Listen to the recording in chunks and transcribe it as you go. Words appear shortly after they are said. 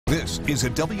This is a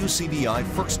WCBI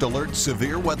First Alert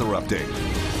Severe Weather Update.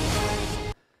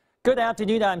 Good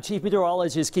afternoon. I'm Chief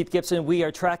Meteorologist Keith Gibson. We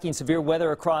are tracking severe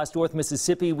weather across North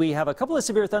Mississippi. We have a couple of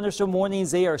severe thunderstorm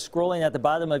warnings. They are scrolling at the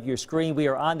bottom of your screen. We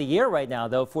are on the air right now,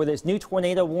 though, for this new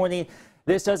tornado warning.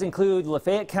 This does include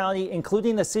Lafayette County,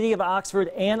 including the city of Oxford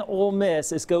and Ole Miss.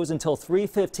 This goes until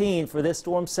 3:15 for this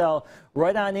storm cell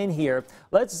right on in here.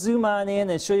 Let's zoom on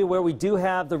in and show you where we do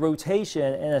have the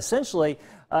rotation, and essentially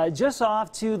just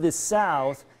off to the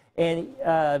south and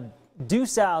due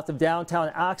south of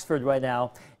downtown Oxford right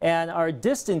now. And our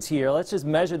distance here, let's just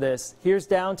measure this. Here's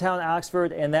downtown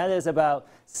Oxford, and that is about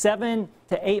 7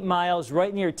 to 8 miles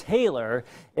right near Taylor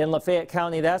in Lafayette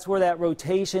County. That's where that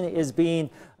rotation is being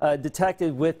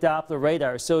detected with Doppler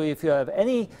radar. So if you have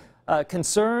any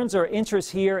concerns or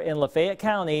interest here in Lafayette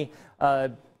County,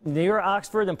 near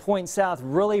Oxford and point south,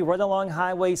 really right along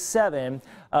Highway 7.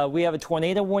 We have a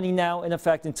tornado warning now in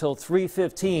effect until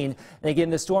 3:15. And again,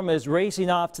 the storm is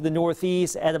racing off to the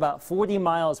northeast at about 40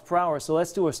 miles per hour. So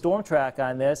let's do a storm track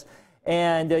on this.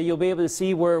 And you'll be able to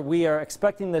see where we are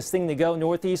expecting this thing to go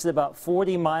northeast at about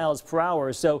 40 miles per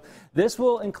hour. So this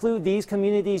will include these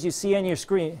communities you see on your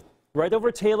screen. Right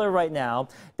over Taylor right now,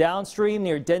 downstream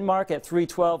near Denmark at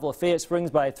 312, Lafayette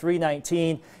Springs by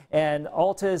 319, and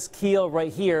Altus, Kiel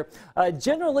right here.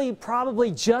 Generally,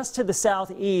 probably just to the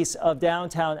southeast of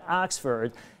downtown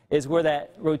Oxford is where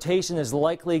that rotation is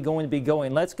likely going to be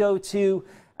going. Let's go to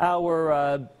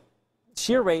our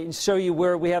shear rate and show you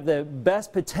where we have the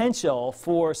best potential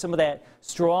for some of that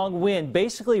strong wind,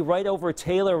 basically right over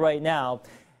Taylor right now.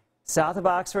 South of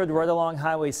Oxford, right along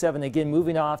Highway 7, again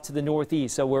moving off to the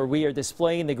northeast. So where we are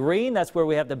displaying the green, that's where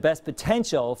we have the best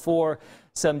potential for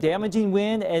some damaging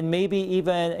wind and maybe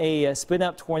even a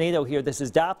spin-up tornado here. This is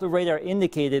Doppler radar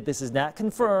indicated. This is not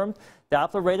confirmed.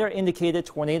 Doppler radar indicated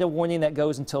tornado warning that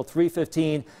goes until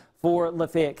 3:15 for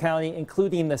Lafayette County,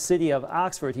 including the city of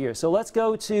Oxford here. So let's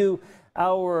go to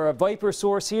our Viper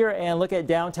source here and look at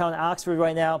downtown Oxford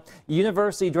right now.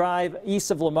 University Drive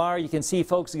east of Lamar. You can see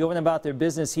folks going about their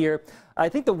business here. I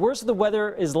think the worst of the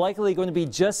weather is likely going to be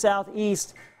just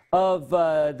southeast of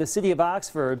the city of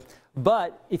Oxford.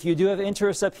 But if you do have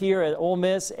interest up here at Ole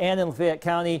Miss and in Lafayette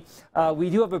County, we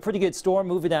do have a pretty good storm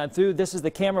moving on through. This is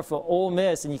the camera for Ole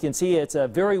Miss, and you can see it's a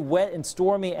very wet and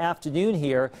stormy afternoon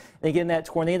here. And again, that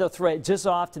tornado threat just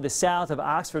off to the south of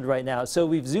Oxford right now. So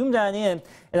we've zoomed on in,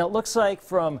 and it looks like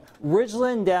from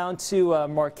Ridgeland down to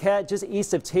Marquette, just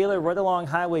east of Taylor, right along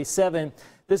Highway 7.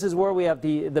 This is where we have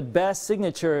the best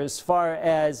signature as far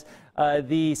as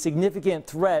the significant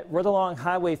threat, right along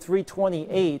Highway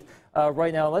 328.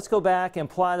 Right now, let's go back and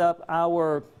plot up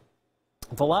our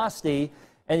velocity,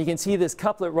 and you can see this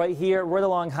couplet right here, right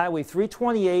along Highway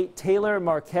 328, Taylor,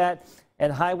 Marquette,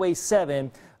 and Highway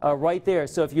 7 right there.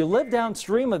 So if you live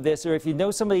downstream of this, or if you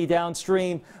know somebody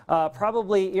downstream,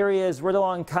 probably areas right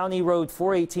along County Road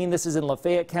 418, this is in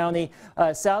Lafayette County,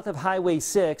 south of Highway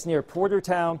 6 near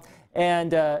Portertown,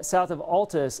 and south of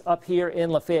Altus up here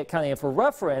in Lafayette County. And for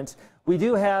reference, we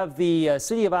do have the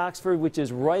city of Oxford, which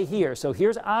is right here. So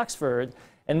here's Oxford,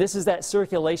 and this is that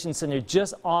circulation center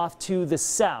just off to the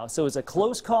south. So it's a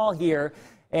close call here,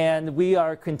 and we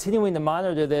are continuing to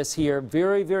monitor this here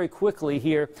very, very quickly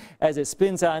here as it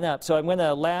spins on up. So I'm going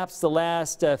to lapse the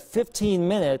last 15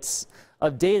 minutes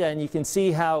of data, and you can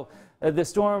see how the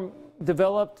storm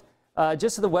developed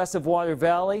just to the west of Water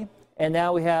Valley. And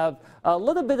now we have a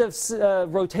little bit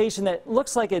of rotation that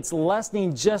looks like it's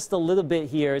lessening just a little bit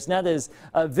here. It's not as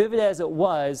vivid as it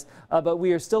was, but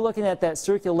we are still looking at that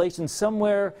circulation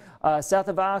somewhere south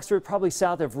of Oxford, probably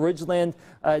south of Ridgeland,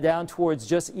 down towards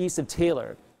just east of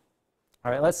Taylor.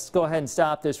 All right, let's go ahead and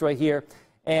stop this right here.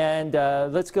 And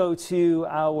let's go to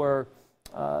our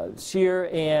shear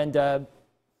and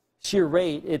shear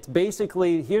rate. It's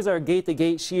basically, here's our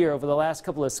gate-to-gate shear over the last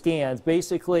couple of scans,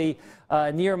 basically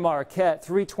near Marquette,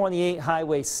 328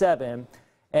 Highway 7.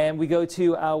 And we go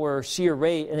to our shear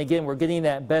rate, and again, we're getting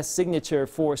that best signature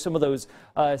for some of those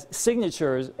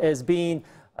signatures as being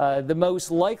the most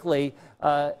likely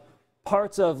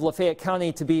parts of Lafayette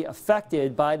County to be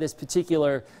affected by this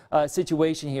particular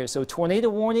situation here. So tornado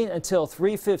warning until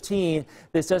 3:15.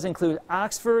 This does include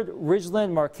Oxford,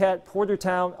 Ridgeland, Marquette,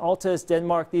 Portertown, Altus,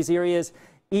 Denmark, these areas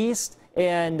east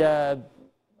and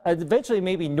eventually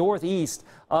maybe northeast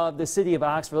of the city of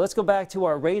Oxford. Let's go back to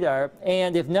our radar,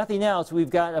 and if nothing else,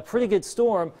 we've got a pretty good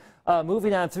storm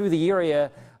moving on through the area.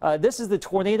 This is the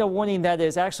tornado warning that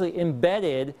is actually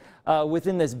embedded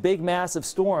within this big mass of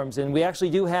storms, and we actually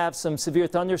do have some severe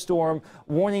thunderstorm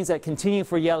warnings that continue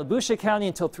for Yalobusha County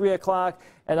until 3 o'clock,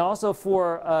 and also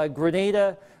for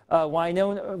Grenada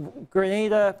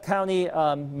County,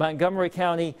 Montgomery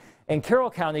County, and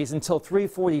Carroll counties until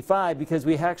 3:45 because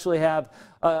we actually have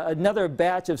another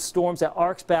batch of storms that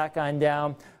arcs back on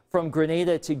down from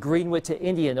Grenada to Greenwood to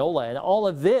Indianola. And all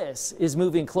of this is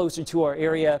moving closer to our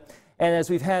area. And as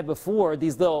we've had before,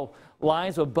 these little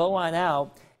lines will bow on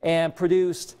out and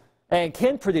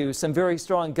can produce some very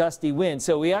strong gusty winds.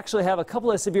 So we actually have a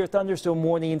couple of severe thunderstorm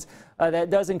warnings. That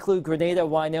does include Grenada,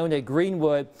 Winona,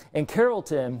 Greenwood, and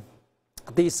Carrollton,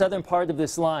 the southern part of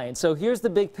this line. So here's the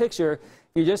big picture.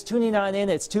 If you're just tuning on in,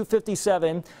 it's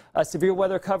 2:57. Severe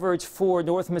weather coverage for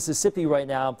North Mississippi right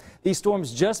now. These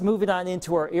storms just moving on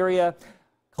into our area.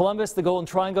 Columbus, the Golden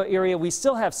Triangle area, we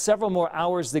still have several more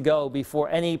hours to go before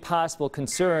any possible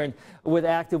concern with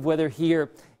active weather here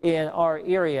in our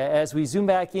area. As we zoom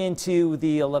back into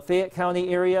the Lafayette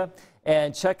County area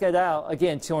and check it out,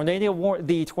 again,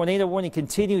 the tornado warning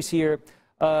continues here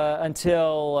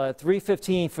until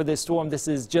 3:15 for this storm. This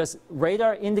is just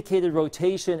radar indicated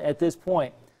rotation at this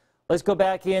point. Let's go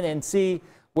back in and see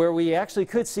where we actually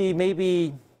could see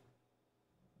maybe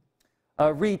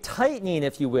a retightening,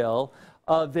 if you will,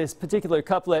 of this particular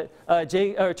couplet.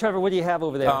 Trevor, what do you have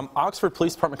over there? Oxford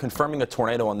Police Department confirming a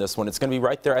tornado on this one. It's going to be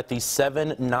right there at the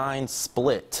 7-9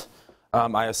 split.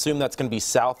 I assume that's going to be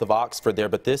south of Oxford there,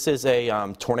 but this is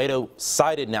a tornado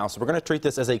sighted now, so we're going to treat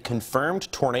this as a confirmed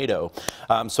tornado.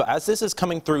 So as this is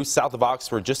coming through south of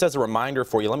Oxford, just as a reminder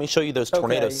for you, let me show you those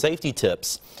tornado safety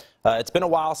tips. It's been a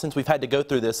while since we've had to go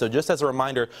through this, so just as a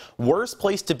reminder, worst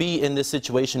place to be in this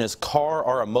situation is car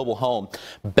or a mobile home.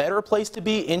 Better place to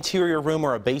be, interior room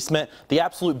or a basement. The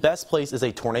absolute best place is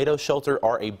a tornado shelter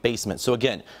or a basement. So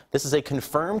again, this is a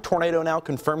confirmed tornado now,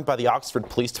 confirmed by the Oxford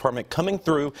Police Department, coming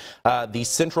through the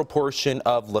central portion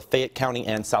of Lafayette County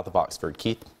and south of Oxford.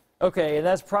 Keith? Okay, and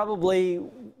that's probably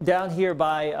down here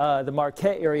by the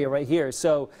Marquette area right here.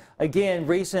 So again,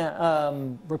 recent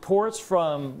reports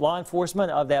from law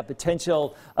enforcement of that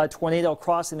potential tornado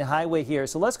crossing the highway here.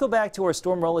 So let's go back to our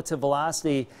storm relative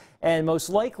velocity, and most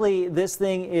likely this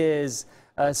thing is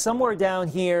somewhere down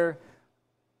here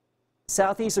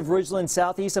southeast of Ridgeland,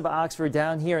 southeast of Oxford,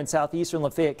 down here in southeastern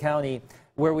Lafayette County,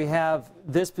 where we have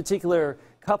this particular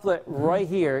couplet right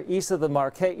here, east of the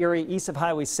Marquette area, east of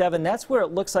Highway 7. That's where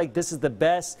it looks like this is the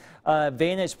best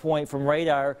vantage point from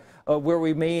radar where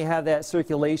we may have that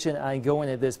circulation ongoing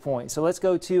at this point. So let's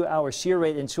go to our shear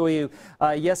rate and show you,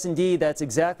 yes, indeed, that's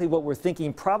exactly what we're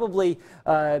thinking. Probably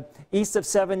east of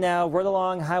 7 now, right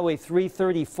along Highway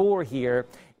 334 here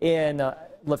in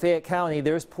Lafayette County.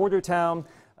 There's Portertown.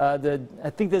 I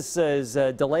think this is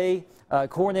Delay,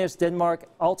 Cornish, Denmark,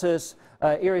 Altus,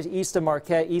 areas east of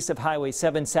Marquette, east of Highway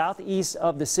 7, southeast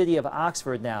of the city of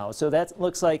Oxford now. So that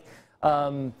looks like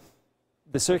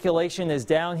the circulation is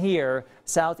down here,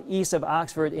 southeast of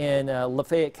Oxford in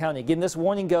Lafayette County. Again, this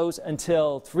warning goes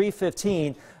until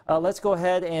 3:15. Let's go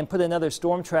ahead and put another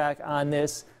storm track on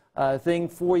this thing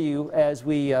for you as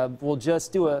we will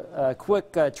just do a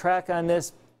quick track on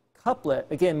this couplet.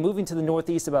 Again, moving to the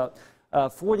northeast about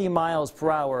 40 miles per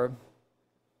hour.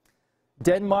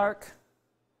 Denmark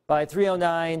by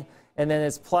 3:09, and then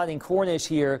it's plotting Cornish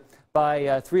here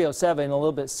by 3:07, a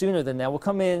little bit sooner than that. We'll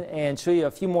come in and show you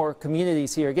a few more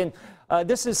communities here. Again,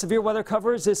 this is severe weather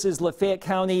coverage. This is Lafayette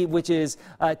County, which is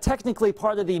technically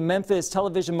part of the Memphis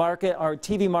television market. Our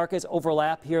TV markets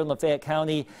overlap here in Lafayette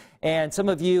County. And some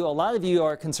of you, a lot of you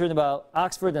are concerned about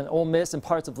Oxford and Ole Miss and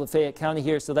parts of Lafayette County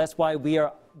here. So that's why we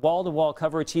are wall-to-wall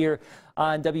coverage here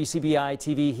on WCBI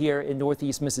TV here in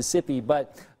Northeast Mississippi.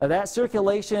 But that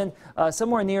circulation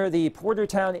somewhere near the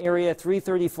Portertown area,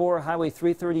 334, Highway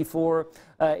 334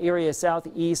 area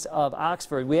southeast of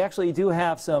Oxford. We actually do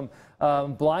have some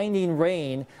blinding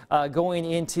rain going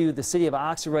into the city of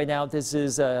Oxford right now. This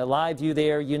is a live view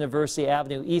there, University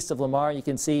Avenue east of Lamar. You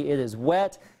can see it is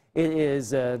wet. It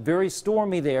is very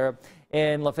stormy there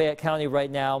in Lafayette County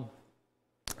right now.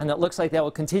 And it looks like that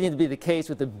will continue to be the case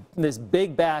with this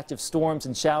big batch of storms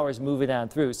and showers moving on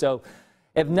through. So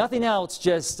if nothing else,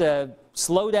 just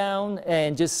slow down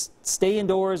and just stay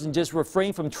indoors and just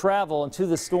refrain from travel until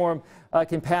the storm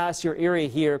can pass your area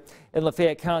here in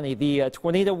Lafayette County. The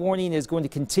tornado warning is going to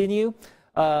continue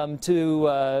to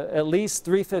at least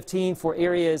 3:15 for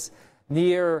areas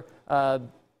near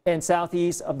and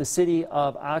southeast of the city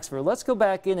of Oxford. Let's go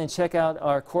back in and check out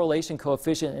our correlation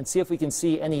coefficient and see if we can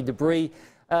see any debris.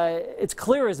 It's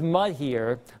clear as mud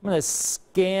here. I'm going to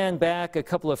scan back a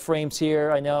couple of frames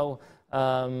here. I know,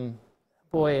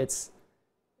 boy, it's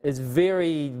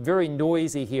very, very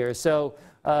noisy here. So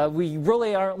we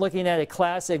really aren't looking at a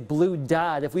classic blue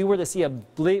dot. If we were to see a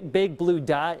big blue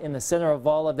dot in the center of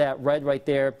all of that red right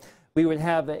there, we would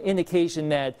have an indication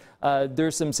that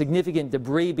there's some significant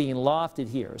debris being lofted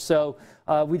here. So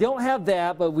we don't have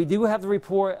that, but we do have the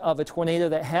report of a tornado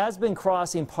that has been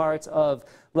crossing parts of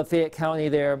Lafayette County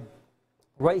there,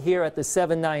 right here at the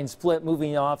 7-9 split,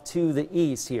 moving off to the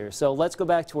east here. So let's go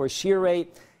back to our shear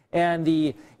rate. And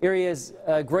the area is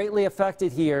greatly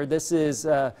affected here. This is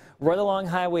right along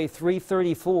Highway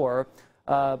 334,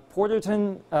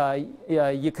 Porterton,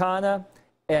 Yucana,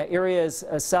 areas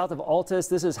south of Altus.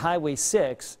 This is Highway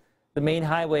 6, the main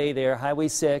highway there, Highway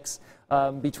 6,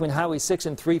 between Highway 6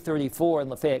 and 334 in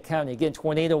Lafayette County. Again,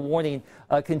 tornado warning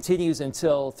continues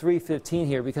until 3:15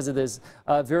 here because of this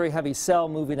very heavy cell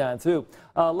moving on through.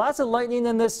 Lots of lightning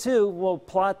in this too. We'll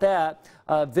plot that.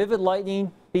 Vivid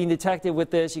lightning being detected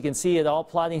with this. You can see it all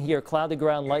plotting here, cloud to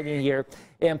ground lightning here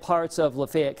in parts of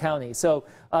Lafayette County. So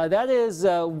that is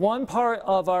one part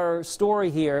of our story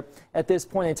here at this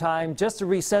point in time. Just to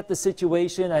reset the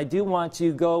situation, I do want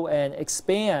to go and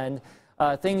expand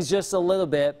things just a little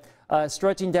bit.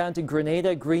 Stretching down to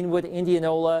Grenada, Greenwood,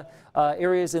 Indianola,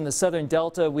 areas in the southern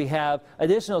delta, we have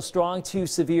additional strong to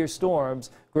severe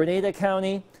storms. Grenada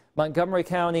County, Montgomery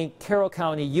County, Carroll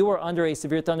County, you are under a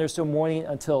severe thunderstorm warning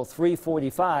until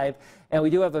 3:45, and we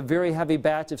do have a very heavy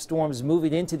batch of storms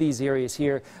moving into these areas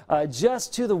here,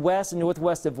 just to the west and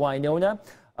northwest of Winona,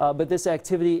 but this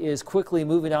activity is quickly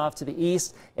moving off to the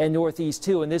east and northeast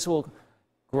too, and this will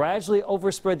gradually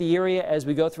overspread the area as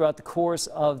we go throughout the course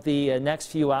of the next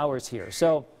few hours here.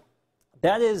 So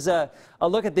that is a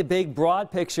look at the big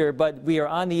broad picture, but we are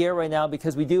on the air right now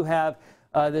because we do have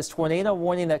this tornado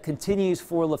warning that continues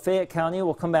for Lafayette County.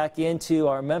 We'll come back into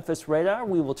our Memphis radar.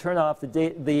 We will turn off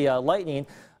the lightning.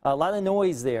 A lot of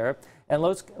noise there. And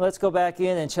let's go back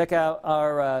in and check out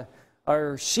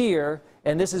our shear.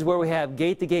 And this is where we have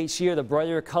gate-to-gate shear. The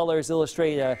brighter colors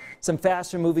illustrate some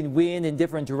faster moving wind in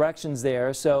different directions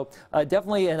there. So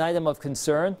definitely an item of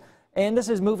concern. And this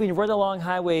is moving right along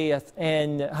Highway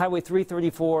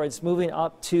 334. It's moving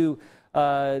up to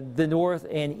the north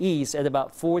and east at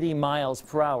about 40 miles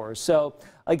per hour. So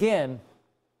again,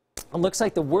 it looks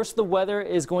like the worst of the weather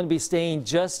is going to be staying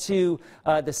just to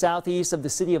the southeast of the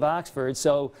city of Oxford.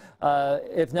 So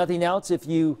if nothing else, if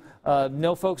you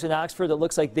know folks in Oxford, it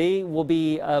looks like they will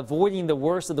be avoiding the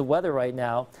worst of the weather right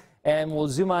now. And we'll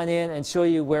zoom on in and show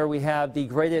you where we have the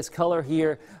greatest color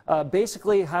here.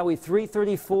 Basically, Highway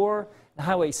 334 and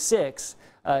Highway 6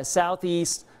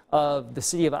 southeast of the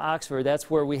city of Oxford. That's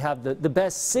where we have the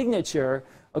best signature,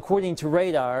 according to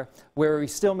radar, where we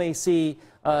still may see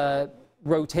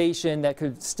rotation that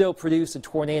could still produce a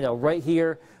tornado right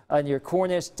here near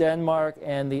Cornish, Denmark,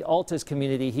 and the Altus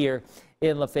community here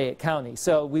in Lafayette County.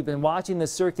 So we've been watching the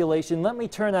circulation. Let me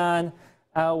turn on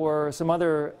some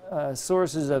other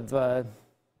sources of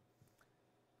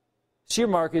shear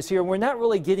markers here. We're not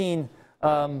really getting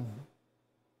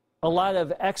a lot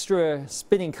of extra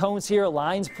spinning cones here,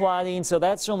 lines plotting, so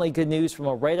that's certainly good news from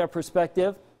a radar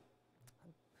perspective.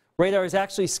 Radar is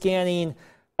actually scanning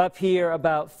up here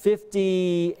about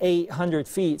 5,800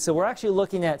 feet, so we're actually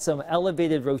looking at some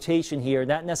elevated rotation here,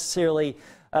 not necessarily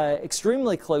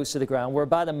extremely close to the ground. We're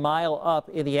about a mile up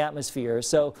in the atmosphere,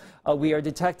 so we are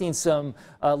detecting some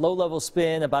low-level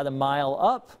spin about a mile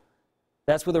up.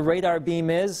 That's where the radar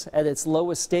beam is at its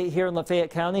lowest state here in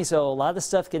Lafayette County, so a lot of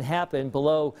stuff can happen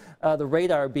below the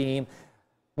radar beam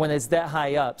when it's that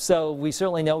high up. So we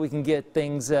certainly know we can get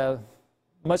things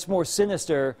much more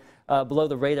sinister below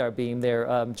the radar beam there.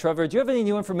 Trevor, do you have any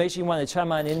new information you want to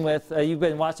chime on in with? You've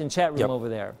been watching chat room over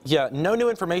there. Yeah, no new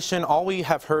information. All we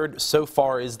have heard so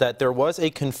far is that there was a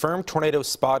confirmed tornado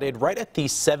spotted right at the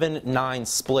 7-9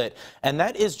 split, and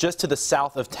that is just to the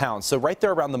south of town. So right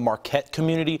there around the Marquette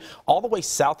community, all the way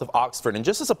south of Oxford. And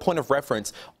just as a point of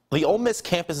reference, the Ole Miss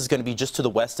campus is going to be just to the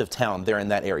west of town there in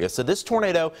that area. So this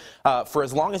tornado, for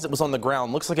as long as it was on the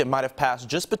ground, looks like it might have passed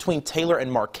just between Taylor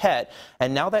and Marquette.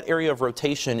 And now that area of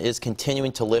rotation is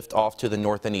continuing to lift off to the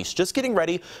north and east. Just getting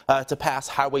ready to pass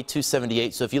Highway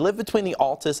 278. So if you live between the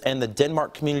Altus and the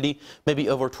Denmark community, maybe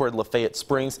over toward Lafayette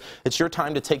Springs, it's your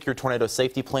time to take your tornado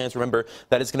safety plans. Remember,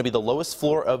 that is going to be the lowest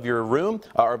floor of your room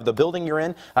or the building you're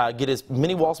in. Get as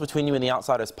many walls between you and the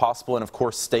outside as possible. And of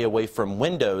course, stay away from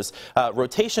windows.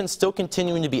 Rotation still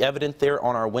continuing to be evident there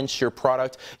on our wind shear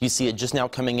product. You see it just now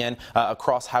coming in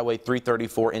across Highway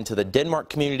 334 into the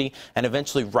Denmark community, and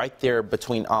eventually right there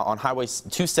between on Highway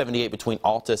 278 between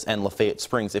Altus and Lafayette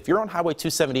Springs. If you're on Highway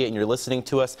 278 and you're listening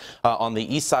to us on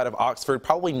the east side of Oxford,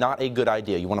 probably not a good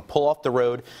idea. You want to pull off the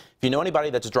road. If you know anybody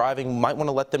that's driving, you might want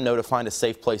to let them know to find a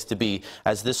safe place to be,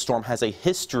 as this storm has a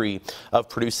history of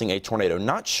producing a tornado.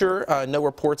 Not sure, no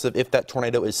reports of if that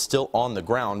tornado is still on the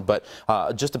ground, but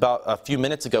just about a few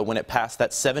minutes ago when it passed that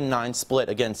 7-9 split,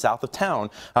 again, south of town,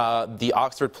 the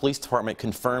Oxford Police Department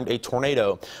confirmed a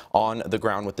tornado on the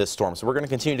ground with this storm. So we're going to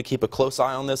continue to keep a close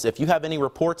eye on this. If you have any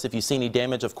reports, if you see any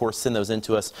damage, of course, send those in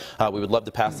to us. We would love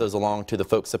to pass those along to the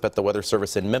folks up at the Weather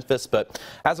Service in Memphis. But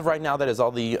as of right now, that is all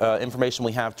the information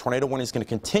we have. Tornado warning is going to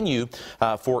continue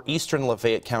for eastern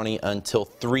Lafayette County until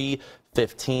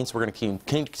 3:15. So we're going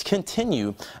to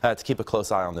continue to keep a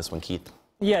close eye on this one, Keith.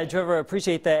 Yeah, Trevor,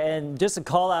 appreciate that. And just a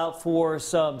call out for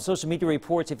some social media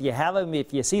reports. If you have them,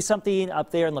 if you see something up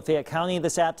there in Lafayette County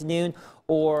this afternoon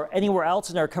or anywhere else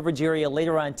in our coverage area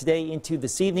later on today into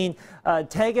this evening,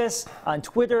 tag us on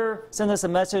Twitter, send us a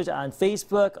message on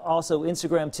Facebook, also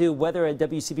Instagram too,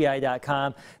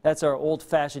 weather@wcbi.com. That's our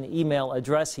old-fashioned email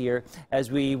address here, as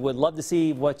we would love to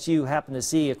see what you happen to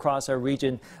see across our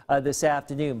region this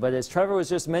afternoon. But as Trevor was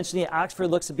just mentioning, Oxford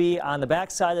looks to be on the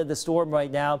backside of the storm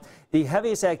right now. The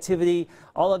heaviest activity,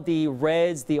 all of the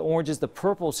reds, the oranges, the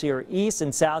purples here east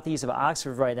and southeast of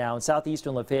Oxford right now in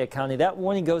southeastern Lafayette County. That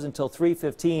warning goes until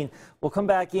 3:15. We'll come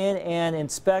back in and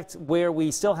inspect where we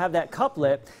still have that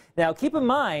couplet. Now, keep in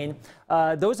mind,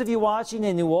 those of you watching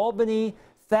in New Albany,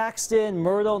 Thaxton,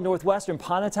 Myrtle, northwestern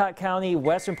Pontotoc County,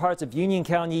 western parts of Union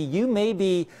County, you may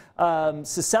be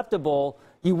susceptible.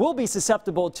 You will be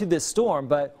susceptible to this storm,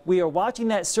 but we are watching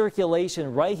that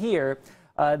circulation right here.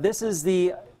 This is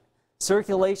the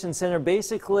circulation center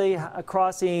basically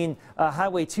crossing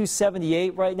Highway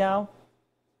 278 right now,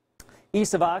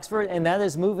 east of Oxford, and that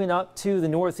is moving up to the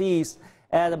northeast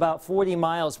at about 40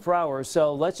 miles per hour.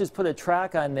 So let's just put a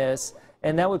track on this,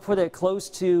 and that would put it close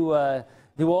to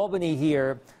New Albany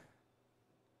here.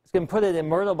 It's going to put it in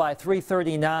Myrtle by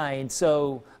 3:39.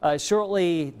 So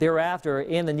shortly thereafter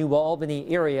in the New Albany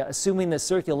area, assuming the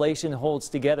circulation holds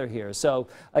together here. So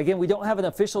again, we don't have an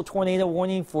official tornado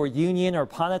warning for Union or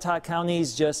Pontotoc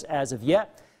counties just as of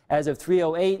yet. As of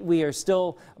 3:08, we are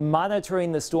still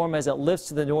monitoring the storm as it lifts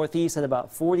to the northeast at about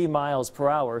 40 miles per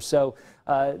hour. So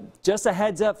just a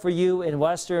heads up for you in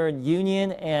western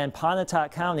Union and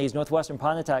Pontotoc counties, northwestern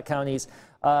Pontotoc counties,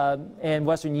 and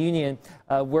western Union,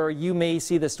 where you may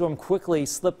see the storm quickly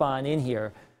slip on in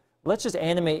here. Let's just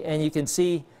animate, and you can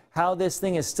see how this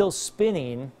thing is still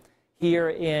spinning here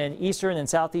in eastern and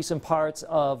southeastern parts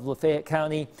of Lafayette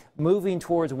County, moving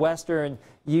towards western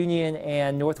Union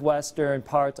and northwestern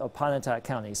parts of Pontotoc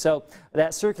County. So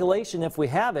that circulation, if we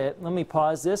have it, let me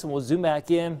pause this and we'll zoom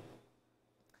back in.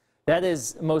 That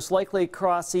is most likely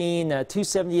crossing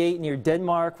 278 near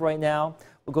Denmark right now.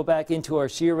 We'll go back into our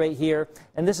shear rate here,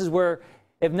 and this is where,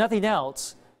 if nothing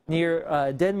else,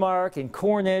 near Denmark and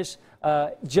Cornish,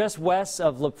 just west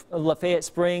of Lafayette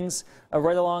Springs,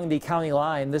 right along the county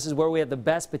line. This is where we have the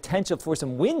best potential for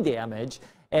some wind damage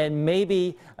and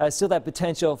maybe still that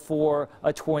potential for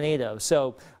a tornado.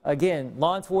 So again,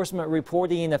 law enforcement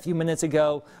reporting a few minutes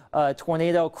ago,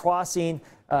 tornado crossing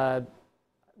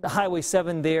the Highway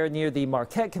 7 there near the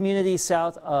Marquette community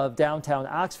south of downtown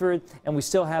Oxford, and we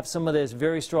still have some of this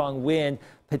very strong wind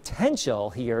potential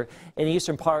here in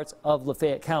eastern parts of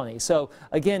Lafayette County. So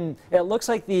again, it looks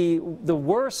like the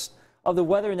worst of the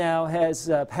weather now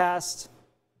has passed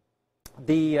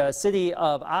the city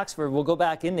of Oxford. We'll go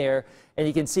back in there, and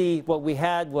you can see what we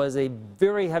had was a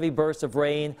very heavy burst of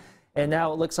rain, and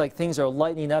now it looks like things are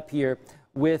lightening up here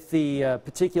with the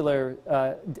particular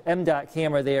MDOT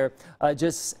camera there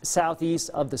just southeast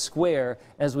of the square.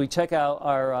 As we check out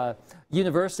our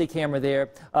university camera there,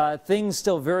 things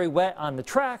still very wet on the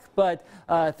track, but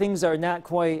things are not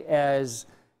quite as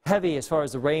heavy as far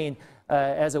as the rain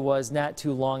as it was not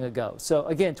too long ago. So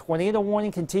again, tornado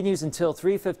warning continues until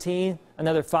 3:15.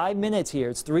 Another 5 minutes here.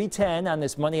 It's 3:10 on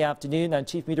this Monday afternoon. I'm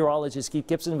Chief Meteorologist Keith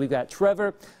Gibson. We've got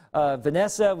Trevor,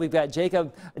 Vanessa, we've got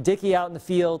Jacob Dickey out in the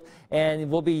field,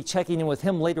 and we'll be checking in with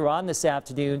him later on this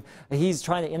afternoon. He's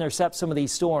trying to intercept some of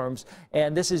these storms,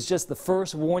 and this is just the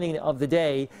first warning of the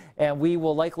day, and we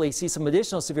will likely see some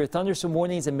additional severe thunderstorm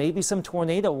warnings and maybe some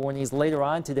tornado warnings later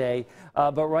on today.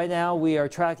 But right now we are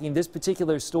tracking this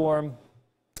particular storm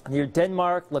near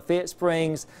Denmark, Lafayette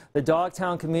Springs, the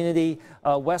Dogtown community,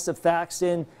 west of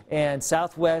Thaxton, and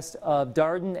southwest of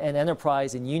Darden and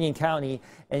Enterprise in Union County.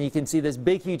 And you can see this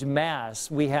big, huge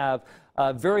mass. We have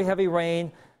very heavy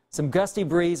rain, some gusty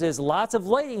breezes, lots of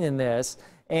lightning in this.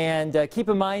 And keep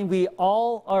in mind, we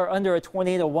all are under a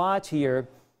tornado watch here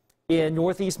in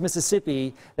northeast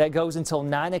Mississippi that goes until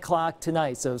 9 o'clock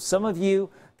tonight. So some of you,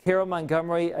 Carroll,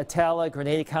 Montgomery, Attala,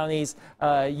 Grenada counties,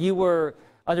 you were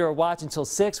under a watch until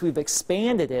 6. We've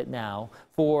expanded it now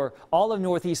for all of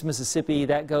northeast Mississippi.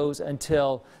 That goes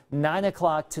until 9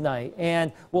 o'clock tonight.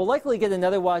 And we'll likely get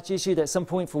another watch issued at some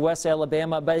point for West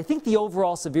Alabama. But I think the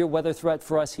overall severe weather threat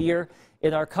for us here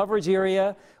in our coverage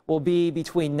area will be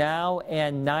between now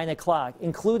and 9 o'clock,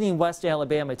 including West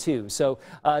Alabama too. So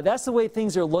that's the way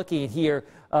things are looking here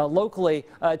locally.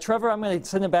 Trevor, I'm going to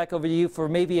send it back over to you for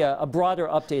maybe a broader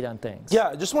update on things. Yeah,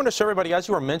 I just want to show everybody, as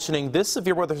you were mentioning, this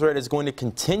severe weather threat is going to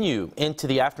continue into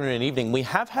the afternoon and evening. We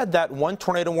have had that one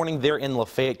tornado warning there in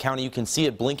Lafayette County. You can see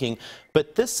it blinking.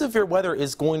 But this severe weather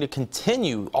is going to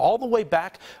continue all the way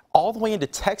back, all the way into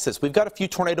Texas. We've got a few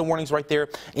tornado warnings right there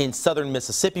in southern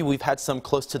Mississippi. We've had some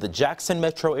close to the Jackson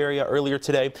metro area earlier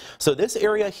today. So this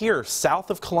area here, south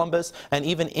of Columbus and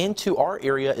even into our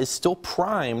area, is still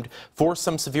primed for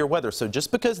some severe weather. So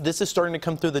just because this is starting to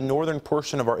come through the northern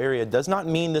portion of our area does not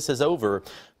mean this is over.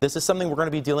 This is something we're going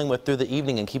to be dealing with through the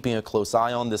evening and keeping a close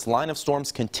eye on. This line of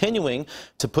storms continuing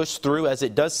to push through. As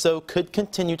it does so, could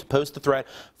continue to pose the threat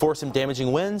for some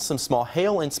damaging winds, some small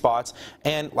hail in spots,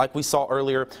 and like we saw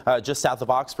earlier, just south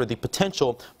of Oxford, the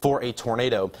potential for a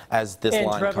tornado as this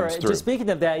line Trevor, comes through. Just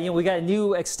speaking of that, we got a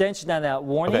new extension on that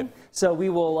warning. Okay. So we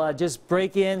will just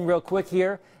break in real quick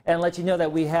here and let you know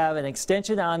that we have an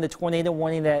extension on the tornado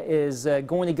warning that is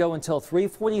going to go until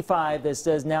 3:45. This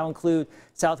does now include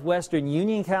southwestern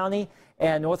Union County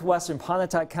and northwestern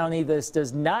Pontotoc County. This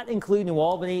does not include New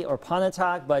Albany or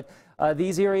Pontotoc, but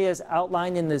these areas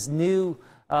outlined in this new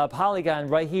polygon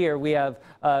right here. We have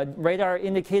radar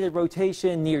indicated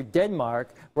rotation near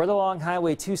Denmark, right along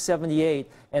Highway 278,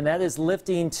 and that is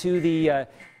lifting to the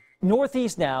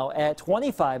northeast now at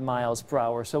 25 miles per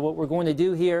hour. So what we're going to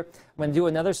do here, I'm going to do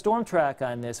another storm track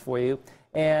on this for you,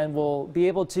 and we'll be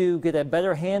able to get a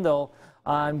better handle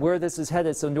on where this is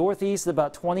headed. So northeast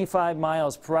about 25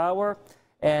 miles per hour,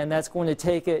 and that's going to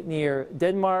take it near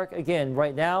Denmark. Again,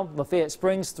 right now, Lafayette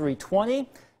Springs 320.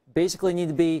 Basically need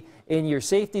to be in your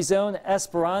safety zone.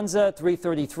 Esperanza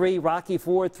 333, Rocky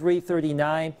Ford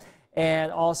 339,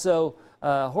 and also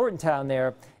Hortontown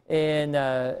there in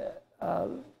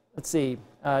let's see,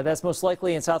 that's most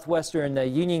likely in southwestern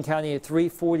Union County at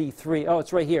 343. Oh,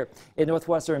 it's right here in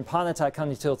northwestern Pontotoc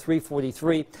County till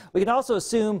 343. We can also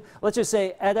assume, let's just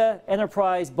say Etta,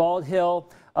 Enterprise, Bald Hill,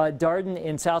 Darden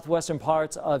in southwestern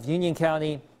parts of Union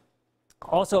County,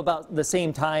 also about the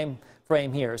same time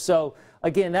frame here. So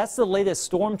again, that's the latest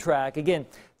storm track. Again,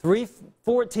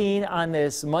 3:14 on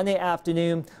this Monday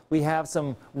afternoon. We have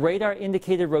some radar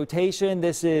indicated rotation.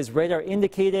 This is radar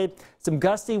indicated. Some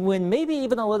gusty wind, maybe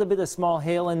even a little bit of small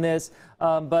hail in this.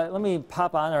 But let me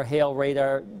pop on our hail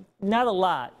radar. Not a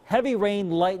lot. Heavy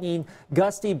rain, lightning,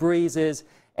 gusty breezes,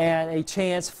 and a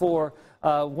chance for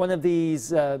one of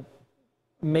these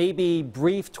maybe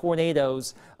brief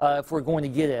tornadoes if we're going to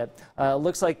get it.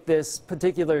 Looks like this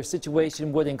particular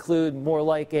situation would include more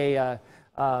like a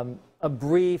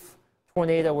brief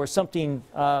tornado or something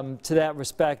to that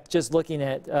respect, just looking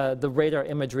at the radar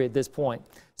imagery at this point.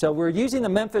 So we're using the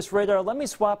Memphis radar. Let me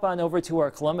swap on over to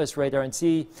our Columbus radar and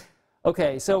see.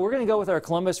 Okay, so we're going to go with our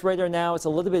Columbus radar now. It's a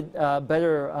little bit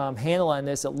better handle on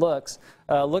this, it looks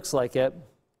like it.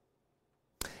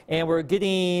 And we're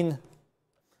getting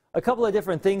a couple of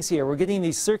different things here. We're getting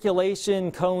these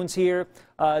circulation cones here.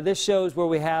 This shows where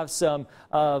we have some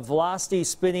velocity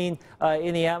spinning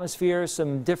in the atmosphere,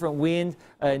 some different wind,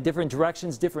 different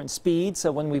directions, different speeds.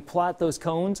 So when we plot those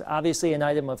cones, obviously an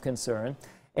item of concern.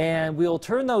 And we'll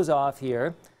turn those off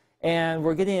here. And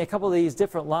we're getting a couple of these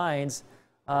different lines.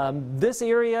 This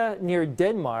area near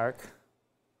Denmark,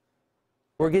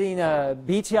 we're getting a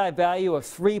BTI value of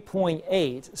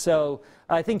 3.8. So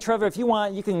I think, Trevor, if you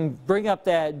want, you can bring up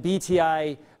that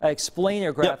BTI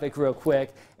explainer graphic real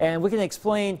quick, and we can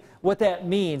explain what that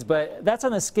means. But that's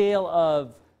on a scale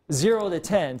of 0 to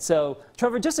 10. So,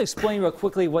 Trevor, just explain real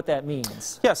quickly what that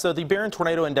means. Yeah, so the Barron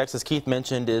Tornado Index, as Keith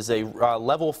mentioned, is a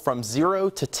level from 0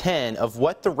 to 10 of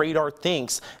what the radar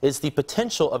thinks is the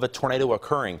potential of a tornado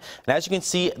occurring. And as you can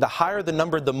see, the higher the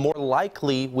number, the more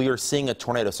likely we are seeing a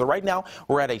tornado. So right now,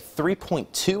 we're at a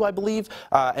 3.2, I believe,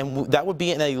 and that would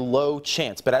be in a low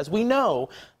chance. But as we know,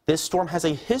 this storm has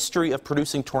a history of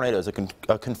producing tornadoes.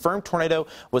 A confirmed tornado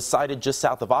was sighted just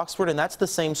south of Oxford, and that's the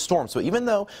same storm. So even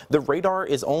though the radar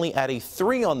is only at a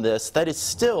 3 on this, that is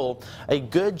still a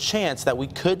good chance that we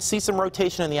could see some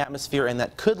rotation in the atmosphere, and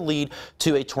that could lead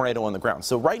to a tornado on the ground.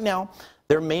 So right now,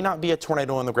 There may not be a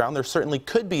tornado on the ground. There certainly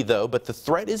could be, though, but the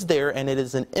threat is there, and it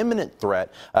is an imminent threat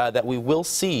that we will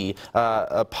see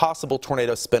a possible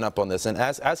tornado spin up on this. And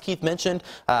as Keith mentioned,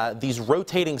 these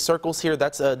rotating circles here,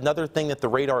 that's another thing that the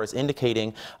radar is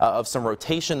indicating of some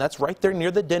rotation. That's right there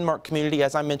near the Denmark community,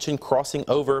 as I mentioned, crossing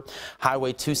over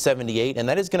Highway 278, and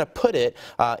that is going to put it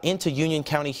into Union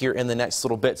County here in the next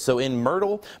little bit. So in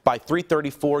Myrtle by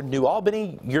 3:34, New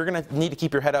Albany, you're going to need to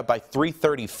keep your head up by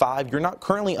 3:35. You're not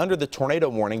currently under the tornado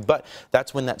warning, but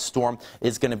that's when that storm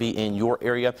is going to be in your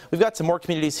area. We've got some more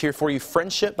communities here for you.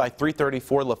 Friendship by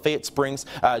 3:34, Lafayette Springs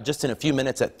just in a few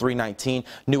minutes at 3:19,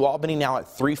 New Albany now at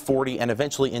 3:40, and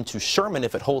eventually into Sherman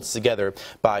if it holds together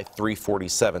by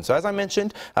 3:47. So as I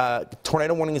mentioned,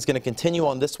 tornado warning is going to continue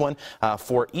on this one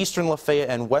for eastern Lafayette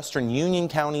and western Union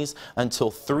counties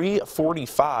until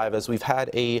 3:45, as we've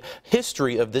had a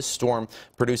history of this storm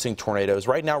producing tornadoes.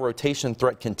 Right now, rotation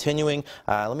threat continuing.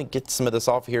 Let me get some of this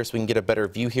off here so we can get a better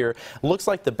view here. Looks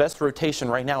like the best rotation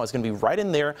right now is going to be right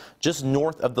in there just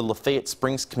north of the Lafayette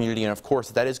Springs community, and of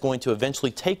course that is going to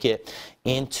eventually take it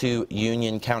into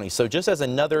Union County. So just as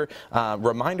another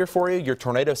reminder for you, your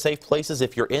tornado safe places,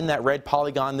 if you're in that red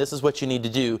polygon, this is what you need to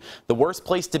do. The worst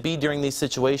place to be during these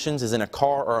situations is in a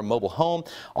car or a mobile home,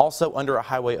 also under a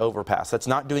highway overpass. That's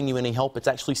not doing you any help. It's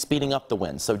actually speeding up the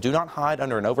wind. So do not hide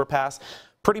under an overpass.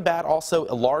 Pretty bad also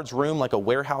a large room like a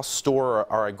warehouse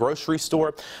store or a grocery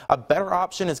store. A better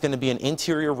option is going to be an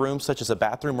interior room such as a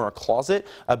bathroom or a closet.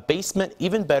 A basement,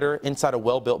 even better, inside a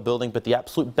well-built building. But the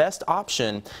absolute best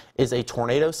option is a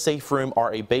tornado safe room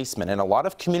or a basement. And a lot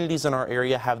of communities in our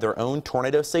area have their own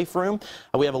tornado safe room.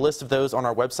 We have a list of those on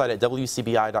our website at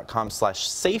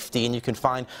wcbi.com/safety, and you can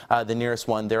find the nearest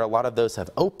one there. A lot of those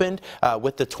have opened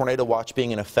with the tornado watch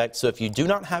being in effect. So if you do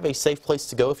not have a safe place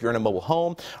to go, if you're in a mobile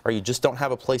home or you just don't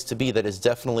have a place to be, that is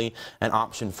definitely an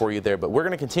option for you there. But we're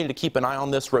going to continue to keep an eye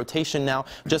on this rotation now,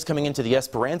 just coming into the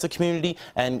Esperanza community,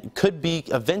 and could be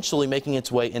eventually making its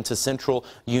way into central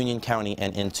Union County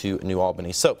and into New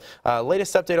Albany. So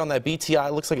latest update on that BTI,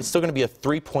 looks like it's still going to be a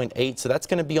 3.8, so that's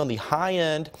going to be on the high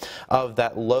end of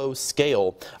that low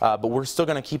scale, but we're still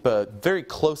going to keep a very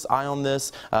close eye on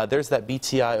this. There's that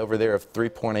BTI over there of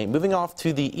 3.8. Moving off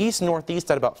to the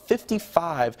east-northeast at about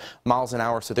 55 miles an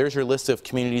hour. So there's your list of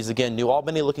communities. Again, New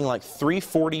Albany looking like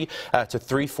 340 to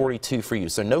 342 for you.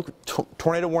 So no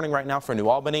tornado warning right now for New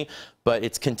Albany, but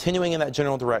it's continuing in that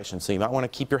general direction. So you might want to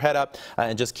keep your head up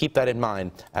and just keep that in mind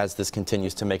as this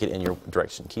continues to make it in your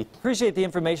direction. Keith? Appreciate the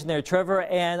information there, Trevor.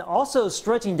 And also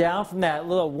stretching down from that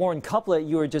little Warren couplet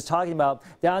you were just talking about,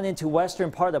 down into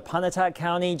western part of Pontotoc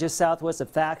County, just southwest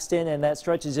of Thaxton, and that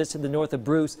stretches just to the north of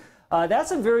Bruce.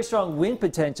 That's a very strong wind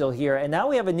potential here, and now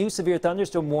we have a new severe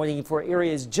thunderstorm warning for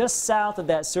areas just south of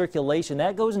that circulation.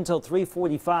 That goes until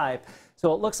 3:45.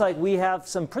 So it looks like we have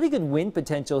some pretty good wind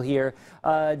potential here,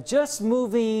 just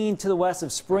moving to the west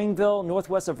of Springville,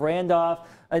 northwest of Randolph,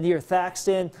 near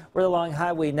Thaxton. We're along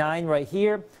Highway 9 right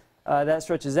here. That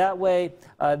stretches that way.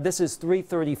 This is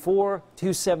 334,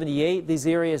 278. These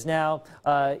areas now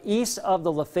east of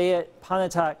the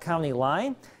Lafayette-Pontotoc County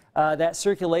line. That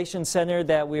circulation center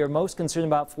that we are most concerned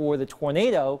about for the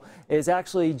tornado is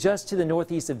actually just to the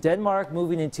northeast of Denmark,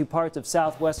 moving into parts of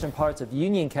southwestern parts of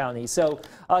Union County. So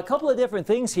a couple of different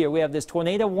things here. We have this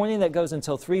tornado warning that goes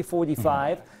until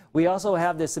 3:45. We also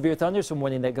have this severe thunderstorm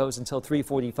warning that goes until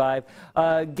 3:45.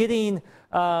 Getting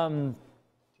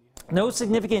no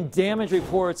significant damage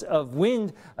reports of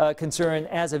wind concern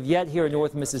as of yet here in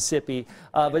North Mississippi.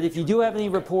 But if you do have any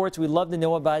reports, we'd love to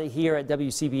know about it here at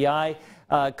WCBI.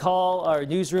 Call our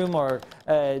newsroom or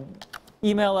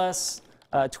email us,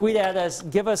 tweet at us,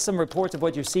 give us some reports of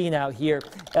what you're seeing out here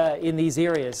in these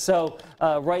areas. So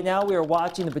right now we are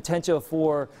watching the potential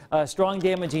for strong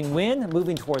damaging wind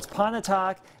moving towards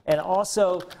Pontotoc, and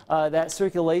also that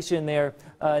circulation there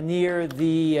near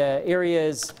the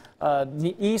areas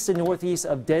east and northeast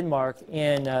of Denmark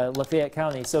in Lafayette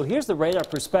County. So here's the radar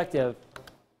perspective.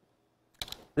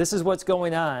 This is what's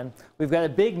going on. We've got a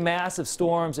big mass of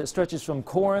storms that stretches from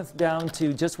Corinth down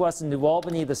to just west of New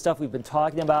Albany, the stuff we've been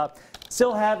talking about.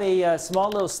 Still have a small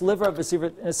little sliver of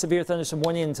a severe thunderstorm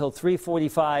warning until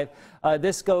 3:45.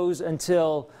 This goes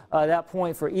until that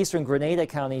point for eastern Grenada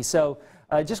County. So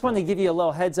I just wanted to give you a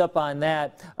little heads up on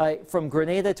that. From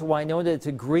Grenada to Winona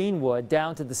to Greenwood,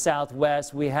 down to the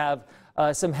southwest, we have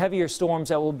some heavier storms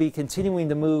that will be continuing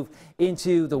to move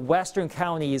into the western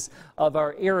counties of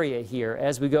our area here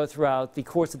as we go throughout the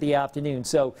course of the afternoon.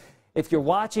 So if you're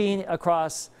watching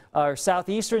across our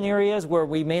southeastern areas where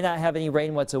we may not have any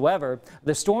rain whatsoever,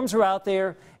 the storms are out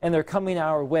there and they're coming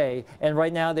our way. And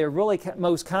right now they're really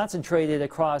most concentrated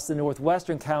across the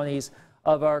northwestern counties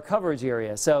of our coverage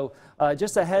area. So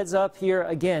just a heads up here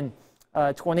again,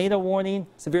 tornado warning,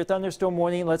 severe thunderstorm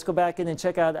warning. Let's go back in and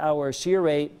check out our shear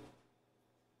rate.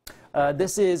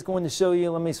 This is going to show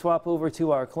you, let me swap over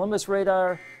to our Columbus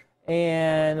radar,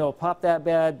 and we'll pop that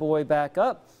bad boy back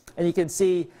up. And you can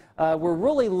see we're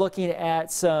really looking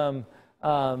at some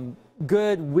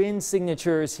good wind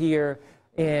signatures here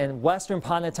in western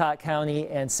Pontotoc County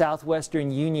and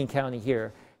southwestern Union County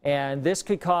here. And this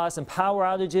could cause some power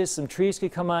outages, some trees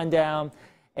could come on down,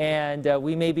 and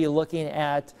we may be looking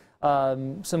at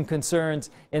some concerns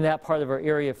in that part of our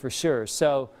area for sure.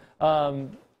 So,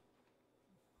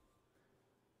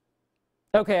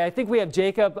 okay, I think we have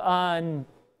Jacob on.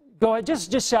 Go ahead,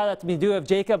 just shout out to me. Do you have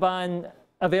Jacob on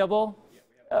available?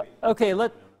 Yeah, okay,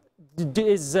 let's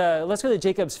go to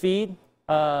Jacob's feed.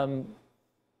 Can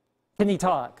he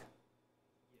talk?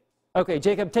 Okay,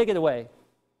 Jacob, take it away.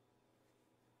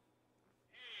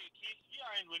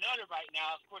 Right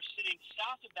now, of course, sitting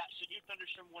south of that severe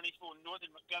thunderstorm warning for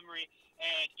northern Montgomery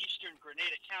and eastern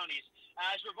Grenada counties.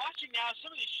 As we're watching now,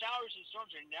 some of these showers and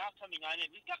storms are now coming on in.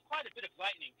 We've got quite a bit of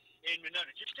lightning in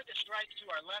Monona. Just took a strike to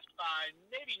our left by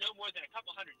maybe no more than a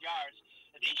couple hundred yards.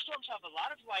 These storms have a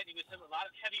lot of lightning with them, a lot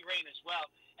of heavy rain as well,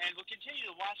 and we'll continue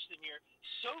to watch them here.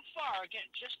 So far, again,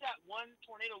 just that one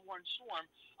tornado-warned storm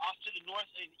off to the north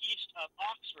and east of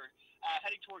Oxford,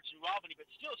 heading towards New Albany,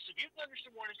 but still, severe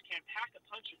thunderstorm warnings can pack a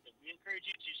punch with them. We encourage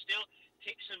you to still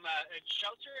take some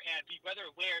shelter and be weather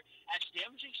aware, as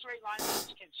damaging straight line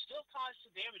winds can still cause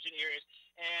some damage in areas,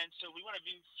 and so we want to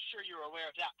be sure you're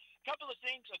aware of that. A couple of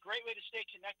things, a great way to stay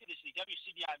connected is the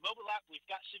WCBI mobile app. We've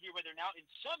got severe weather now in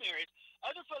some areas.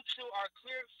 Other folks still are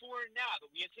clear for now,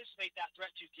 but we anticipate that threat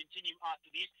to continue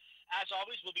after these. As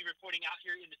always, we'll be reporting out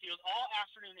here in the field all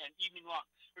afternoon and evening long.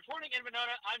 Reporting in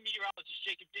Monona, I'm meteorologist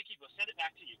Jacob Dickey. We'll send it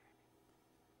back to you.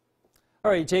 All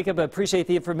right, Jacob, I appreciate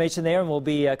the information there, and we'll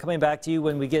be coming back to you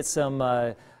when we get some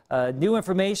new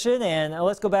information. And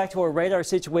let's go back to our radar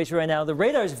situation right now. The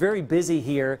radar is very busy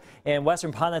here in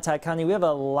western Pontotoc County. We have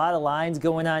a lot of lines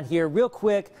going on here. Real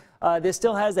quick, this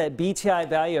still has that BTI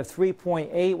value of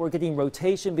 3.8. We're getting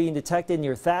rotation being detected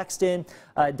near Thaxton.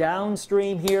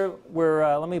 Downstream here,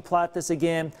 let me plot this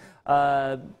again.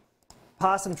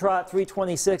 Possum Trot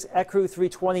 326, Ecru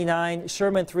 329,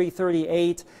 Sherman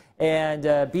 338,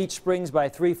 and Beach Springs by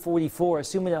 344,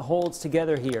 assuming it holds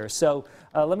together here. So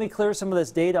let me clear some of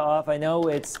this data off. I know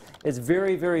it's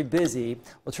very, very busy.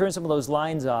 We'll turn some of those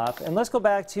lines off. And let's go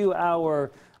back to our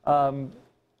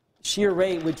shear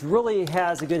rate, which really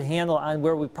has a good handle on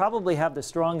where we probably have the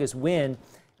strongest wind.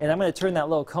 And I'm going to turn that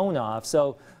low cone off.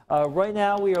 So right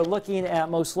now we are looking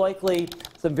at most likely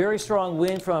some very strong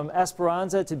wind from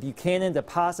Esperanza to Buchanan to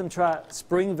Possum Trot,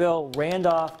 Springville,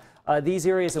 Randolph. These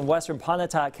areas in western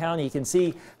Pontotoc County, you can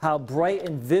see how bright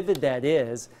and vivid that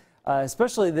is,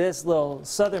 especially this little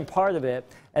southern part of it.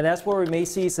 And that's where we may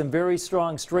see some very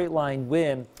strong straight line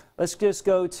wind. Let's just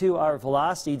go to our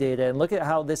velocity data and look at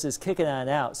how this is kicking on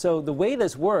out. So the way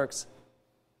this works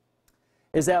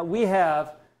is that we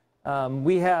have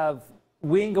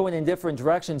wind going in different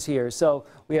directions here. So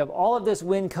we have all of this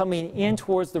wind coming in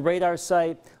towards the radar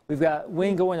site. We've got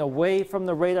wind going away from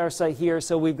the radar site here.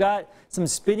 So we've got some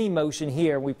spinning motion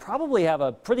here. We probably have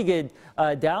a pretty good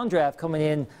downdraft coming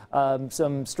in,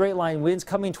 some straight line winds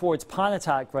coming towards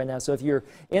Pontotoc right now. So if you're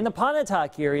in the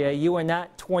Pontotoc area, you are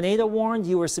not tornado warned,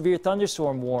 you are severe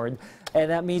thunderstorm warned. And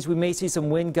that means we may see some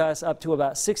wind gusts up to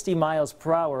about 60 miles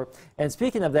per hour. And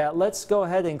speaking of that, let's go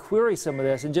ahead and query some of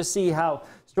this and just see how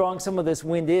strong some of this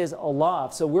wind is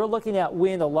aloft. So we're looking at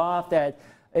wind aloft that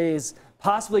is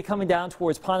possibly coming down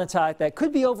towards Pontotoc that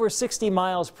could be over 60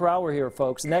 miles per hour here,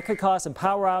 folks. And that could cause some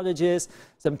power outages,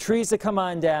 some trees to come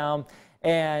on down,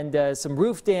 and some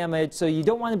roof damage. So you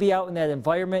don't want to be out in that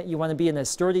environment. You want to be in a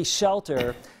sturdy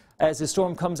shelter as the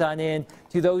storm comes on in.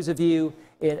 To those of you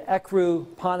in Ecru,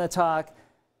 Pontotoc,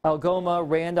 Algoma,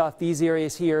 Randolph, these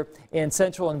areas here in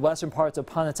central and western parts of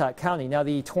Pontotoc County. Now,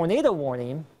 the tornado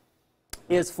warning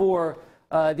is for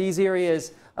these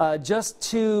areas just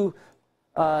to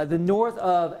the north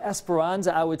of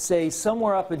Esperanza, I would say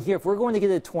somewhere up in here. If we're going to get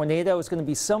a tornado, it's going to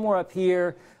be somewhere up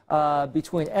here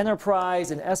between Enterprise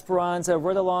and Esperanza,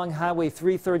 right along Highway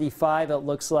 335, it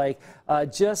looks like,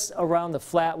 just around the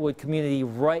Flatwood community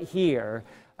right here.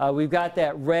 We've got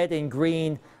that red and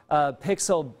green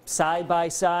pixel side by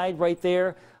side right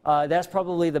there. That's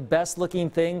probably the best looking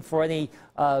thing for any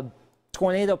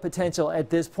tornado potential at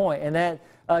this point, and that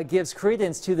gives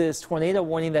credence to this tornado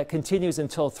warning that continues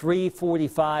until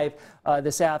 3:45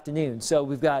 this afternoon. So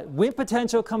we've got wind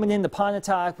potential coming into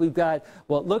Pontotoc. We've got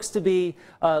what looks to be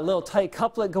a little tight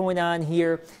couplet going on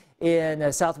here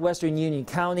in southwestern Union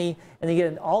County. And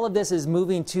again, all of this is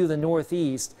moving to the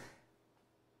northeast.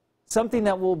 Something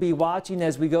that we'll be watching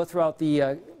as we go throughout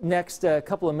the next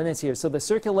couple of minutes here. So the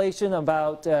circulation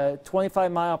about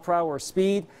 25-mile-per-hour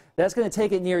speed. That's going to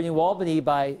take it near New Albany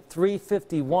by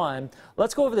 3:51.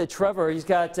 Let's go over to Trevor. He's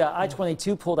got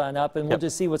I-22 pulled on up, and we'll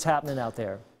just see what's happening out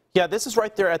there. Yeah, this is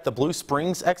right there at the Blue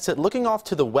Springs exit, looking off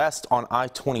to the west on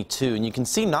I-22, and you can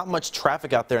see not much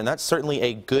traffic out there, and that's certainly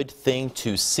a good thing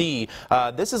to see.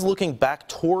 This is looking back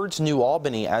towards New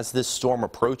Albany as this storm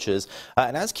approaches,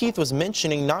 and as Keith was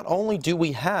mentioning, not only do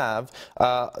we have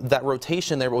that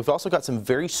rotation there, but we've also got some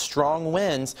very strong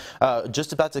winds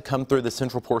just about to come through the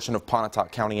central portion of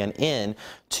Pontotoc County and in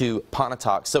to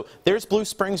Pontotoc. So there's Blue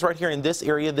Springs right here in this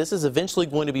area. This is eventually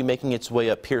going to be making its way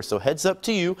up here, so heads up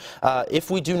to you.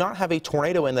 If we do not have a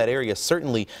tornado in that area,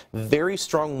 certainly very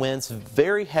strong winds,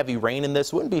 very heavy rain in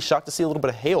this. Wouldn't be shocked to see a little bit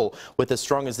of hail with as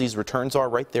strong as these returns are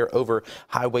right there over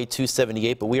Highway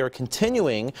 278. But we are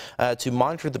continuing to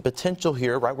monitor the potential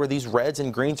here, right where these reds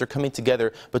and greens are coming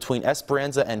together between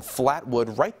Esperanza and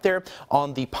Flatwood, right there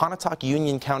on the Pontotoc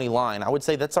Union County line. I would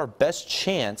say that's our best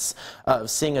chance of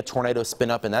seeing a tornado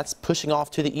spin up, and that's pushing off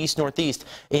to the east-northeast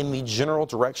in the general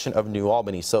direction of New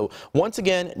Albany. So once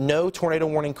again, no tornado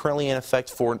warning currently in effect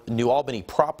for New Albany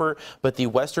proper, but the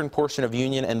western portion of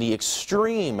Union and the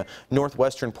extreme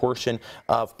northwestern portion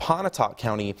of Pontotoc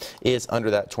County is under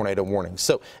that tornado warning.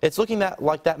 So it's looking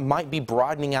like that might be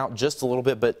broadening out just a little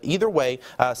bit, but either way,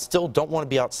 still don't want to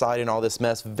be outside in all this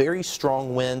mess. Very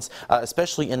strong winds,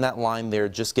 especially in that line there,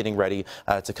 just getting ready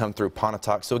to come through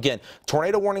Pontotoc. So again,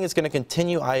 tornado warning is going to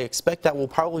continue. I expect that will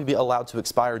probably be allowed to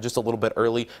expire just a little bit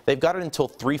early. They've got it until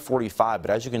 3:45,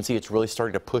 but as you can see, it's really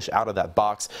starting to push out of that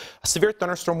box. A severe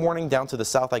thunderstorm warning down to the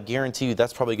south. I guarantee you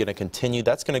that's probably going to continue.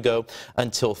 That's going to go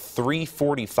until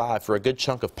 3:45 for a good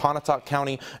chunk of Pontotoc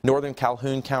County, northern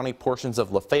Calhoun County, portions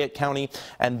of Lafayette County,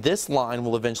 and this line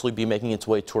will eventually be making its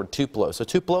way toward Tupelo. So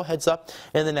Tupelo heads up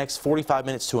in the next 45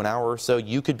 minutes to an hour or so.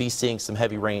 You could be seeing some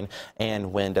heavy rain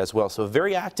and wind as well. So a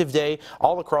very active day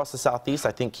all across the southeast.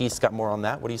 I think Keith's got more on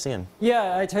that. What are you seeing?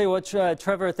 Yeah, I tell you what,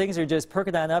 Trevor, things are just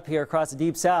perking on up here across the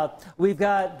deep south. We've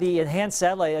got the enhanced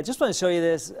satellite. I just want to show you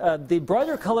this. The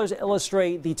brighter colors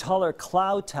illustrate the taller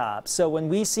cloud tops. So when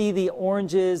we see the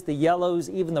oranges, the yellows,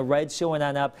 even the reds showing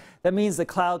on up, that means the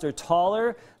clouds are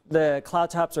taller. The cloud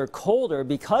tops are colder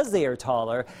because they are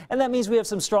taller, and that means we have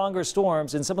some stronger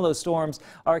storms, and some of those storms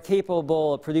are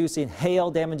capable of producing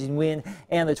hail, damaging wind,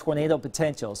 and the tornado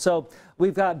potential. So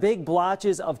we've got big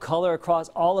blotches of color across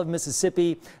all of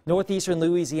Mississippi, northeastern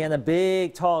Louisiana,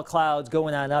 big tall clouds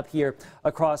going on up here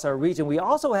across our region. We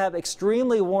also have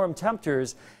extremely warm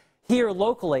temperatures here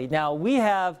locally. Now we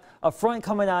have a front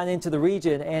coming on into the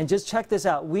region, and just check this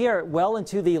out. We are well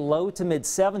into the low to mid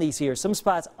 70s here. Some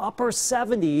spots upper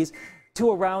 70s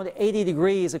to around 80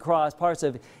 degrees across parts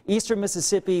of eastern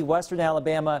Mississippi, western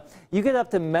Alabama. You get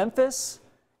up to Memphis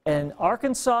and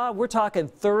Arkansas, we're talking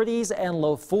 30s and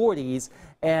low 40s.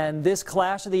 And this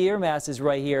clash of the air masses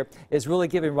right here is really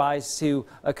giving rise to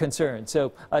a concern.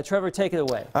 So, Trevor, take it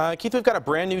away. Keith, we've got a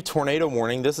brand new tornado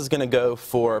warning. This is going to go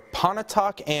for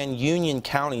Pontotoc and Union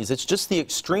counties. It's just the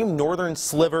extreme northern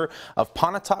sliver of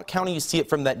Pontotoc County. You see it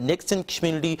from that Nixon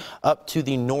community up to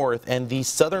the north, and the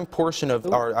southern portion of,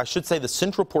 or I should say the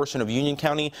central portion of Union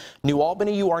County. New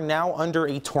Albany, you are now under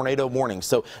a tornado warning.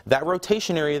 So that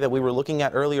rotation area that we were looking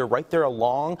at earlier, right there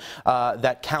along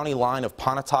that county line of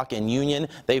Pontotoc and Union,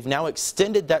 they've now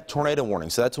extended that tornado warning.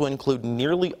 So that's to include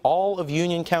nearly all of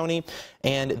Union County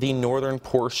and the northern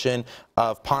portion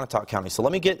of Pontotoc County. So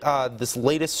let me get this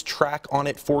latest track on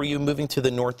it for you, moving to the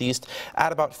northeast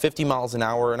at about 50 miles an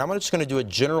hour. And I'm just going to do a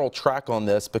general track on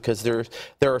this because there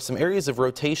are some areas of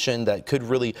rotation that could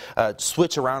really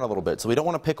switch around a little bit. So we don't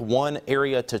want to pick one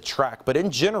area to track. But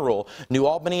in general, New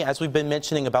Albany, as we've been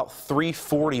mentioning, about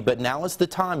 340. But now is the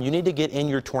time you need to get in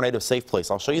your tornado safe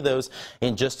place. I'll show you those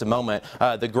in just a moment.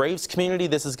 The Graves community,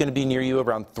 this is going to be near you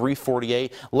around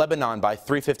 348. Lebanon by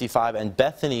 355, and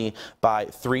Bethany by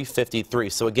 353.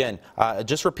 So again,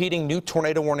 just repeating, new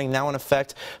tornado warning now in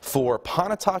effect for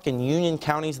Pontotoc and Union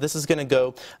counties. This is going to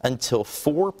go until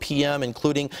 4 p.m.,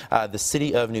 including the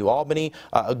city of New Albany.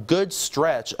 A good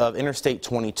stretch of Interstate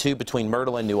 22 between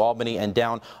Myrtle and New Albany and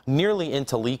down nearly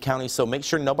into Lee County. So make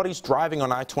sure nobody's driving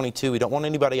on I-22. We don't want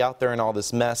anybody out there in all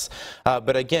this mess.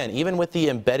 But again, even with the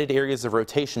embedded areas of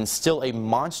rotation, still a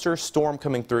monster storm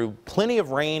coming through. Plenty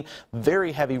of rain,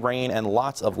 very heavy rain, and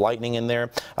lots of lightning in there.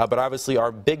 But obviously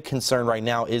our big concern concern right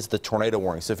now is the tornado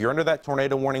warning. So if you're under that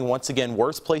tornado warning, once again,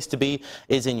 worst place to be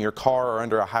is in your car or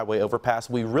under a highway overpass.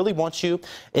 We really want you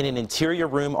in an interior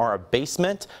room or a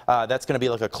basement. That's going to be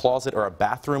like a closet or a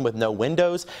bathroom with no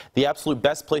windows. The absolute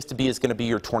best place to be is going to be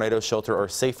your tornado shelter or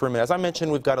safe room. And as I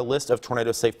mentioned, we've got a list of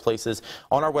tornado safe places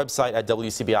on our website at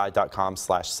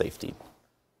wcbi.com/safety.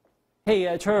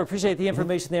 Hey, Trevor, appreciate the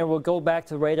information there. We'll go back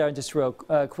to the radar in just a real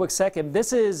quick second.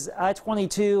 This is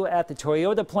I-22 at the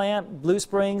Toyota plant, Blue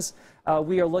Springs.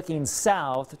 We are looking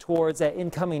south towards that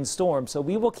incoming storm. So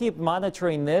we will keep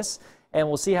monitoring this, and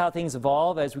we'll see how things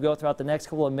evolve as we go throughout the next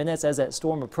couple of minutes as that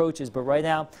storm approaches. But right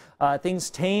now,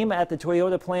 things tame at the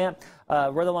Toyota plant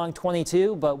right along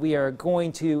 22, but we are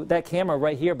going to, that camera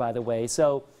right here, by the way.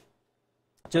 So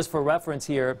just for reference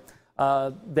here,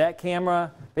 that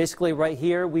camera basically right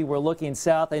here, we were looking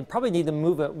south. I probably need to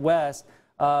move it west.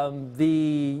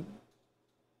 The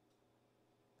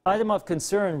item of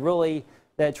concern really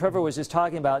that Trevor was just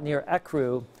talking about near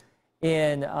Ecru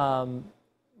in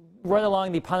right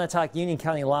along the Pontotoc Union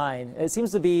County line. It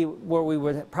seems to be where we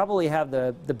would probably have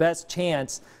the best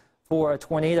chance for a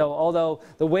tornado, although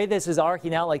the way this is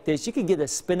arcing out like this, you could get a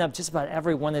spin up just about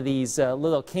every one of these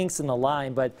little kinks in the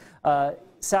line. But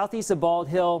southeast of Bald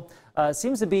Hill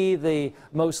seems to be the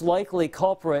most likely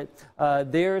culprit.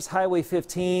 There's Highway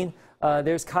 15.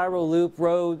 There's Cairo Loop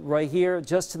Road right here,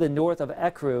 just to the north of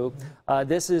Ecru.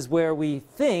 This is where we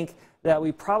think that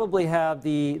we probably have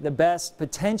the best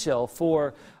potential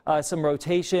for some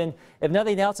rotation. If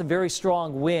nothing else, a very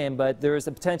strong wind, but there is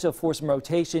the potential for some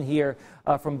rotation here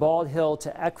from Bald Hill to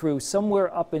Ecru,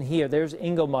 somewhere up in here. There's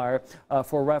Ingomar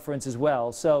for reference as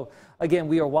well. So again,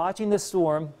 we are watching the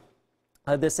storm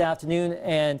this afternoon,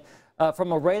 and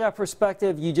from a radar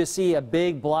perspective, you just see a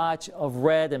big blotch of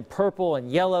red and purple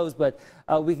and yellows, but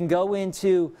we can go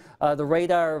into the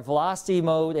radar velocity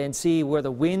mode and see where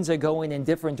the winds are going in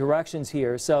different directions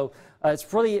here. So it's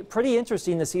pretty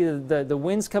interesting to see the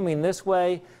winds coming this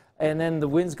way and then the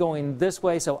winds going this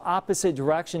way, so opposite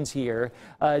directions here,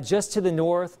 just to the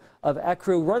north of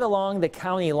Ecru, right along the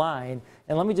county line.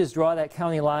 And let me just draw that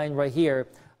county line right here.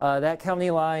 That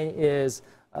county line is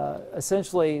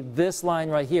essentially this line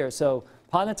right here. So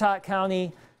Pontotoc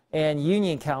County and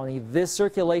Union County, this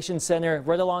circulation center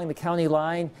right along the county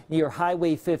line near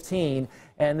Highway 15,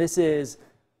 and this is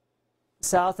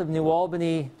south of New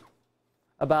Albany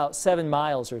about 7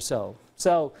 miles or so.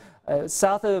 So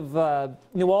south of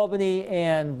New Albany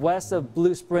and west of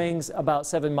Blue Springs about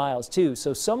 7 miles too.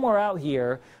 So somewhere out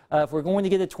here, if we're going to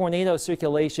get a tornado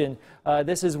circulation,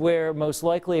 this is where most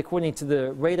likely, according to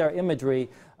the radar imagery,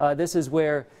 this is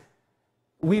where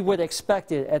we would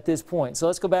expect it at this point. So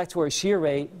let's go back to our shear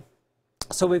rate.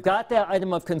 So we've got that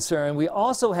item of concern. We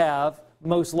also have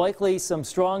most likely some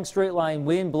strong straight line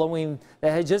wind blowing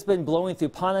that had just been blowing through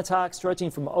Pontotoc,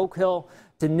 stretching from Oak Hill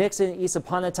to Nixon, east of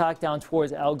Pontotoc down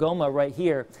towards Algoma right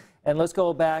here. And let's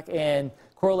go back and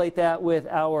correlate that with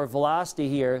our velocity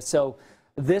here. So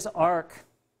this arc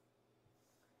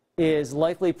is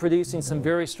likely producing some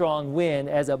very strong wind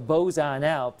as it bows on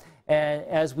out. And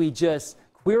as we just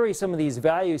query some of these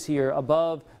values here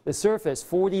above the surface,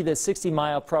 40 to 60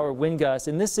 mile per hour wind gusts.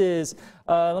 And this is,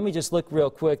 let me just look real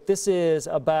quick, this is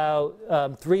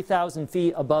about 3,000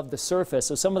 feet above the surface.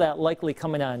 So some of that likely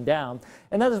coming on down.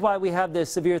 And that is why we have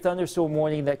this severe thunderstorm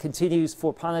warning that continues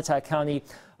for Pontotoc County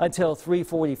until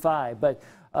 3:45. But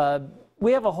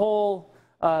we have a whole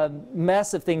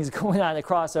mess of things going on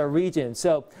across our region.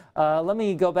 So let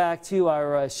me go back to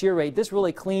our shear rate. This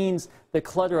really cleans the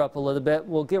clutter up a little bit.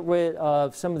 We'll get rid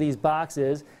of some of these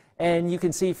boxes. And you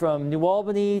can see from New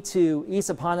Albany to east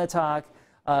of Pontotoc,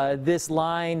 this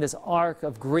line, this arc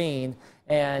of green.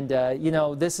 And, you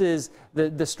know, this is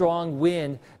the strong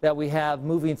wind that we have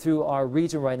moving through our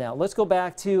region right now. Let's go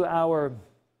back to our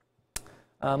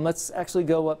let's actually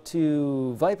go up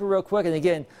to Viper real quick. And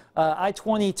again,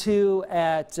 I-22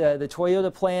 at the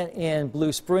Toyota plant in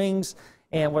Blue Springs.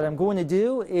 And what I'm going to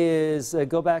do is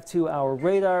go back to our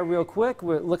radar real quick.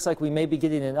 It looks like we may be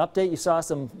getting an update. You saw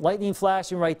some lightning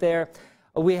flashing right there.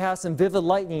 We have some vivid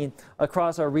lightning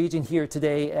across our region here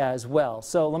today as well.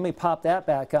 So let me pop that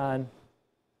back on.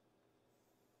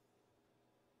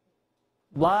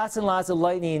 Lots and lots of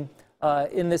lightning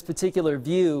in this particular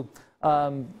view.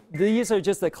 These are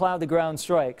just the cloud-to-ground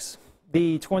strikes.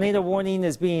 The tornado warning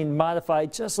is being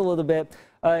modified just a little bit.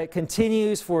 It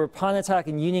continues for Pontotoc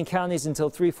and Union counties until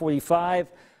 3:45.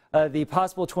 The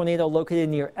possible tornado located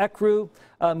near Ecru,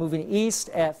 moving east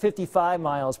at 55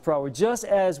 miles per hour. Just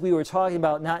as we were talking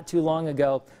about not too long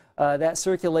ago, that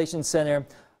circulation center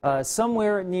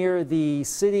somewhere near the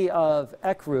city of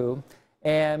Ecru,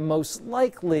 and most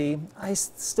likely, I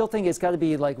still think it's got to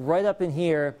be like right up in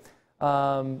here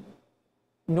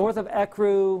north of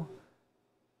Ecru,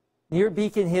 near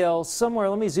Beacon Hill, somewhere.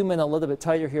 Let me zoom in a little bit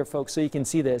tighter here, folks, so you can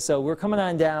see this. So we're coming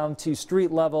on down to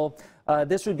street level.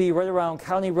 This would be right around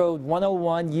County Road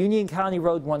 101, Union County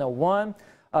Road 101,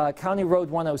 County Road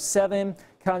 107,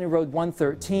 County Road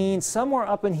 113, somewhere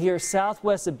up in here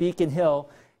southwest of Beacon Hill.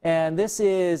 And this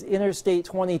is Interstate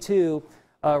 22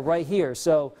 right here.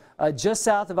 So just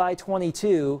south of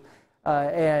I-22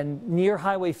 and near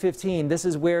Highway 15, this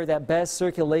is where that best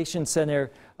circulation center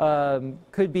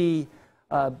could be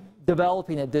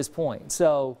developing at this point.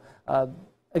 So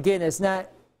again, it's not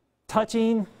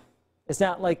touching. It's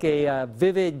not like a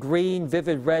vivid green,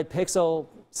 vivid red pixel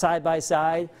side by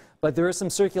side, but there is some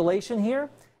circulation here.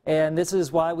 And this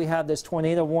is why we have this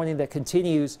tornado warning that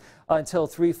continues until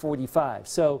 3:45.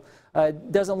 So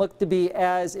it doesn't look to be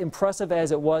as impressive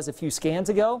as it was a few scans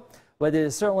ago, but it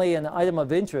is certainly an item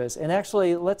of interest. And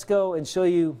actually, let's go and show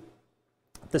you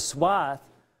the swath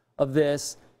of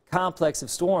this complex of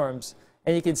storms.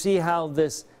 And you can see how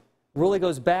this really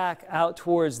goes back out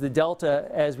towards the delta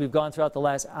as we've gone throughout the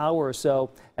last hour or so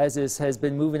as this has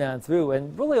been moving on through.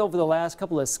 And really over the last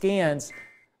couple of scans,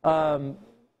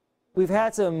 we've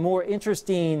had some more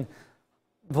interesting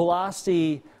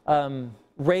velocity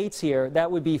rates here. That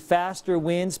would be faster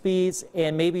wind speeds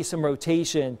and maybe some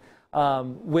rotation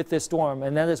with this storm.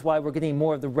 And that is why we're getting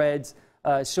more of the reds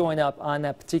showing up on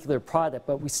that particular product.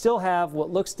 But we still have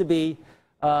what looks to be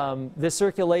this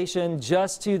circulation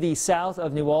just to the south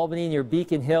of New Albany near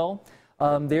Beacon Hill.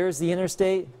 There's the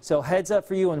interstate. So heads up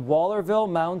for you in Wallerville,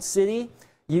 Mound City,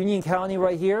 Union County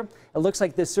right here. It looks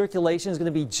like this circulation is going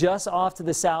to be just off to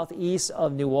the southeast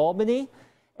of New Albany.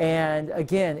 And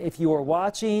again, if you are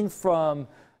watching from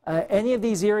any of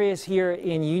these areas here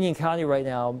in Union County right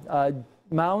now,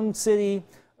 Mound City,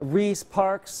 Reese,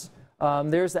 Parks,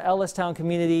 there's the Ellistown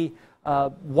community.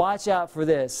 Watch out for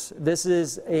this. This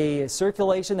is a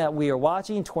circulation that we are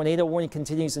watching. Tornado warning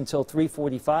continues until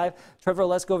 3:45. Trevor,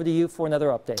 let's go over to you for another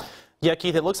update. Yeah,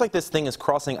 Keith, it looks like this thing is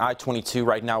crossing I-22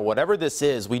 right now. Whatever this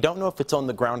is, we don't know if it's on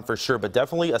the ground for sure, but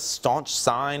definitely a staunch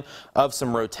sign of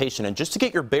some rotation. And just to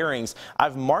get your bearings,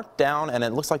 I've marked down, and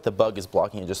it looks like the bug is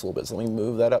blocking it just a little bit. So let me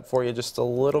move that up for you just a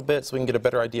little bit so we can get a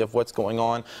better idea of what's going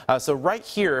on. So right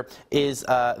here is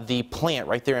the plant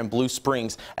right there in Blue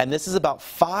Springs, and this is about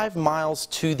 5 miles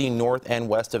to the north and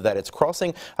west of that. It's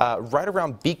crossing right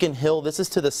around Beacon Hill. This is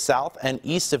to the south and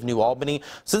east of New Albany.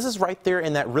 So this is right there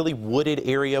in that really wooded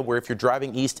area where if you're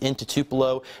driving east into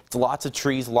Tupelo, it's lots of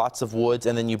trees, lots of woods,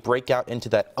 and then you break out into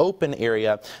that open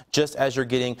area just as you're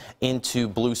getting into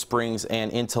Blue Springs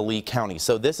and into Lee County.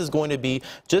 So this is going to be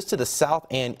just to the south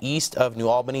and east of New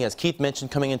Albany, as Keith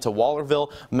mentioned, coming into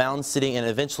Wallerville, Mound City, and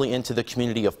eventually into the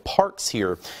community of Parks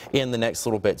here in the next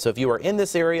little bit. So if you are in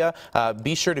this area,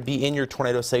 be sure to be in your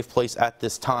tornado safe place at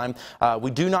this time. We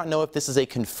do not know if this is a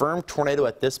confirmed tornado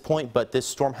at this point, but this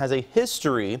storm has a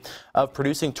history of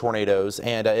producing tornadoes,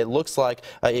 and it looks like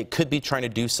it could be trying to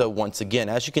do so once again.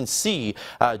 As you can see,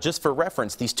 just for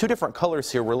reference, these two different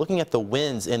colors here, we're looking at the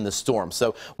winds in the storm.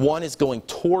 So one is going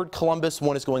toward Columbus,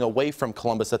 one is going away from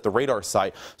Columbus at the radar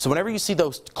site. So whenever you see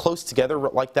those close together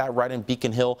like that right in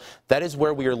Beacon Hill, that is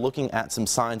where we are looking at some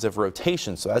signs of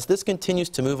rotation. So as this continues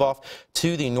to move off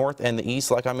to the north and the east,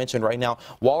 like I mentioned right now,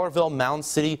 Wallerville, Mound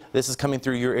City, this is coming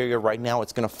through your area right now.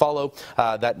 It's going to follow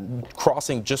that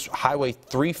crossing just Highway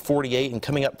 348 and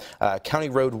coming up County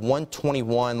Road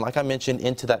 121, like I mentioned,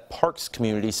 into that Parks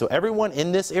community. So everyone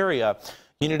in this area,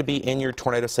 you need to be in your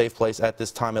tornado safe place at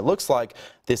this time. It looks like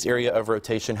this area of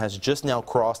rotation has just now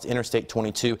crossed Interstate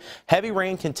 22. Heavy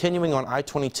rain continuing on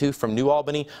I-22 from New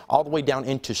Albany all the way down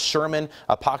into Sherman.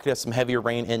 A pocket of some heavier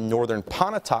rain in northern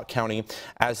Pontotoc County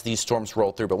as these storms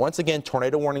roll through. But once again,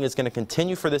 tornado warning is going to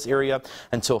continue for this area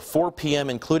until 4 p.m.,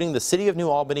 including the city of New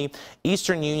Albany,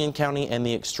 eastern Union County, and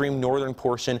the extreme northern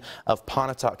portion of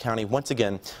Pontotoc County, once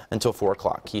again until 4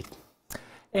 o'clock. Keith.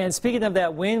 And speaking of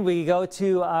that wind, we go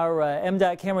to our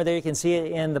MDOT camera there. You can see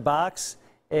it in the box.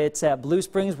 It's at Blue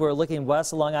Springs. We're looking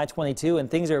west along I-22, and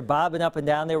things are bobbing up and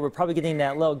down there. We're probably getting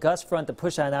that little gust front to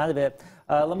push on out of it.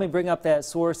 Let me bring up that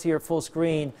source here full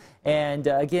screen. And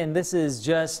again, this is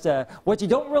just what you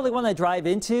don't really want to drive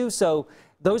into. So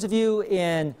those of you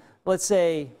in, let's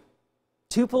say,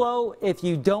 Tupelo, if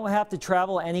you don't have to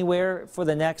travel anywhere for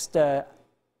the next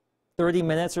 30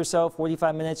 minutes or so,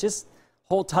 45 minutes, just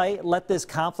hold tight, let this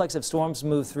complex of storms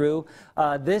move through.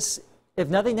 This, if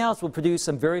nothing else, will produce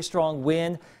some very strong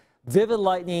wind, vivid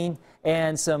lightning,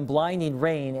 and some blinding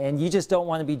rain, and you just don't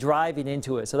want to be driving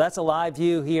into it. So that's a live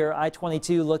view here,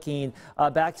 I-22 looking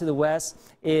back to the west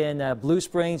in Blue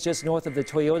Springs, just north of the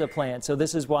Toyota plant. So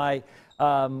this is why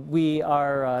we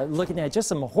are looking at just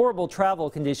some horrible travel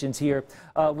conditions here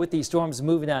with these storms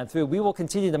moving on through. We will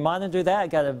continue to monitor that. I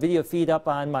got a video feed up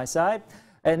on my side.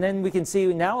 And then we can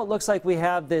see now it looks like we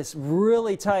have this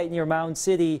really tight near Mound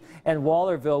City and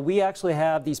Wallerville. We actually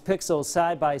have these pixels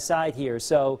side by side here.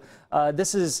 So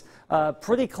this is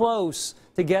pretty close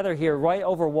together here right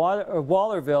over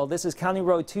Wallerville. This is County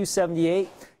Road 278,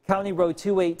 County Road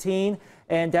 218,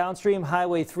 and downstream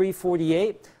Highway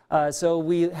 348. So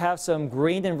we have some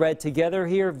green and red together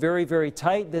here, very, very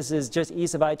tight. This is just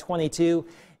east of I-22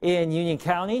 in Union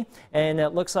County, and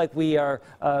it looks like we are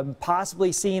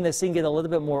possibly seeing this thing get a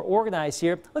little bit more organized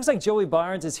here. Looks like Joey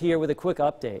Barnes is here with a quick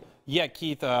update. Yeah,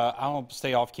 Keith, I'll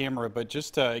stay off camera, but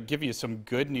just to give you some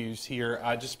good news here,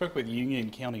 I just spoke with Union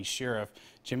County Sheriff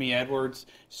Jimmy Edwards.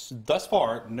 Thus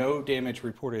far, no damage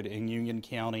reported in Union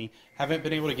County. Haven't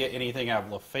been able to get anything out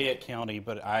of Lafayette County,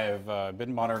 but I have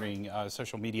been monitoring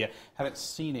social media. Haven't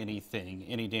seen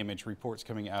any damage reports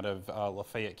coming out of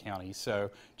Lafayette County. So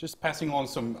just passing along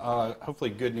some hopefully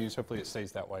good news. Hopefully it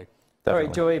stays that way. Definitely. All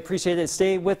right, Joey, appreciate it.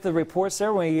 Stay with the reports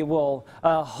there. We will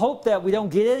hope that we don't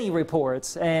get any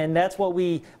reports, and that's what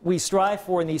we strive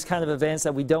for in these kind of events,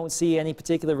 that we don't see any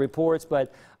particular reports.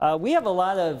 But we have a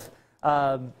lot of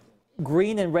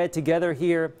green and red together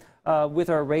here with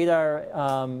our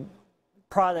radar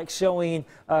products showing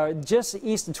just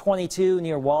east of 22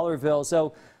 near Wallerville.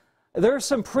 So there's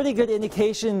some pretty good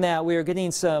indication that we are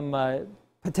getting some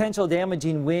potential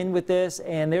damaging wind with this,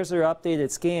 and there's our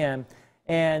updated scan.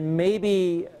 And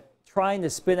maybe trying to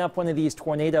spin up one of these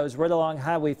tornadoes right along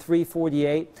Highway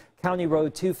 348, County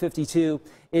Road 252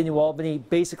 in New Albany,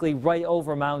 basically right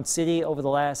over Mound City over the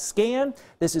last scan.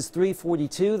 This is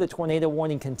 342. The tornado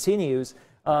warning continues.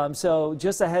 So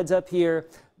just a heads up here,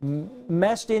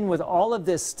 meshed in with all of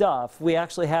this stuff, we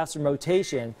actually have some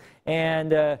rotation.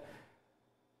 And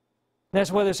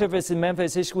National Weather Service in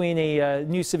Memphis issuing a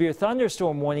new severe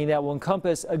thunderstorm warning that will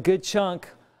encompass a good chunk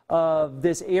of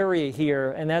this area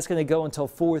here, and that's going to go until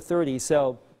 4:30.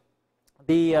 So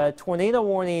the tornado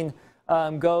warning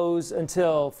goes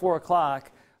until 4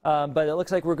 o'clock, but it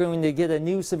looks like we're going to get a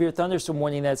new severe thunderstorm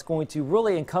warning that's going to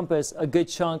really encompass a good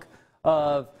chunk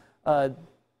of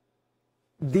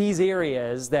these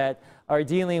areas that are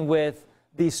dealing with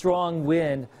the strong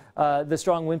wind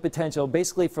potential,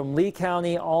 basically from Lee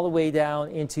County all the way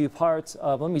down into parts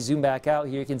of, let me zoom back out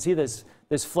here, you can see this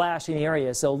flashing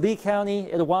area. So Lee County,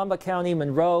 Itawamba County,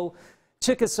 Monroe,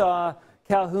 Chickasaw,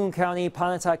 Calhoun County,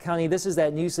 Pontotoc County. This is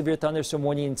that new severe thunderstorm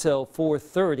warning until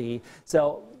 4:30.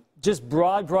 So just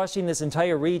broad brushing this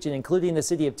entire region, including the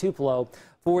city of Tupelo,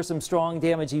 for some strong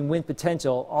damaging wind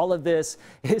potential. All of this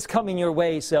is coming your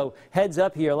way, so heads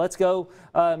up here. Let's go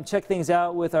check things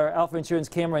out with our Alpha Insurance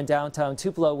camera in downtown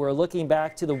Tupelo. We're looking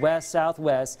back to the west,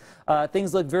 southwest.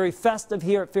 Things look very festive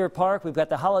here at Fair Park. We've got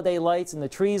the holiday lights and the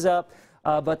trees up.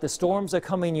 But the storms are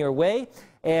coming your way,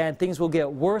 and things will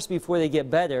get worse before they get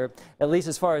better, at least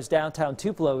as far as downtown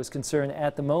Tupelo is concerned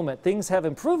at the moment. Things have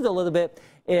improved a little bit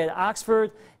in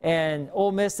Oxford and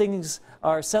Ole Miss. Things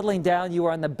are settling down. You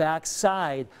are on the back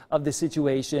side of the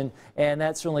situation, and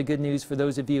that's certainly good news for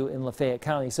those of you in Lafayette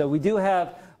County. So we do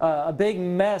have a big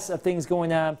mess of things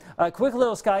going on. A quick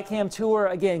little Skycam tour.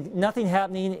 Again, nothing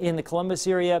happening in the Columbus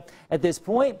area at this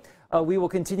point. We will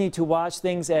continue to watch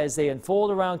things as they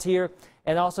unfold around here,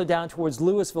 and also down towards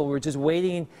Louisville. We're just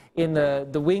waiting in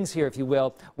the wings here, if you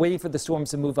will, waiting for the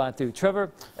storms to move on through.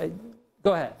 Trevor,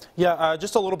 go ahead. Yeah,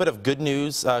 just a little bit of good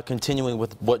news, continuing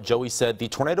with what Joey said. The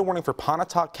tornado warning for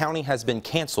Pontotoc County has been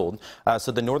canceled.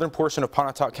 So the northern portion of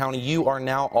Pontotoc County, you are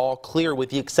now all clear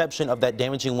with the exception of that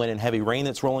damaging wind and heavy rain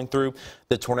that's rolling through.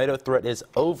 The tornado threat is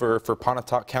over for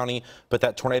Pontotoc County, but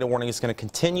that tornado warning is going to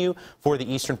continue for the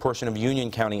eastern portion of Union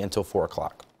County until 4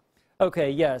 o'clock.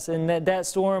 Okay, yes, and that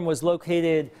storm was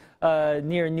located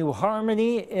near New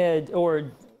Harmony, or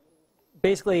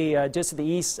basically just to the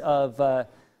east of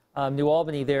New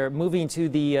Albany. They're moving to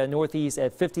the northeast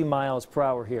at 50 miles per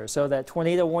hour here. So that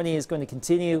tornado warning is going to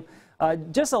continue.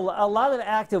 Just a lot of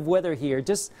active weather here.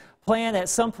 Just plan at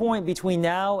some point between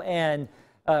now and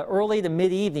early to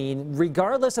mid-evening,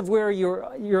 regardless of where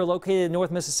you're located in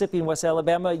North Mississippi and West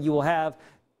Alabama, you will have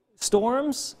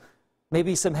storms,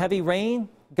 maybe some heavy rain,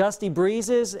 gusty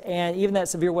breezes, and even that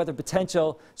severe weather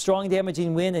potential, strong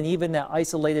damaging wind, and even that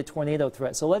isolated tornado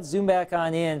threat. So let's zoom back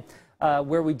on in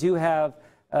where we do have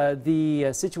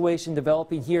the situation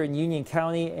developing here in Union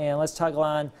County, and let's toggle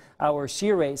on our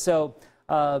shear rate. So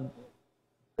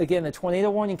again, the tornado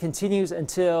warning continues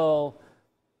until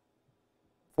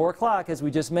 4 o'clock, as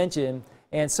we just mentioned,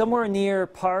 and somewhere near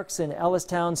Parks and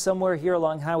Ellistown, somewhere here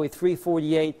along Highway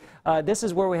 348, this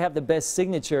is where we have the best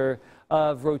signature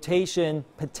of rotation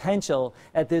potential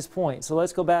at this point. So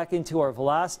let's go back into our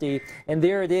velocity, and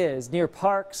there it is near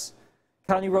Parks,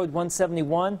 County Road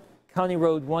 171, County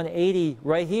Road 180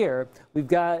 right here. We've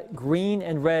got green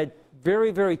and red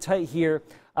very, very tight here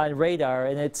on radar,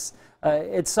 and it's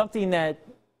something that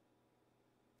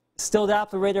still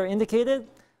Doppler radar indicated,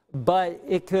 but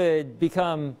it could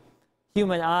become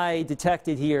human eye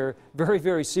detected here very,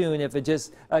 very soon if it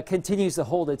just continues to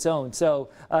hold its own. So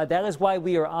that is why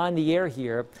we are on the air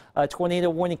here. Tornado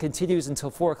warning continues until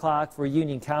 4 o'clock for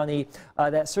Union County.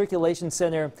 That circulation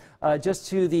center just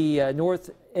to the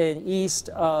north and east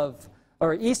of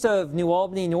New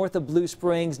Albany, north of Blue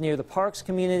Springs, near the Parks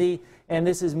community, and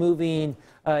this is moving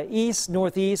east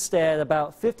northeast at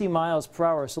about 50 miles per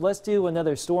hour. So let's do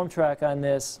another storm track on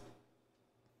this.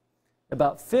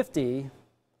 About 50.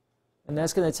 And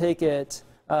that's going to take it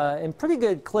in pretty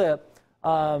good clip.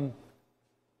 The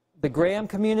Graham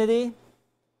community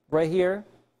right here.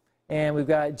 And we've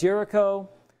got Jericho.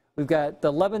 We've got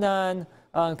the Lebanon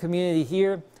community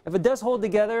here. If it does hold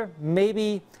together,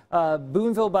 maybe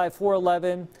Boonville by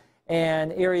 411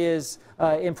 and areas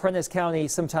in Prentiss County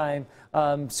sometime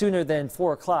sooner than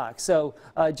 4 o'clock. So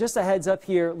just a heads up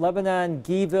here, Lebanon,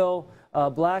 Gueville,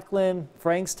 Blackland,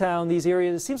 Frankstown, these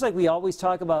areas. It seems like we always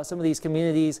talk about some of these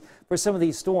communities for some of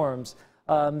these storms.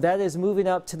 That is moving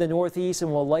up to the northeast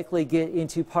and will likely get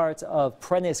into parts of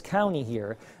Prentiss County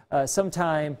here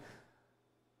sometime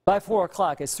by 4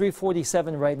 o'clock. It's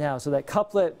 3:47 right now. So that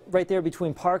couplet right there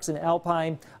between Parks and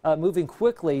Alpine moving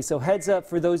quickly. So heads up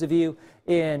for those of you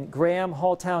in Graham,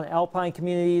 Halltown, Alpine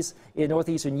communities in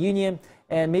northeastern Union,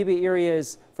 and maybe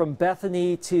areas from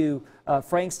Bethany to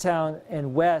Frankstown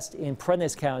and west in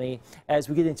Prentiss County as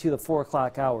we get into the 4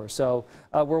 o'clock hour. So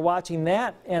we're watching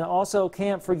that, and also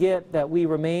can't forget that we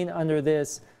remain under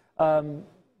this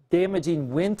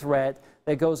damaging wind threat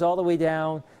that goes all the way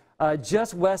down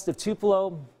just west of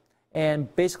Tupelo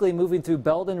and basically moving through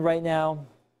Belden right now.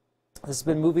 This has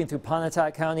been moving through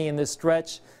Pontotoc County, and this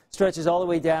stretches all the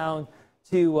way down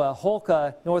to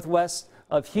Holka, northwest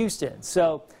of Houston.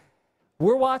 So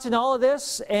we're watching all of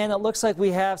this, and it looks like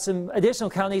we have some additional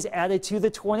counties added to the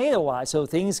tornado watch. So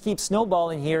things keep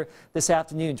snowballing here this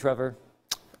afternoon, Trevor.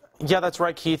 Yeah, that's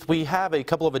right, Keith. We have a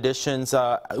couple of additions.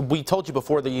 We told you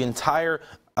before the entirety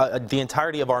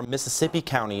of our Mississippi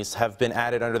counties have been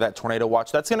added under that tornado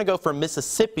watch. That's going to go from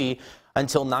Mississippi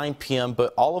until 9 p.m.,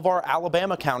 but all of our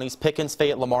Alabama counties, Pickens,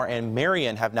 Fayette, Lamar, and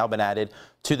Marion, have now been added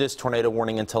to this tornado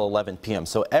warning until 11 p.m.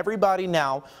 So everybody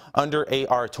now under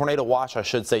our tornado watch, I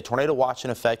should say, tornado watch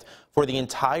in effect for the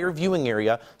entire viewing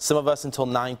area, some of us until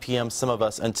 9 p.m., some of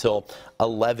us until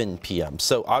 11 p.m.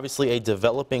 So obviously a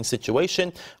developing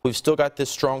situation. We've still got this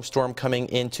strong storm coming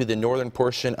into the northern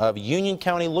portion of Union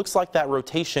County. Looks like that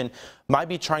rotation might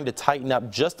be trying to tighten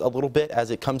up just a little bit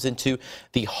as it comes into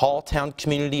the Halltown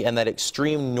community and that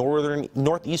extreme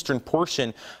northeastern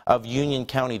portion of Union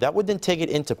County. That would then take it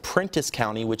into Prentiss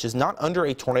County, which is not under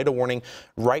a tornado warning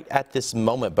right at this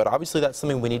moment. But obviously that's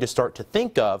something we need to start to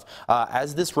think of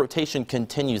as this rotation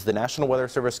continues. The National Weather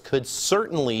Service could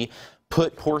certainly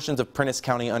put portions of Prentiss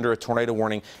County under a tornado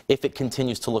warning if it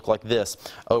continues to look like this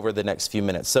over the next few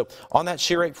minutes. So on that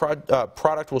shear rate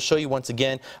product, we'll show you once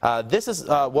again. This is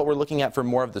what we're looking at for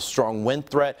more of the strong wind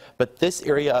threat, but this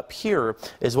area up here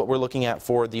is what we're looking at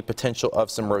for the potential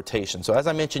of some rotation. So as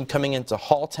I mentioned, coming into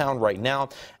Halltown right now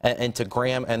and to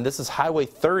Graham, and this is Highway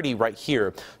 30 right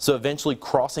here. So eventually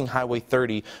crossing Highway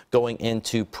 30 going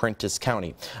into Prentiss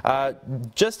County.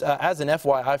 Just as an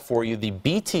FYI for you, the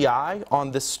BTI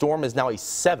on this storm is now a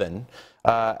 7.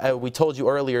 We told you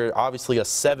earlier, obviously a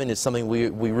 7 is something we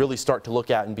really start to look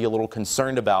at and be a little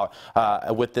concerned about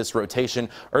with this rotation.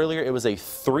 Earlier it was a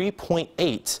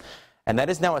 3.8. And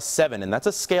that is now a 7, and that's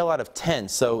a scale out of 10.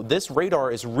 So this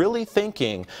radar is really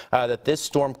thinking that this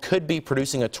storm could be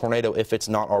producing a tornado if it's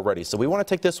not already. So we want to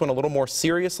take this one a little more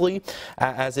seriously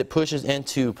as it pushes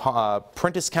into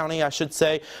Prentiss County, I should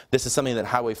say. This is something that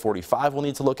Highway 45 will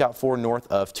need to look out for north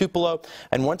of Tupelo.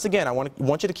 And once again, I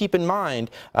want you to keep in mind,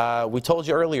 we told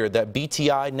you earlier that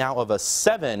BTI now of a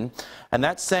 7, and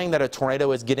that's saying that a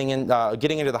tornado is getting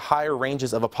into the higher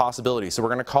ranges of a possibility. So we're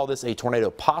going to call this a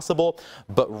tornado possible,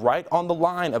 but right on the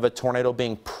line of a tornado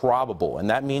being probable, and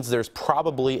that means there's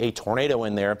probably a tornado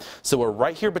in there. So we're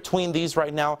right here between these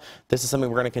right now. This is something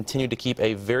we're going to continue to keep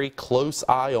a very close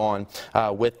eye on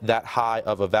with that high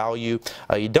of a value.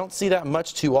 You don't see that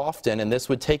much too often, and this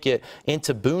would take it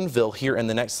into Boonville here in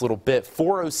the next little bit.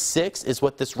 406 is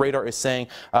what this radar is saying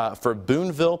for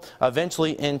Boonville,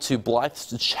 eventually into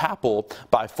Blythe's Chapel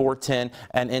by 410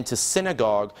 and into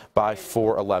Synagogue by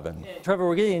 411. Trevor,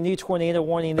 we're getting a new tornado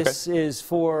warning. This is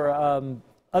for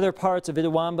other parts of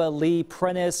Itawamba, Lee,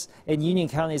 Prentiss, and Union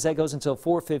counties. That goes until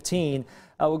 4:15.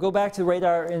 We'll go back to the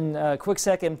radar in a quick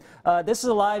second. This is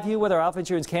a live view with our Alpha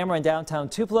Insurance camera in downtown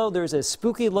Tupelo. There's a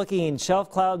spooky-looking shelf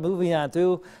cloud moving on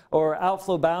through, or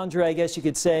outflow boundary, I guess you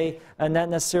could say, not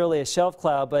necessarily a shelf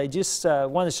cloud, but I just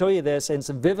want to show you this, and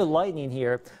some vivid lightning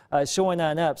here showing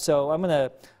on up. So I'm going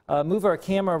to move our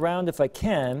camera around if I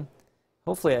can.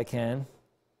 Hopefully I can.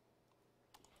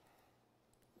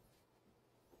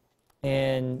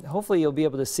 And hopefully you'll be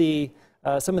able to see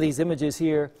some of these images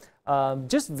here.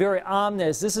 Just very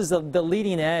ominous. This is the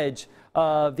leading edge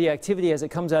of the activity as it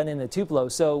comes on into Tupelo.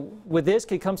 So with this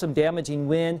could come some damaging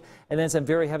wind and then some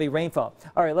very heavy rainfall.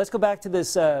 All right, let's go back to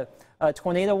this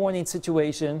tornado warning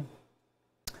situation.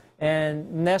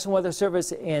 And National Weather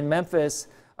Service in Memphis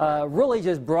really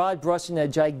just broad brushing a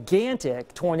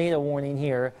gigantic tornado warning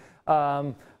here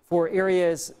for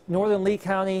areas northern Lee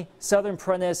County, southern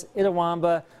Prentiss,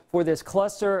 Itawamba, for this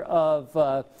cluster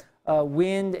of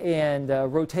wind and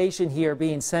rotation here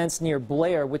being sensed near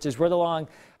Blair, which is right along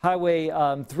Highway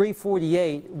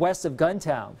 348 west of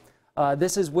Guntown.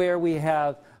 This is where we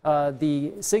have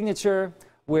the signature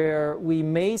where we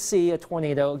may see a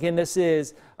tornado. Again, this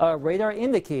is radar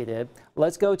indicated.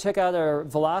 Let's go check out our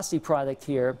velocity product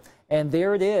here. And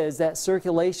there it is, that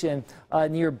circulation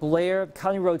near Blair,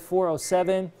 County Road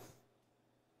 407.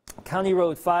 County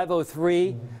Road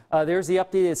 503. There's the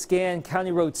updated scan,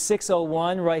 County Road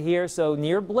 601 right here. So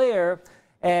near Blair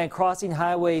and crossing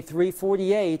Highway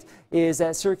 348 is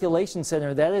that circulation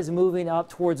center. That is moving up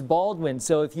towards Baldwin.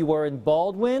 So if you are in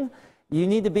Baldwin, you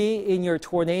need to be in your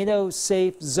tornado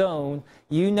safe zone.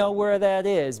 You know where that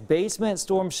is. Basement,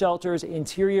 storm shelters,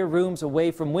 interior rooms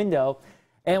away from window.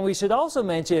 And we should also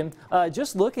mention,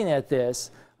 just looking at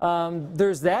this,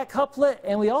 there's that couplet,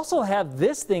 and we also have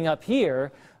this thing up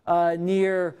here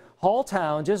near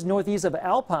Halltown, just northeast of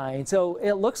Alpine. So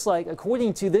it looks like,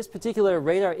 according to this particular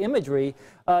radar imagery,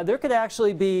 there could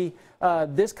actually be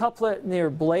this couplet near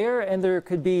Blair, and there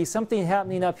could be something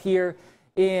happening up here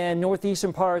in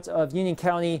northeastern parts of Union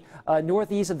County,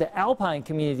 northeast of the Alpine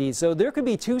community. So there could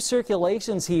be two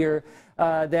circulations here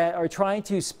that are trying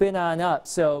to spin on up.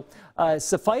 So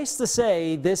suffice to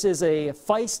say, this is a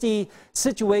feisty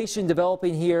situation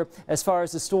developing here as far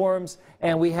as the storms,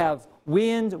 and we have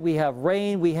wind, we have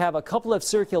rain, we have a couple of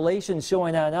circulations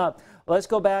showing on up. Let's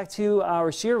go back to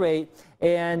our shear rate,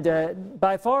 and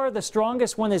by far the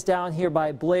strongest one is down here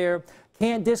by Blair.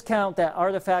 Can't discount that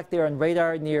artifact there on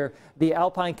radar near the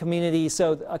Alpine community.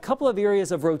 So a couple of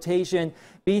areas of rotation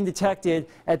being detected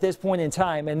at this point in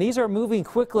time. And these are moving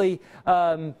quickly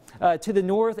to the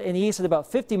north and east at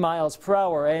about 50 miles per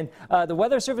hour. And the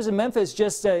Weather Service in Memphis,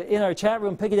 just in our chat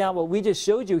room, picking out what we just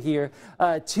showed you here,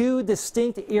 two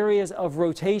distinct areas of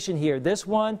rotation here. This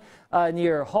one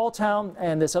near Halltown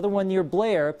and this other one near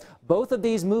Blair. Both of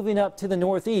these moving up to the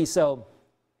northeast. So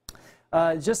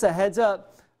just a heads up,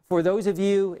 for those of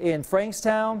you in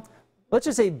Frankstown, let's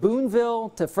just say Boonville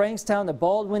to Frankstown to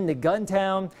Baldwin to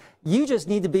Guntown, you just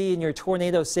need to be in your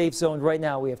tornado safe zone right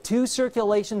now. We have two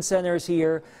circulation centers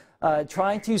here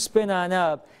trying to spin on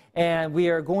up, and we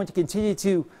are going to continue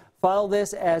to follow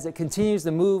this as it continues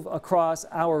to move across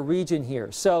our region here.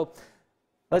 So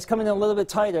let's come in a little bit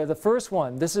tighter. The first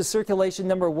one, this is circulation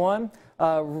number one,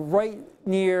 right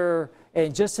near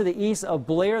and just to the east of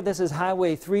Blair. This is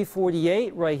Highway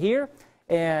 348 right here.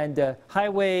 And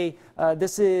highway,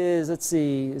 this is, let's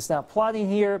see, it's not plotting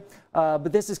here,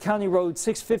 but this is County Road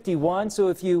 651. So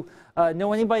if you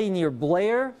know anybody near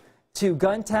Blair to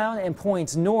Guntown and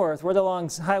points north, right along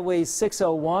Highways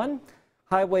 601,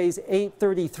 Highways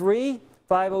 833,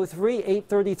 503,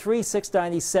 833,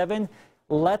 697,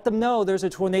 let them know there's a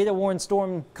tornado warning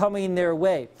storm coming their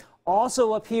way.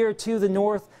 Also up here to the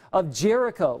north of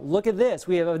Jericho, look at this.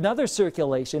 We have another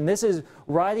circulation. This is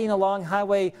riding along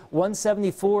Highway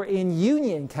 174 in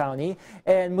Union County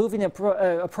and moving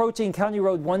approaching County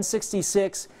Road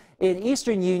 166 in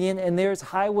Eastern Union. And there's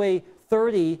Highway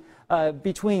 30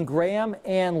 between Graham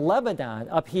and Lebanon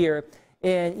up here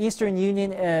in Eastern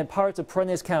Union and parts of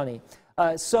Prentiss County.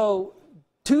 So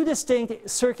two distinct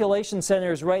circulation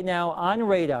centers right now on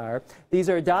radar. These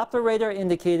are Doppler radar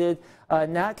indicated,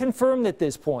 not confirmed at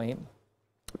this point.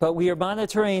 But we are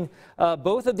monitoring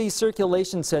both of these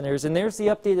circulation centers, and there's the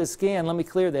updated scan. Let me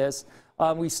clear this.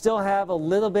 We still have a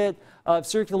little bit of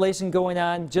circulation going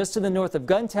on just to the north of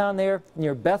Guntown there,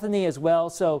 near Bethany as well.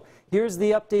 So here's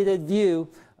the updated view.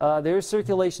 There's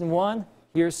circulation one,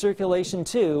 here's circulation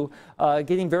two,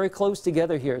 getting very close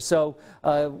together here. So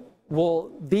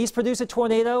will these produce a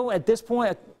tornado at this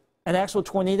point, an actual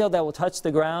tornado that will touch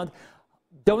the ground?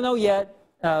 Don't know yet.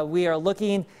 We are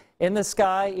looking in the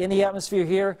sky, in the atmosphere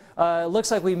here.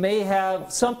 Looks like we may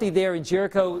have something there in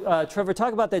Jericho. Trevor,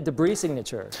 talk about that debris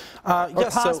signature, or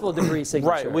yes, possible debris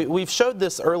signature. Right, we've showed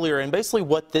this earlier, and basically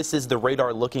what this is the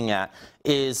radar looking at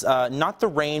is not the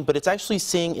rain, but it's actually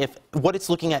seeing if what it's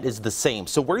looking at is the same.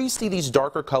 So where you see these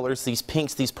darker colors, these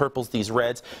pinks, these purples, these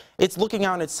reds, it's looking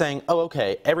out and it's saying, oh,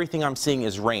 okay, everything I'm seeing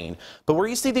is rain. But where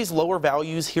you see these lower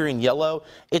values here in yellow,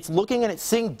 it's looking and it's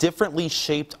seeing differently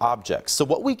shaped objects. So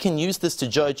what we can use this to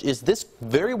judge is this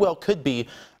very well could be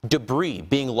debris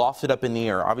being lofted up in the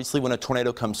air. Obviously, when a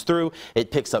tornado comes through, it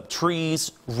picks up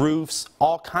trees, roofs,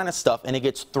 all kind of stuff, and it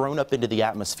gets thrown up into the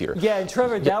atmosphere. Yeah, and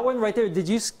Trevor, that one right there, did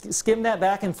you skim that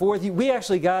back and forth? We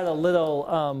actually got a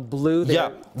little blue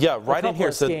there. Yeah, right in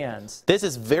here. So this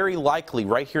is very likely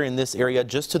right here in this area,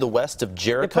 just to the west of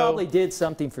Jericho. It probably did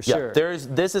something for sure.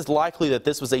 This is likely that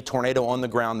this was a tornado on the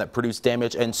ground that produced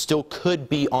damage and still could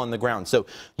be on the ground. So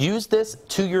use this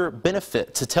to your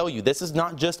benefit to tell you this is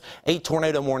not just a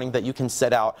tornado warning that you can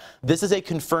set out. This is a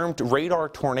confirmed radar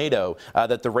tornado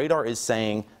that the radar is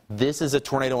saying this is a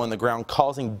tornado on the ground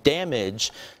causing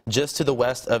damage just to the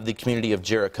west of the community of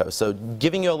Jericho. So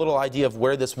giving you a little idea of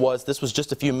where this was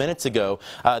just a few minutes ago.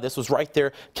 This was right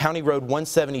there, County Road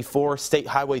 174, State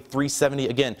Highway 370,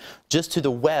 again, just to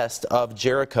the west of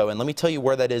Jericho. And let me tell you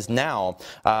where that is now.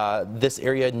 This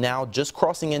area now just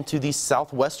crossing into the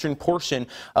southwestern portion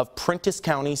of Prentiss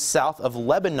County, south of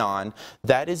Lebanon.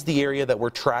 That is the area that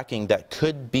we're tracking that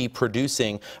could be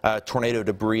producing tornado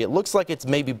debris. It looks like it's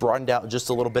maybe broadened out just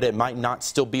a little bit. It might not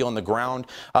still be on the ground,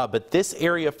 but this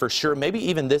area for sure, maybe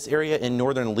even this area in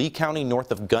northern Lee County,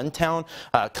 north of Guntown,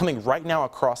 coming right now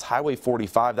across Highway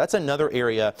 45. That's another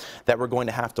area that we're going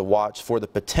to have to watch for the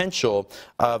potential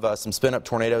of some spin-up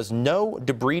tornadoes. No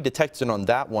debris detected on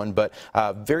that one, but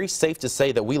very safe to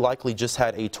say that we likely just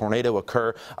had a tornado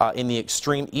occur in the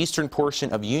extreme eastern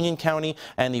portion of Union County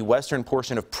and the western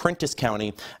portion of Prentiss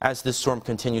County as this storm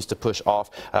continues to push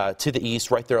off to the east,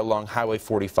 right there along Highway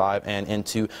 45 and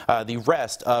into the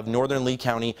rest of northern Lee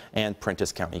County and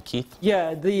Prentiss County. Keith?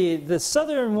 Yeah, the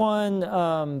southern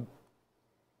one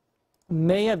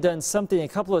may have done something a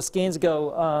couple of scans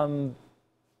ago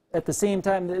at the same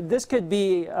time. This could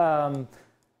be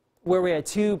where we had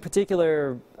two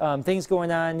particular things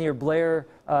going on near Blair,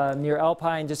 near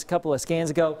Alpine, just a couple of scans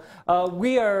ago.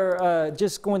 We are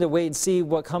just going to wait and see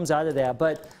what comes out of that.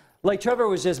 But like Trevor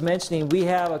was just mentioning, we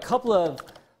have a couple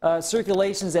of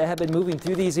circulations that have been moving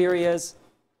through these areas.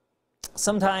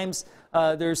 Sometimes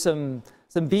there's some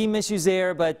beam issues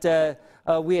there, but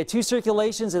we had two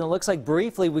circulations, and it looks like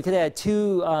briefly we could have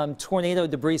two tornado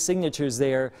debris signatures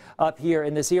there up here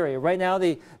in this area. Right now,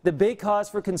 the big cause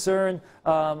for concern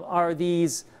are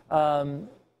these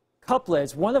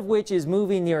couplets, one of which is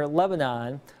moving near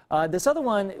Lebanon. This other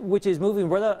one, which is moving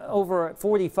right over at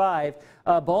 45,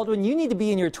 Baldwin, you need to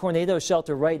be in your tornado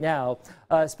shelter right now,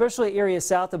 especially areas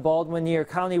south of Baldwin near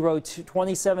County Road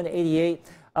 2788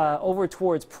 over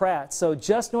towards Pratt. So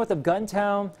just north of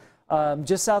Guntown,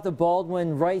 just south of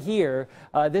Baldwin right here.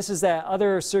 This is that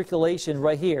other circulation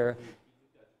right here.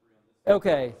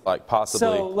 Okay. Like possibly.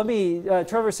 So let me,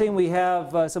 Trevor's saying we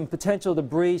have some potential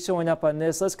debris showing up on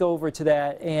this. Let's go over to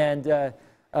that, and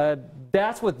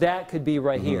that's what that could be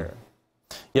right here.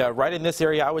 Yeah, right in this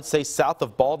area, I would say south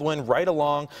of Baldwin, right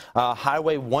along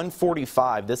Highway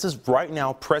 145. This is right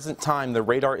now, present time, the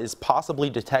radar is possibly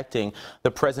detecting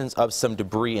the presence of some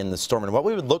debris in the storm. And what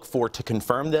we would look for to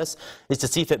confirm this is to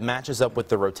see if it matches up with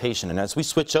the rotation. And as we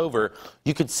switch over,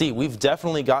 you can see we've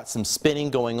definitely got some spinning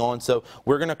going on. So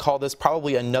we're going to call this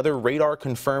probably another radar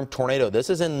confirmed tornado. This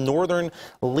is in northern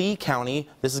Lee County.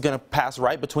 This is going to pass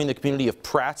right between the community of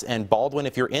Pratt and Baldwin.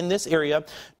 If you're in this area,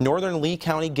 northern Lee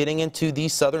County, getting into the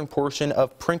southern portion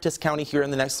of Prentiss County here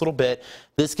in the next little bit,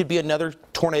 this could be another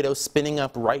tornado spinning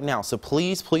up right now. So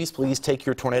please, please, please take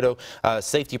your tornado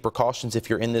safety precautions if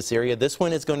you're in this area. This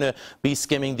one is going to be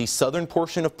skimming the southern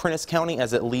portion of Prentiss County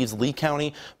as it leaves Lee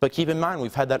County. But keep in mind,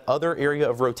 we've had that other area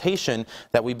of rotation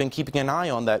that we've been keeping an eye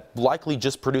on that likely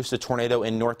just produced a tornado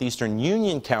in northeastern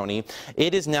Union County.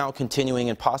 It is now continuing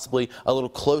and possibly a little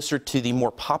closer to the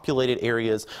more populated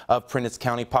areas of Prentiss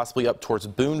County, possibly up towards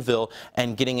Boonville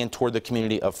and getting in toward the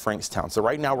community of Frankstown. So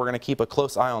right now we're going to keep a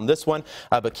close eye on this one.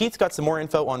 But Keith's got some more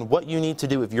info on what you need to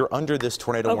do if you're under this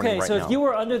tornado warning right now. Okay, so if you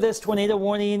were under this tornado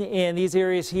warning in these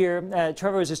areas here,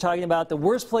 Trevor was just talking about the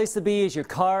worst place to be is your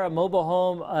car, a mobile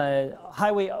home, a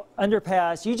highway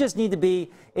underpass. You just need to be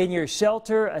in your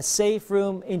shelter, a safe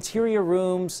room, interior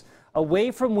rooms,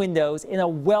 away from windows, in a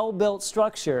well-built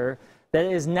structure that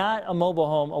is not a mobile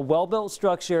home, a well-built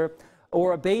structure,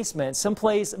 or a basement,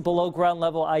 someplace below ground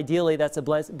level. Ideally, that's the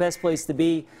best place to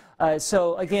be.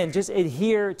 So again, just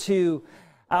adhere to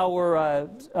our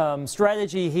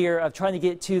strategy here of trying to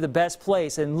get to the best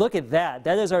place. And look at that.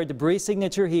 That is our debris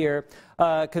signature here.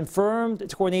 Confirmed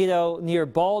tornado near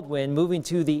Baldwin, moving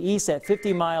to the east at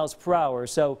 50 miles per hour.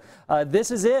 So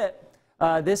this is it.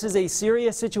 This is a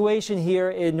serious situation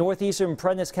here in northeastern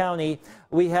Prentiss County.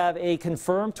 We have a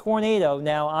confirmed tornado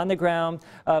now on the ground.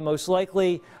 Most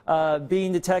likely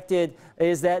being detected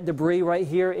is that debris right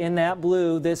here in that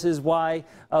blue. This is why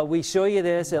we show you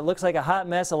this. It looks like a hot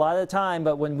mess a lot of the time,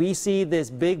 but when we see this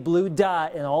big blue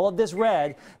dot and all of this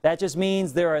red, that just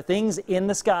means there are things in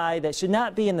the sky that should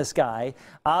not be in the sky.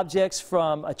 Objects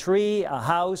from a tree, a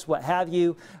house, what have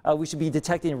you. We should be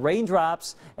detecting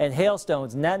raindrops and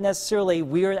hailstones, not necessarily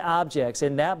weird objects.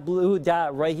 And that blue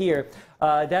dot right here,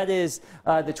 that is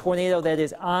the tornado that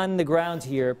is on the ground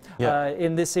here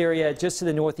in this area just to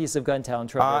the northeast of Guntown,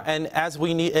 Trevor. And as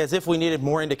if we needed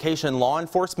more indication, law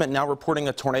enforcement now reporting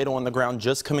a tornado on the ground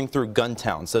just coming through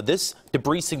Guntown. So this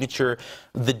debris signature,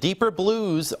 the deeper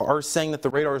blues are saying that the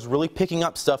radar is really picking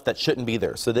up stuff that shouldn't be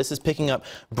there. So this is picking up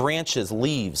branches,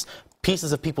 leaves,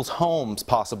 pieces of people's homes,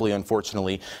 possibly,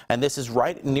 unfortunately. And this is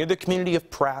right near the community of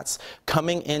Pratts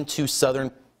coming into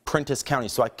southern Prentiss County.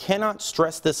 So I cannot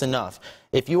stress this enough.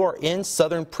 If you are in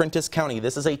southern Prentiss County,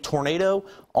 this is a tornado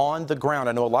on the ground.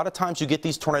 I know a lot of times you get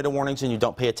these tornado warnings and you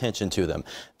don't pay attention to them.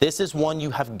 This is one you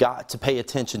have got to pay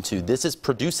attention to. This is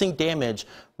producing damage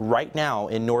right now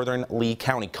in northern Lee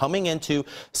County, coming into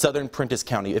southern Prentiss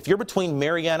County. If you're between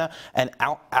Marietta and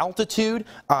altitude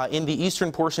in the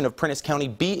eastern portion of Prentiss County,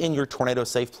 be in your tornado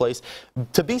safe place.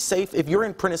 To be safe, if you're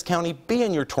in Prentiss County, be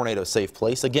in your tornado safe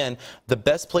place. Again, the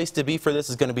best place to be for this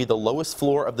is going to be the lowest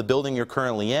floor of the building you're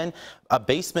currently in. A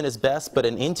basement is best, but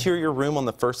an interior room on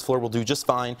the first floor will do just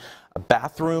fine. A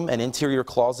bathroom, an interior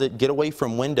closet, get away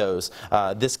from windows.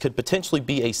 This could potentially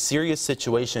be a serious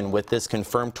situation with this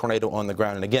confirmed tornado on the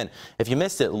ground. And again, if you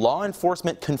missed it, law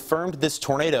enforcement confirmed this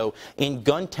tornado in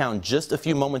Guntown just a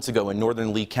few moments ago in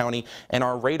northern Lee County, and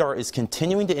our radar is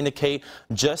continuing to indicate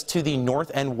just to the north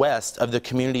and west of the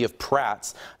community of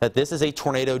Pratts that this is a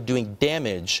tornado doing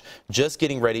damage, just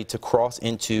getting ready to cross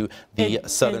into the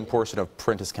southern portion of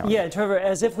Prentiss County. Yeah, Trevor,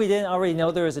 as if we didn't already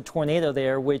know there was a tornado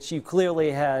there, which you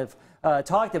clearly have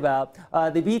talked about.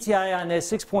 The BTI on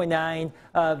this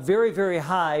 6.9, very, very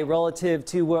high relative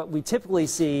to what we typically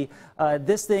see.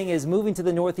 This thing is moving to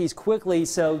the northeast quickly,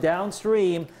 so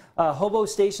downstream, Hobo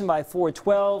Station by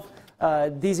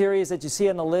 412. These areas that you see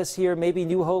on the list here, maybe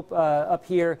New Hope up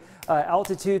here,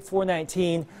 altitude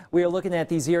 419. We are looking at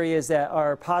these areas that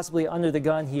are possibly under the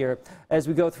gun here as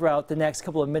we go throughout the next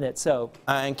couple of minutes. So,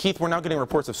 and Keith, we're now getting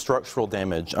reports of structural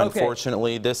damage. Okay.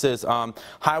 Unfortunately, this is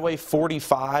Highway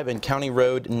 45 and County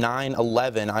Road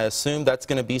 911. I assume that's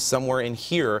going to be somewhere in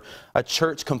here. A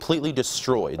church completely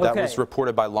destroyed. That was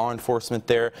reported by law enforcement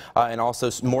there, and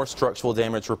also more structural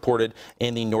damage reported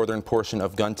in the northern portion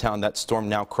of Guntown. That storm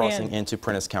now crossing into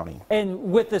Prentiss County.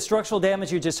 And with the structural damage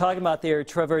you're just talking about there,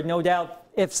 Trevor, no doubt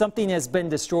if something has been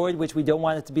destroyed, which we don't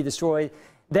want it to be destroyed,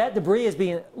 that debris is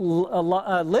being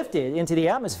lifted into the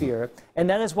atmosphere, and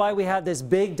that is why we have this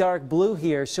big dark blue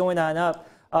here showing on up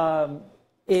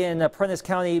in Prentiss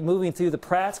County, moving through the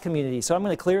Pratts community. So I'm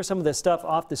going to clear some of this stuff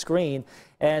off the screen,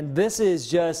 and this is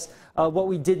just what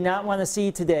we did not want to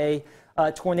see today.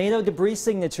 Tornado debris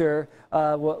signature.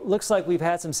 Well, looks like we've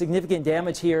had some significant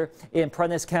damage here in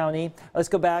Prentiss County. Let's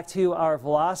go back to our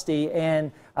velocity,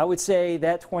 and I would say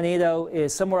that tornado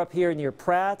is somewhere up here near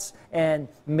Pratts and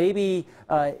maybe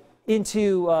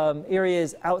into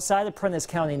areas outside of Prentiss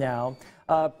County now.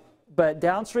 But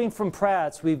downstream from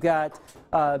Pratts, we've got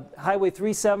Highway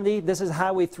 370. This is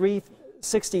Highway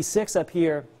 366 up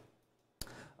here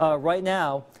right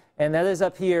now, and that is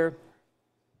up here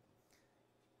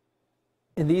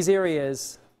in these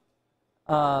areas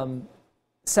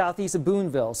southeast of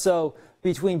Boonville. So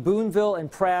between Boonville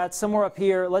and Pratt, somewhere up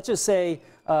here, let's just say,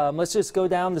 let's just go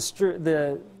down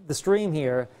the stream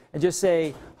here and just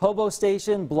say Hobo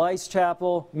Station, Blythe's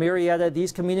Chapel, Marietta,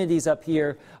 these communities up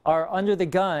here are under the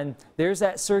gun. There's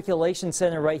that circulation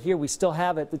center right here. We still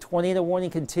have it. The tornado warning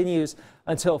continues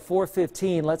until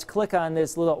 4:15. Let's click on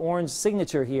this little orange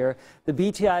signature here. The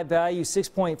BTI value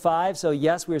 6.5. So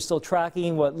yes, we're still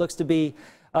tracking what looks to be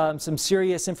some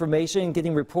serious information,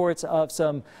 getting reports of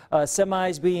some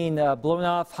semis being blown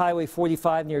off Highway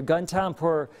 45 near Guntown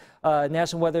per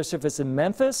National Weather Service in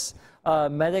Memphis.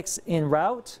 Medics en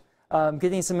route,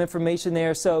 getting some information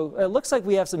there. So it looks like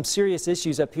we have some serious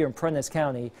issues up here in Prentiss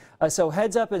County. So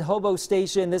heads up at Hobo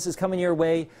Station. This is coming your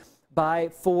way by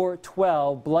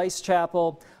 412. Blythe's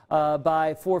Chapel,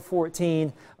 by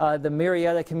 414, the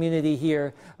Marietta community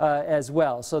here as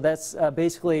well. So that's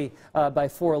basically by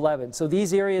 411. So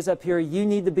these areas up here, you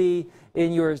need to be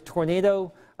in your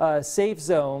tornado safe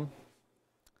zone.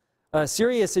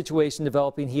 Serious situation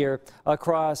developing here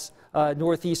across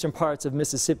northeastern parts of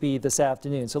Mississippi this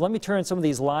afternoon. So let me turn some of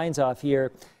these lines off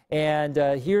here, and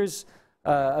here's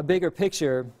a bigger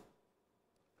picture.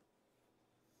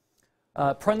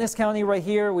 Prentiss County right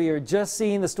here, we are just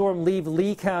seeing the storm leave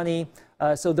Lee County.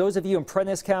 So those of you in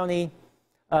Prentiss County,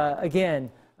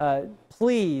 again,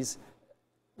 please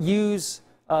use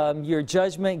your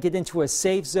judgment, get into a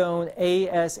safe zone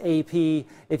ASAP.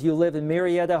 If you live in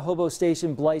Marietta, Hobo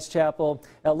Station, Blythe Chapel,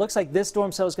 it looks like this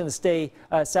storm cell is going to stay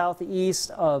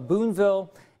southeast of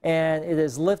Boonville, and it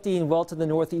is lifting well to the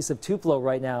northeast of Tupelo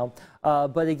right now.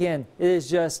 But again, it is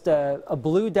just a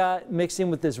blue dot mixing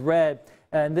with this red,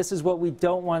 and this is what we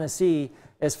don't want to see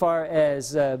as far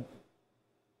as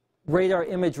radar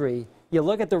imagery. You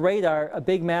look at the radar, a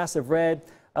big mass of red.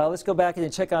 Let's go back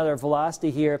and check out our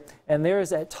velocity here, and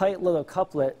there's that tight little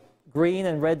couplet, green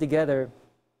and red together,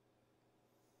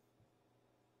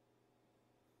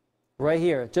 right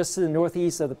here, just to the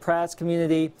northeast of the Pratt's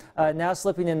community, now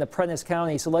slipping into Prentiss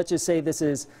County. So let's just say this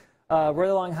is right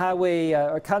along Highway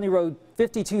or County Road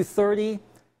 5230,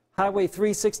 Highway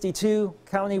 362,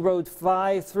 County Road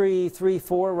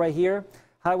 5334 right here,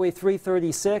 Highway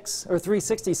 336, or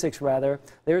 366 rather.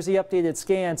 There's the updated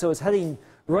scan, so it's heading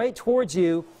right towards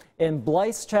you in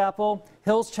Blythe Chapel,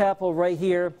 Hills Chapel right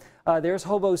here. There's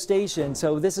Hobo Station.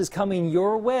 So this is coming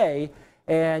your way.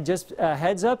 And just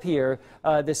heads up here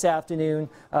this afternoon,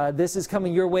 this is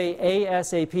coming your way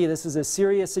ASAP. This is a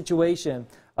serious situation.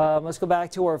 Let's go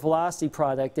back to our velocity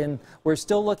product. And we're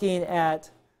still looking at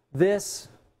this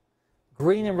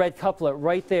green and red couplet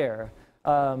right there,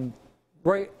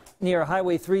 right near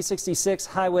Highway 366,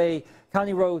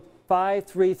 County Road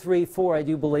 5334, I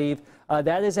do believe.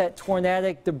 That is at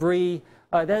tornadic debris.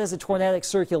 That is a tornadic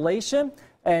circulation,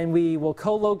 and we will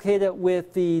co-locate it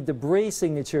with the debris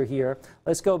signature here.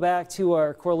 Let's go back to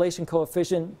our correlation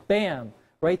coefficient. Bam,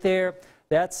 right there.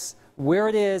 That's where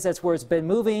it is. That's where it's been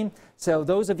moving. So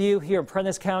those of you here in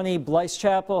Prentiss County, Blythe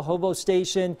Chapel, Hobo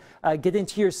Station, get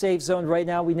into your safe zone right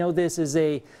now. We know this is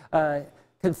a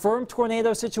confirmed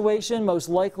tornado situation. Most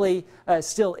likely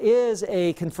still is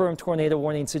a confirmed tornado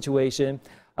warning situation.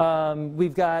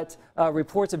 We've got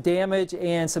reports of damage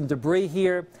and some debris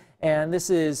here, and this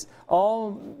is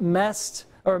all mixed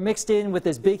in with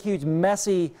this big, huge,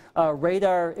 messy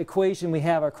radar equation we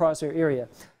have across our area.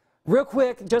 Real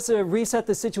quick, just to reset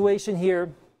the situation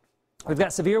here, we've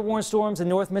got severe warning storms in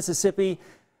North Mississippi.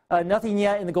 Nothing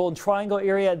yet in the Golden Triangle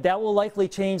area. That will likely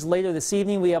change later this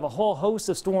evening. We have a whole host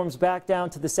of storms back down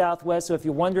to the southwest. So if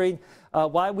you're wondering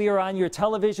why we are on your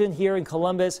television here in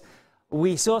Columbus,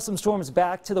 we saw some storms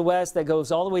back to the west that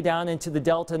goes all the way down into the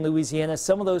Delta in Louisiana.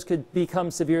 Some of those could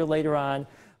become severe later on.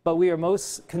 But we are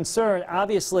most concerned,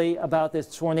 obviously, about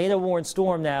this tornado-warned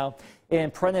storm now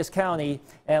in Prentiss County.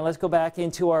 And let's go back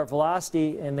into our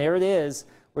velocity, and there it is.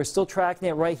 We're still tracking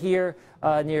it right here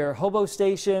near Hobo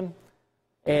Station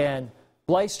and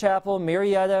Blythe Chapel,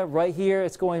 Marietta, right here.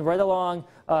 It's going right along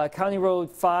County Road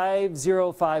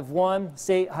 5051,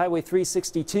 State Highway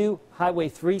 362, Highway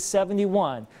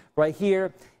 371, right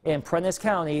here in Prentiss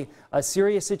County. A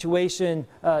serious situation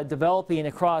developing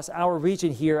across our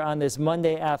region here on this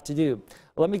Monday afternoon.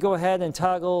 Let me go ahead and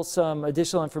toggle some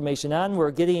additional information on.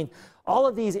 We're getting all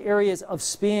of these areas of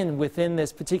spin within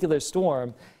this particular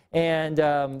storm.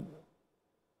 And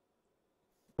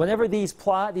whenever these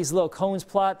little cones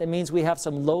plot, that means we have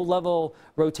some low-level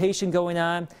rotation going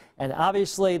on, and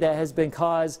obviously that has been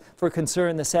cause for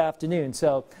concern this afternoon.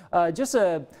 So just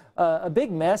a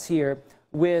big mess here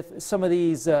with some of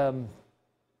these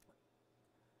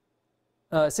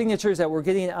signatures that we're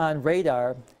getting on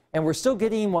radar, and we're still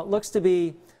getting what looks to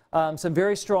be some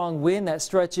very strong wind that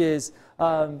stretches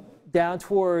down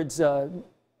towards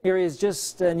areas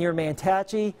just near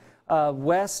Mantachie,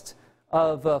 west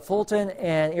of Fulton,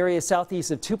 and areas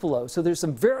southeast of Tupelo. So there's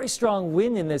some very strong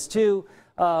wind in this too,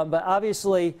 but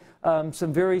obviously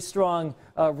some very strong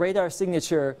radar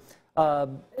signature,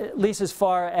 at least as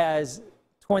far as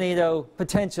tornado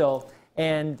potential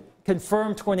and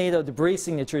confirmed tornado debris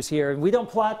signatures here. And we don't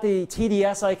plot the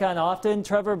TDS icon often,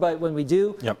 Trevor, but when we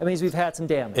do, it means we've had some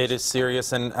damage. It is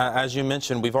serious, and as you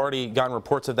mentioned, we've already gotten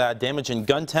reports of that damage in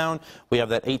Guntown. We have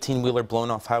that 18-wheeler blown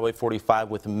off Highway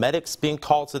 45 with medics being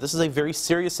called. So this is a very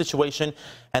serious situation,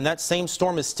 and that same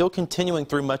storm is still continuing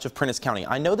through much of Prentiss County.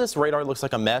 I know this radar looks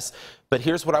like a mess, but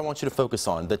here's what I want you to focus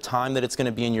on: the time that it's going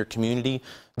to be in your community.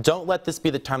 Don't let this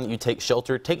be the time that you take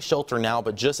shelter. Take shelter now,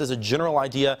 but just as a general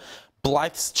idea,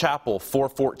 Blythe's Chapel,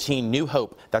 414. New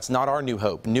Hope, that's not our New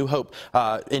Hope. New Hope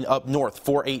up north,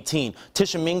 418.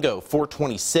 Tishomingo,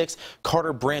 426.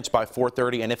 Carter Branch by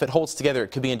 430. And if it holds together, it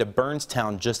could be into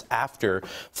Burnstown just after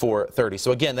 430.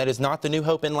 So again, that is not the New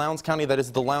Hope in Lowndes County. That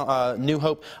is the New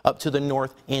Hope up to the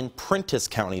north in Prentiss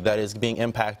County that is being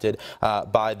impacted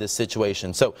by this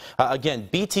situation. So again,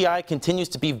 BTI continues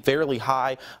to be fairly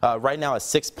high. Right now at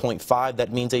 6.5.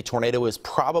 That means a tornado is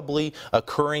probably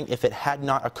occurring if it had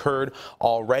not occurred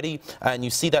already. And you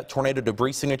see that tornado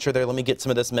debris signature there. Let me get some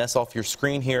of this mess off your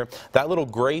screen here. That little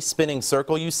gray spinning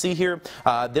circle you see here,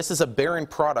 this is a barren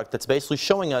product that's basically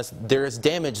showing us there is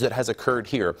damage that has occurred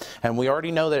here. And we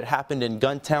already know that it happened in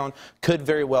Guntown, could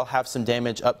very well have some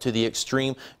damage up to the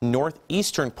extreme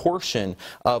northeastern portion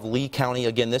of Lee County.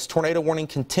 Again, this tornado warning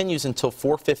continues until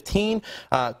 4:15.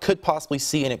 Could possibly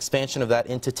see an expansion of that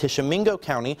into Tishomingo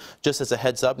County, just as a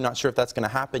heads up. Not sure if that's going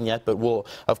to happen yet, but we'll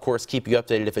of course keep you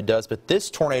updated if it does. But this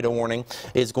tornado warning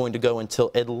is going to go until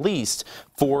at least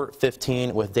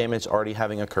 4:15 with damage already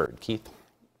having occurred. Keith?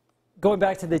 Going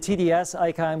back to the TDS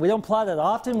icon, we don't plot it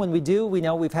often. When we do, we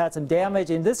know we've had some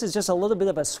damage, and this is just a little bit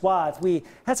of a swath. We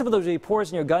had some of those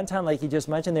reports near Guntown, like you just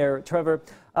mentioned there, Trevor,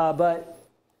 but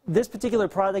this particular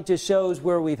product just shows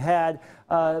where we've had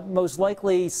most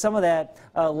likely some of that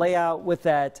layout with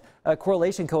that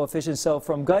correlation coefficient. So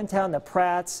from Guntown to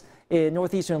Pratt's in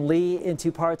northeastern Lee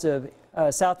into parts of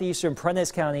southeastern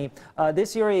Prentiss County.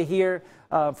 This area here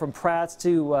from Pratt's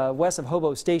to west of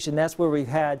Hobo Station, that's where we've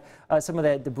had some of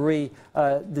that debris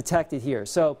detected here.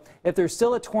 So if there's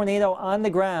still a tornado on the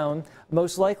ground,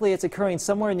 most likely it's occurring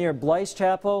somewhere near Blythe's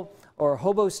Chapel or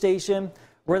Hobo Station,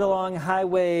 right along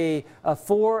Highway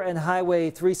 4 and Highway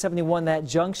 371, that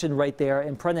junction right there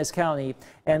in Prentiss County.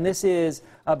 And this is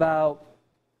about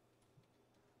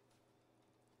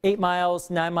 8 miles,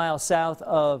 9 miles south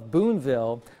of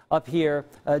Boonville, up here,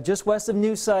 just west of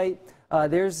New Site.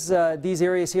 There's these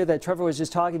areas here that Trevor was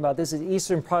just talking about. This is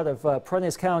eastern part of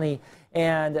Prentiss County.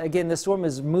 And again, the storm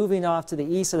is moving off to the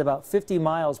east at about 50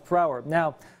 miles per hour.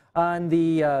 Now, on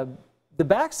the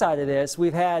backside of this,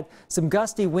 we've had some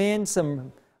gusty wind,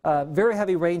 some very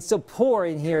heavy rain still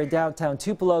pouring here in downtown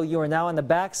Tupelo. You are now on the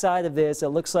backside of this. It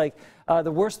looks like the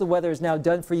worst of the weather is now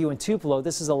done for you in Tupelo.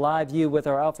 This is a live view with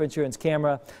our Alpha Insurance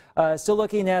camera. Still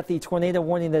looking at the tornado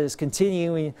warning that is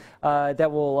continuing,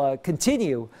 that will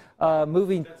continue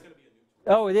moving.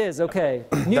 Oh, it is. Okay.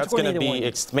 That's going to be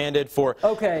expanded for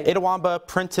Itawamba,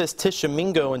 Prentiss,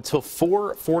 Tishomingo until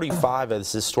 4:45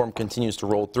 as this storm continues to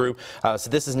roll through.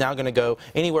 So this is now going to go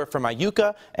anywhere from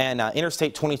Iuka and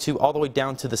Interstate 22 all the way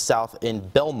down to the south in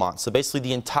Belmont. So basically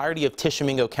the entirety of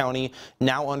Tishomingo County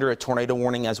now under a tornado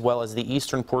warning, as well as the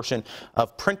eastern portion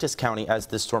of Prentiss County as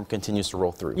this storm continues to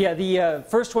roll through. Yeah, the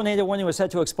first tornado warning was set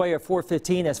to expire at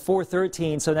 4:15. That's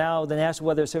 4:13. So now the National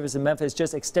Weather Service in Memphis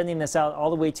just extending this out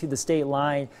all the way to the state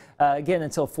line again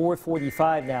until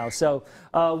 4:45 now. So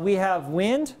we have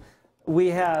wind, we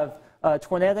have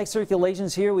tornadic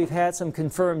circulations here. We've had some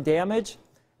confirmed damage.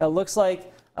 It looks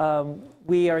like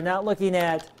we are not looking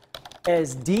at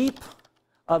as deep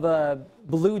of a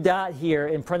blue dot here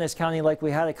in Prentiss County like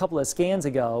we had a couple of scans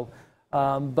ago,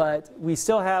 but we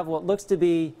still have what looks to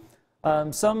be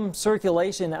some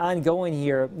circulation ongoing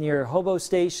here near Hobo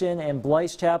Station and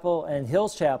Blythe's Chapel and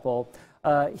Hills Chapel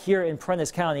here in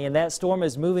Prentiss County, and that storm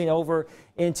is moving over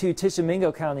into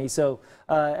Tishomingo County. So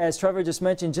as Trevor just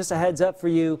mentioned, just a heads up for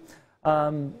you,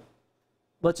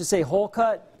 let's just say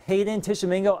Holcut, Hayden,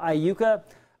 Tishomingo, Iuka.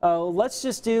 Let's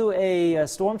just do a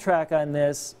storm track on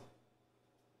this,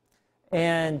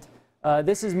 and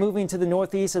this is moving to the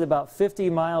northeast at about 50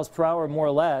 miles per hour more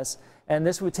or less, and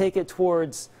this would take it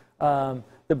towards the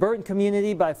Burton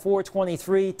community by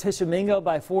 4:23, Tishomingo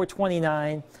by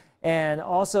 4:29, and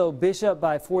also Bishop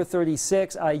by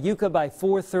 4:36, Iuka by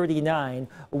 4:39.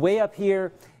 Way up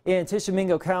here in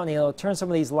Tishomingo County, I'll turn some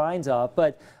of these lines off,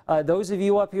 but those of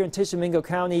you up here in Tishomingo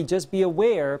County, just be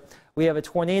aware we have a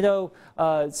tornado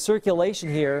circulation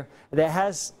here that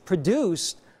has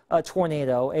produced a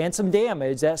tornado and some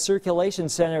damage. That circulation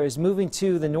center is moving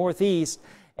to the northeast,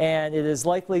 and it is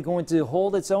likely going to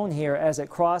hold its own here as it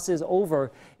crosses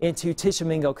over into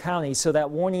Tishomingo County. So that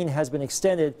warning has been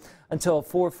extended until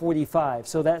 4:45.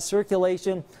 So that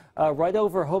circulation right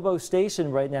over Hobo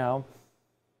Station right now.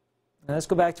 And let's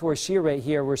go back to our shear rate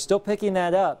here. We're still picking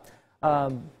that up.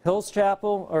 Hills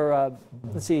Chapel, or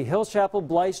let's see, Hills Chapel,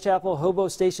 Blythe's Chapel, Hobo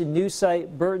Station, New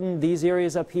Site, Burton, these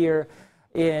areas up here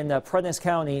in Prentiss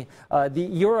County.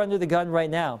 You're under the gun right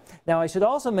now. Now, I should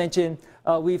also mention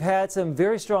we've had some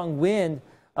very strong wind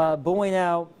blowing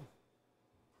out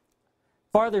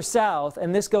farther south,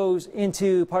 and this goes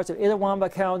into parts of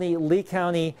Itawamba County, Lee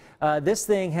County. This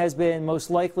thing has been most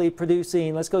likely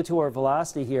producing, let's go to our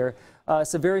velocity here,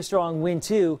 it's a very strong wind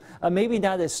too. Maybe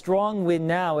not as strong wind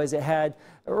now as it had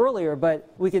earlier, but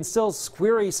we can still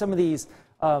query some of these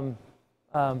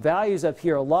values up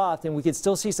here aloft, and we can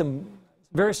still see some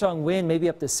very strong wind, maybe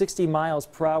up to 60 miles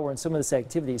per hour in some of this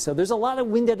activity. So there's a lot of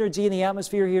wind energy in the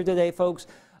atmosphere here today, folks.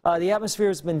 The atmosphere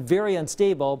has been very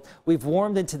unstable. We've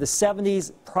warmed into the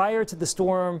 70s prior to the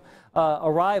storm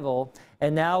arrival,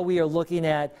 and now we are looking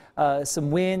at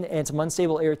some wind and some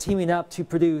unstable air teaming up to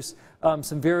produce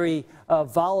some very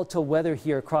volatile weather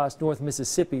here across North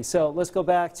Mississippi. So let's go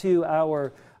back to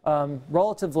our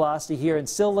relative velocity here, and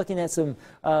still looking at some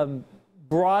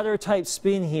broader type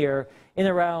spin here in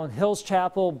around Hills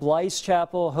Chapel, Blythe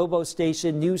Chapel, Hobo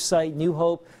Station, New Site, New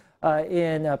Hope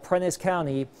in Prentiss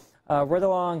County. Right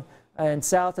along and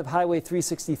south of Highway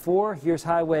 364, here's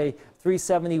Highway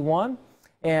 371,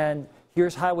 and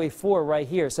here's Highway 4 right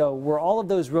here. So where all of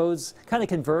those roads kind of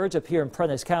converge up here in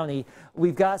Prentiss County,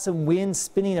 we've got some wind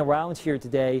spinning around here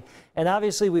today, and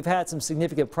obviously we've had some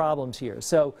significant problems here.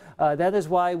 So that is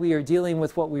why we are dealing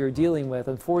with what we are dealing with,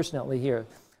 unfortunately, here.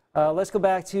 Let's go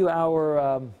back to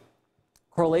our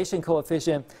correlation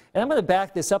coefficient, and I'm going to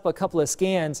back this up a couple of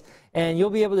scans, and you'll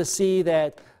be able to see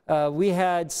that we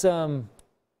had some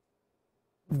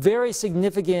very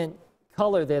significant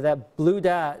color there, that blue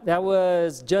dot. That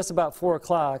was just about 4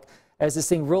 o'clock as this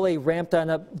thing really ramped on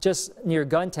up just near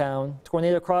Guntown.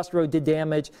 Tornado Crossroad did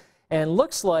damage, and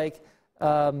looks like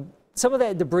some of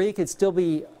that debris could still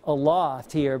be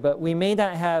aloft here, but we may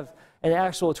not have an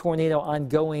actual tornado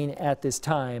ongoing at this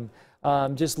time,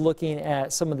 just looking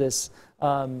at some of this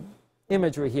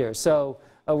imagery here. So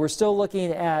we're still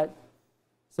looking at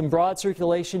some broad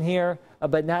circulation here,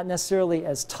 but not necessarily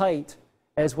as tight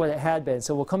as what it had been.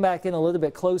 So we'll come back in a little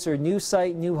bit closer. New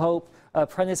Site, New Hope,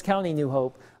 Prentiss County, New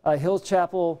Hope, Hills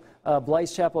Chapel, Blythe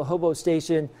Chapel, Hobo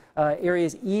Station,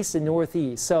 areas east and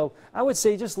northeast. So I would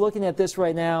say, just looking at this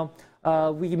right now,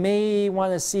 we may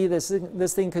want to see this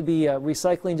thing could be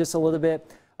recycling just a little bit.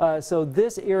 So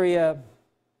this area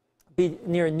be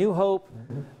near New Hope,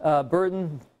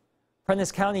 Burton,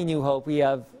 Prentiss County, New Hope. We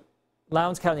have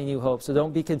Lowndes County, New Hope, so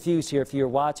don't be confused here if you're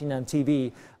watching on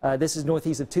TV. This is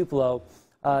northeast of Tupelo.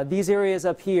 These areas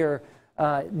up here,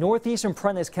 northeastern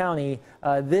Prentiss County,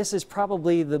 this is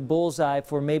probably the bullseye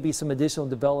for maybe some additional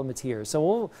development here.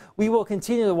 So we will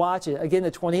continue to watch it. Again,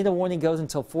 the tornado warning goes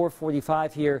until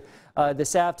 4:45 here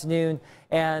this afternoon,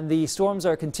 and the storms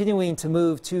are continuing to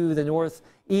move to the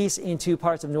northeast into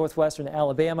parts of northwestern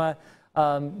Alabama.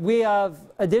 We have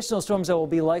additional storms that will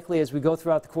be likely as we go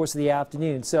throughout the course of the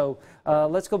afternoon. So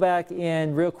let's go back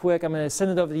in real quick. I'm going to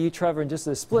send it over to you, Trevor, in just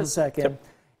a split second. Yep.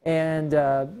 And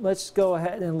let's go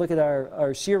ahead and look at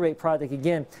our shear rate product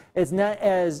again. It's not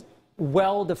as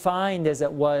well defined as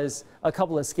it was a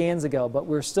couple of scans ago, but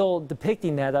we're still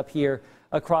depicting that up here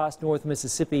across North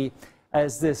Mississippi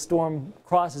as this storm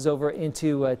crosses over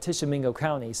into Tishomingo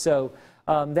County. So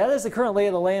that is the current lay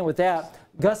of the land with that.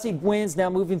 Gusty winds now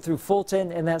moving through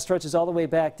Fulton, and that stretches all the way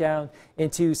back down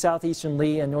into southeastern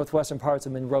Lee and northwestern parts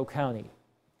of Monroe County.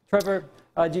 Trevor,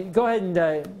 go ahead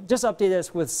and just update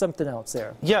us with something else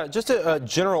there. Yeah, just a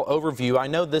general overview. I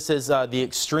know this is the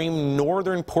extreme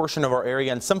northern portion of our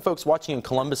area, and some folks watching in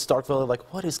Columbus, Starkville are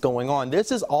like, what is going on?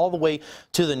 This is all the way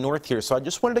to the north here. So I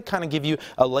just wanted to kind of give you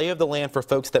a lay of the land for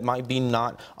folks that might be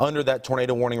not under that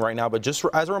tornado warning right now. But just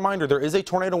as a reminder, there is a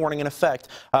tornado warning in effect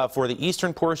for the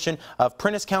eastern portion of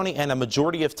Prentiss County and a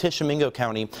majority of Tishomingo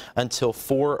County until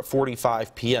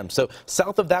 4:45 p.m. So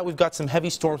south of that, we've got some heavy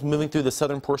storms moving through the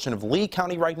southern portion of Lee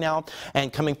County right now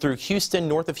and coming through Houston,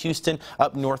 north of Houston,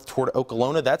 up north toward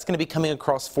Okolona. That's going to be coming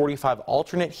across 45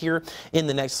 alternate here in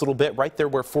the next little bit, right there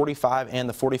where 45 and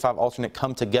the 45 alternate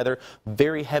come together.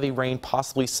 Very heavy rain,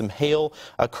 possibly some hail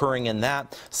occurring in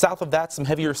that. South of that, some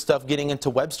heavier stuff getting into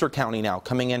Webster County now,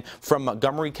 coming in from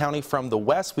Montgomery County from the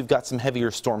west. We've got some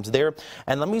heavier storms there.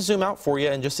 And let me zoom out for you,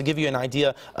 and just to give you an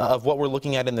idea of what we're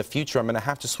looking at in the future, I'm going to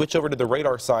have to switch over to the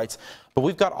radar sites, but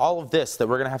we've got all of this that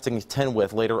we're going to have to contend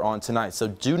with later on tonight. So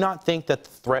do not think that the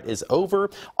threat is over.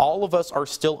 All of us are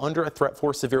still under a threat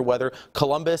for severe weather.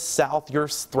 Columbus, south, your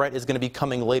threat is going to be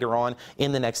coming later on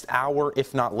in the next hour,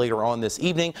 if not later on this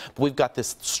evening. But we've got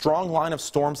this strong line of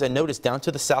storms, and notice down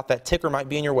to the south, that ticker might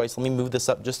be in your way, so let me move this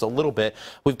up just a little bit.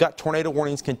 We've got tornado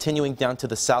warnings continuing down to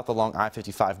the south along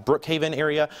I-55 Brookhaven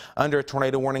area under a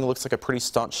tornado warning. Looks like a pretty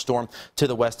staunch storm to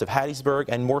the west of Hattiesburg,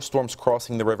 and more storms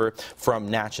crossing the river from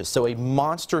Natchez. So a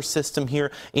monster system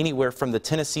here anywhere from the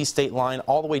Tennessee state line line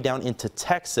all the way down into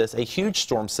Texas, a huge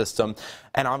storm system.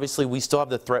 And obviously, we still have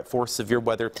the threat for severe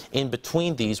weather in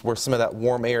between these, where some of that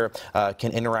warm air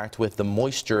can interact with the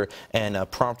moisture and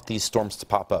prompt these storms to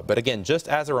pop up. But again, just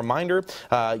as a reminder,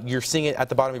 you're seeing it at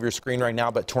the bottom of your screen right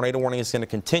now, but tornado warning is going to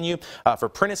continue for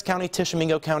Prentiss County,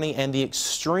 Tishomingo County, and the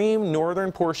extreme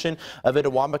northern portion of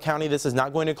Itawamba County. This is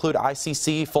not going to include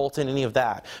ICC, Fulton, any of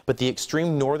that, but the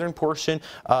extreme northern portion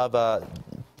of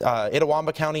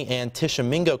Itawamba County and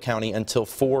Tishomingo County until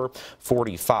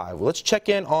 4:45. Well, let's check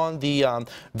in on the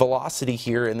velocity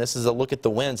here, and this is a look at the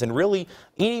winds. And really,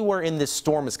 anywhere in this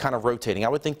storm is kind of rotating. I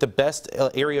would think the best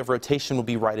area of rotation will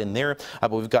be right in there,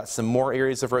 but we've got some more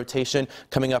areas of rotation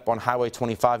coming up on Highway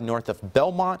 25 north of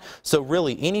Belmont. So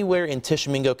really, anywhere in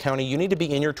Tishomingo County, you need to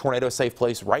be in your tornado safe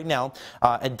place right now,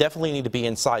 and definitely need to be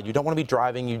inside. You don't want to be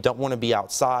driving. You don't want to be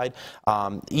outside.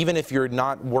 Even if you're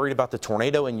not worried about the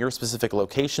tornado in your specific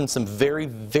location, some very,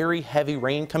 very heavy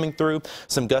rain coming through,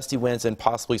 some gusty winds, and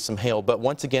possibly some hail. But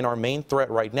once again, our main threat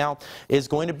right now is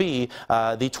going to be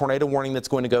the tornado warning that's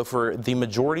going to go for the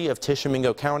majority of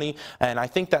Tishomingo County. And I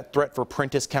think that threat for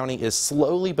Prentiss County is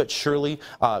slowly but surely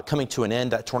coming to an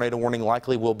end. That tornado warning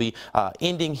likely will be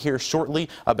ending here shortly.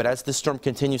 But as this storm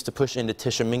continues to push into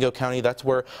Tishomingo County, that's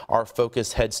where our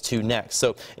focus heads to next.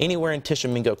 So anywhere in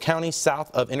Tishomingo County, south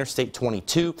of Interstate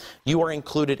 22, you are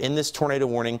included in this tornado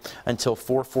warning until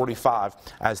 4:45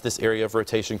 as this area of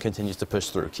rotation continues to push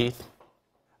through. Keith?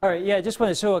 All right, yeah, I just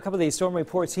want to show a couple of these storm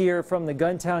reports here from the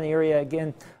Guntown area.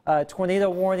 Again, tornado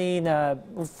warning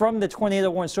from the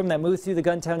tornado warning storm that moved through the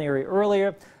Guntown area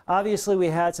earlier. Obviously, we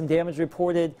had some damage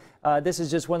reported. This is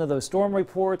just one of those storm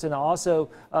reports, and also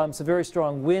some very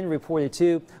strong wind reported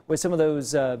too, with some of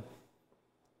those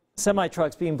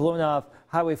semi-trucks being blown off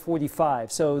Highway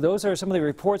 45. So those are some of the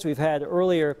reports we've had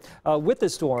earlier with the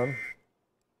storm.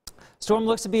 Storm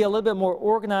looks to be a little bit more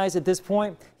organized at this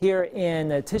point here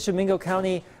in Tishomingo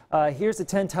County. Here's the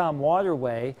 10-Tom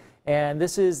Waterway, and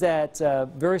this is that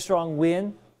very strong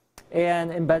wind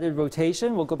and embedded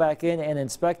rotation. We'll go back in and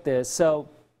inspect this. So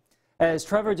as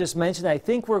Trevor just mentioned, I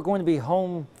think we're going to be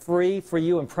home free for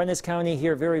you in Prentiss County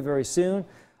here very, very soon.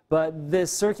 But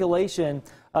this circulation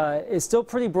is still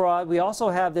pretty broad. We also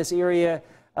have this area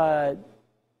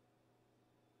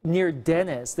near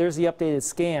Dennis. There's the updated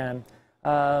scan.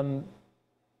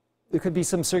 There could be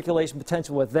some circulation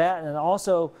potential with that, and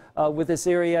also with this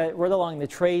area right along the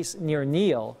trace near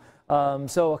Neal.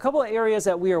 So a couple of areas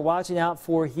that we are watching out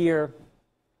for here.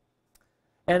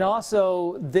 And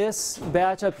also this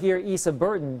batch up here east of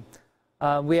Burton.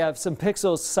 We have some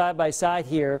pixels side by side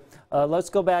here. Let's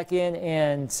go back in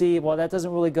and see. Well, that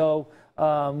doesn't really go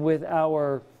with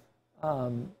our,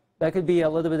 that could be a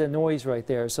little bit of noise right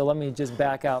there. So let me just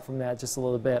back out from that just a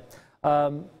little bit.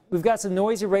 We've got some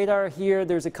noisy radar here.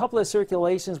 There's a couple of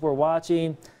circulations we're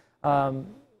watching.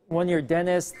 One near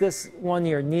Dennis, this one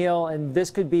near Neal, and this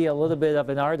could be a little bit of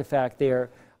an artifact there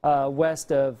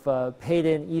west of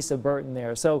Payton, east of Burton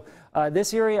there. So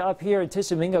this area up here in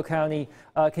Tishomingo County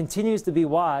continues to be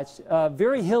watched.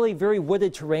 Very hilly, very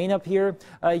wooded terrain up here.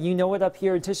 You know it up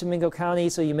here in Tishomingo County,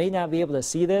 so you may not be able to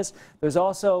see this. There's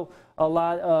also a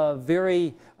lot of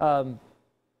very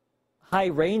high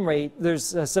rain rate.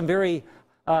 There's some very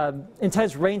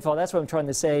intense rainfall, that's what I'm trying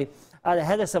to say, out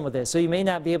ahead of some of this. So you may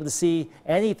not be able to see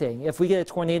anything. If we get a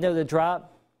tornado to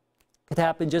drop, it could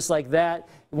happen just like that.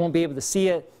 You won't be able to see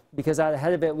it because out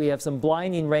ahead of it we have some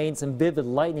blinding rain, some vivid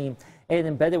lightning, and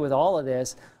embedded with all of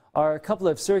this are a couple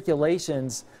of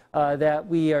circulations that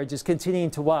we are just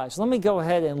continuing to watch. Let me go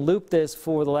ahead and loop this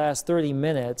for the last 30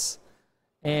 minutes,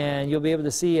 and you'll be able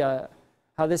to see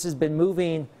how this has been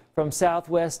moving from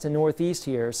southwest to northeast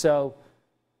here. So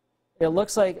it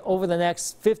looks like over the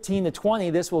next 15 to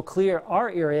 20, this will clear our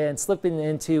area and slip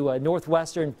into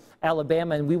northwestern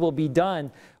Alabama, and we will be done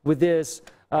with this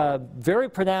very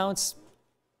pronounced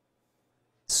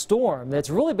storm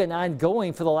that's really been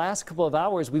ongoing for the last couple of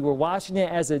hours. We were watching it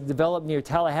as it developed near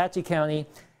Tallahatchie County,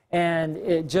 and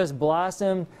it just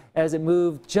blossomed as it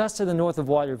moved just to the north of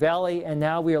Water Valley, and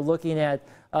now we are looking at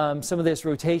some of this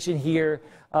rotation here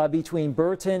between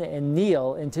Burton and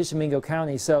Neal in Tishomingo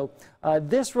County. So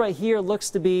this right here looks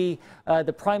to be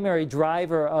the primary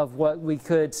driver of what we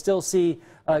could still see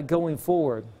going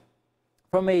forward.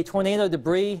 From a tornado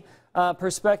debris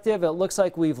perspective, it looks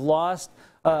like we've lost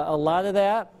a lot of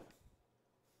that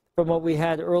from what we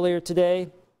had earlier today.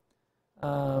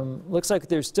 Looks like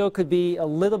there still could be a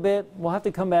little bit. We'll have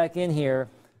to come back in here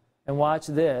and watch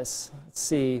this. Let's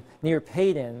see, near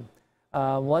Payton.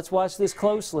 Let's watch this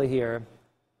closely here.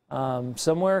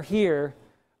 Somewhere here,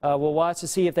 we'll watch to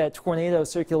see if that tornado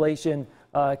circulation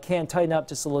can tighten up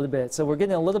just a little bit. So we're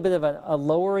getting a little bit of a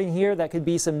lowering here. That could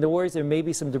be some noise. There may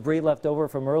be some debris left over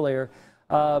from earlier.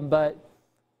 But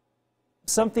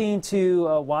something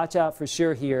to watch out for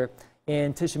sure here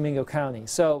in Tishomingo County.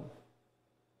 So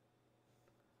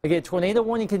again, tornado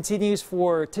warning continues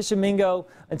for Tishomingo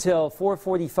until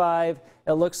 4:45.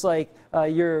 It looks like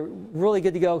you're really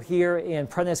good to go here in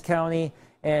Prentice County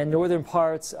and northern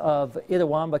parts of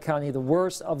Itawamba County. The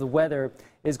worst of the weather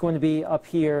is going to be up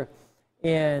here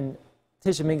in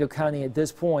Tishomingo County at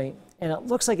this point. And it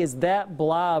looks like it's that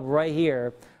blob right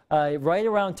here, right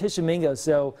around Tishomingo.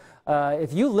 So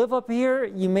if you live up here,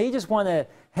 you may just want to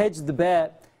hedge the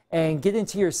bet and get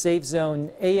into your safe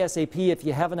zone ASAP if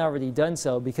you haven't already done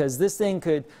so, because this thing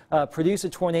could produce a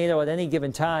tornado at any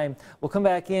given time. We'll come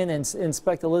back in and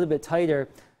inspect a little bit tighter.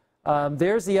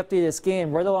 There's the updated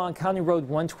scan right along County Road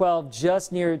 112,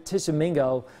 just near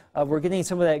Tishomingo. We're getting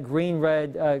some of that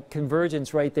green-red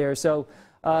convergence right there. So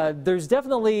there's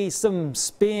definitely some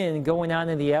spin going on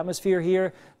in the atmosphere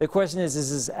here. The question is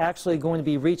this actually going to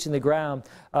be reaching the ground?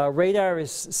 Radar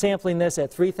is sampling this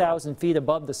at 3,000 feet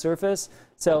above the surface.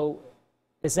 So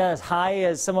it's not as high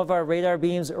as some of our radar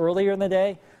beams earlier in the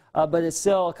day, but it's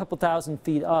still a couple thousand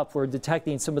feet up. We're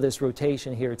detecting some of this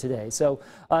rotation here today. So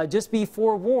just be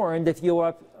forewarned if you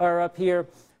are up here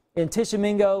in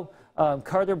Tishomingo,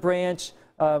 Carter Branch,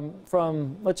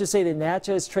 from, let's just say, the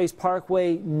Natchez Trace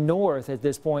Parkway north at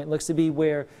this point. Looks to be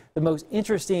where the most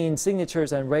interesting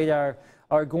signatures on radar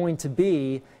are going to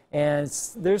be. And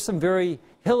there's some very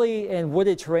hilly and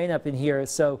wooded terrain up in here,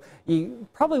 so you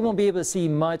probably won't be able to see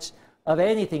much of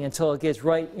anything until it gets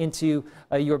right into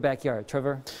your backyard.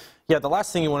 Trevor? Yeah, the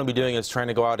last thing you want to be doing is trying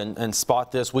to go out and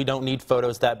spot this. We don't need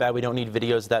photos that bad. We don't need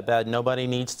videos that bad. Nobody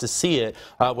needs to see it.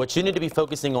 What you need to be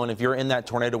focusing on if you're in that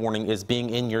tornado warning is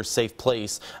being in your safe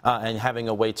place and having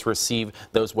a way to receive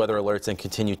those weather alerts and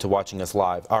continue to watching us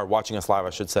live, I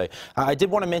should say. I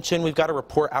did want to mention we've got a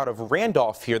report out of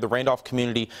Randolph here, the Randolph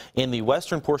community in the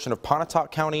western portion of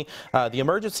Pontotoc County. The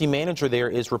emergency manager there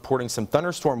is reporting some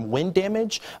thunderstorm wind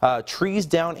damage, trees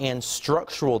down, and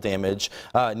structural damage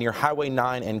near Highway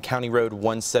 9 and County Road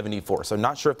 174. So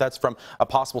not sure if that's from a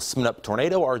possible spin up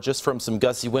tornado or just from some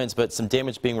gusty winds, but some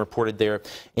damage being reported there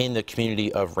in the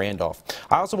community of Randolph.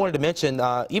 I also wanted to mention,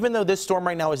 even though this storm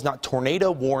right now is not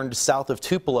tornado warned south of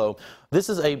Tupelo, this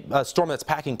is a storm that's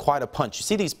packing quite a punch. You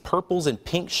see these purples and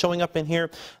pinks showing up in here?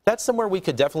 That's somewhere we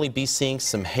could definitely be seeing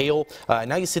some hail.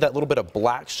 Now you see that little bit of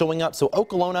black showing up. So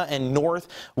Okolona and north,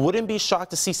 wouldn't be shocked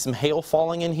to see some hail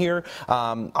falling in here.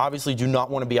 Obviously do not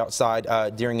want to be outside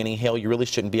during any hail. You really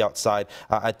shouldn't be outside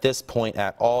at this point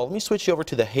at all. Let me switch you over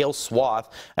to the hail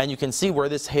swath, and you can see where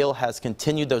this hail has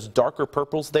continued. Those darker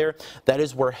purples there, that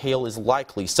is where hail is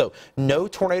likely. So no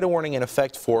tornado warning in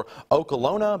effect for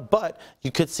Okolona, but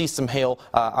you could see some hail.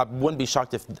 I wouldn't be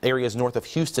shocked if areas north of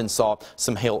Houston saw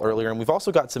some hail earlier. And we've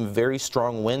also got some very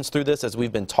strong winds through this, as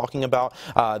we've been talking about.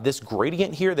 This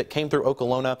gradient here that came through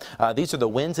Okolona, these are the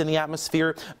winds in the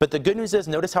atmosphere. But the good news is,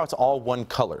 notice how it's all one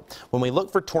color. When we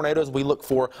look for tornadoes, we look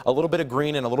for a little bit of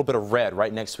green and a little bit of red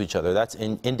right next to each other. That's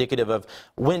indicative of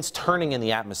winds turning in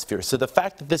the atmosphere. So the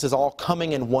fact that this is all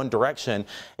coming in one direction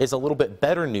is a little bit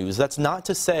better news. That's not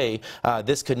to say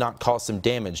this could not cause some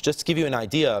damage. Just to give you an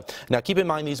idea, now keep in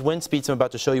mind these wind speeds I'm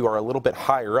about to show you are a little bit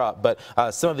higher up, but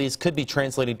some of these could be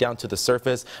translating down to the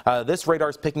surface. This radar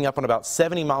is picking up on about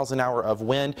 70 miles an hour of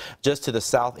wind just to the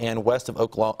south and west of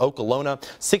Okolona,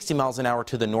 60 miles an hour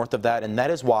to the north of that, and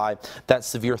that is why that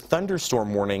severe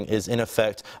thunderstorm warning is in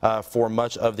effect for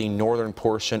much of the northern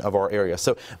portion of our area.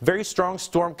 So very strong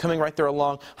storm coming right there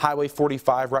along Highway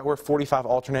 45, right where 45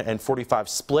 alternate and 45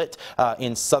 split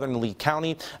in southern Lee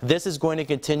County. This is going to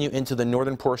continue into the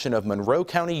northern portion of Monroe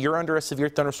County. You're under a severe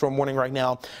thunderstorm warning right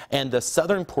now, and the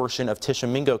southern portion of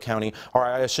Tishomingo County, or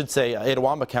I should say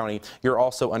Itawamba County, you're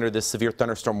also under this severe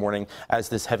thunderstorm warning as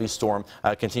this heavy storm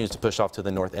continues to push off to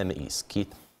the north and the east.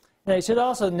 Keith? Now, you should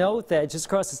also note that just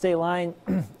across the state line,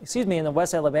 excuse me, in the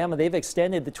West Alabama, they've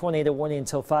extended the tornado warning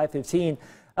until 5:15.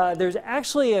 There's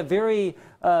actually a very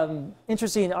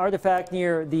interesting artifact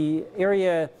near the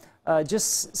area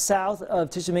just south of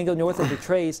Tishomingo, north of the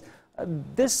Trace.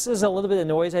 This is a little bit of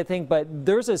noise, I think, but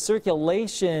there's a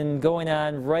circulation going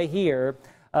on right here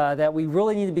that we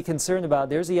really need to be concerned about.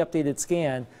 There's the updated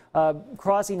scan.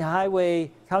 Crossing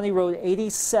Highway, County Road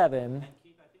 87.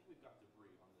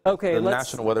 Okay, the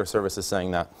National Weather Service is saying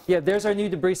that. Yeah, there's our new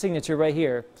debris signature right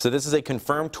here. So this is a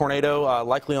confirmed tornado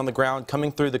likely on the ground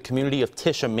coming through the community of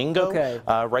Tishomingo, okay.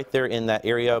 Right there in that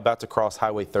area about to cross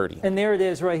Highway 30. And there it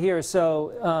is right here.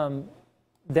 So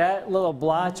that little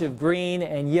blotch of green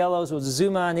and yellows will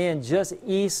zoom on in just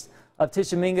east of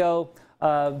Tishomingo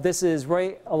This is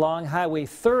right along Highway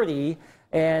 30.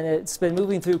 And it's been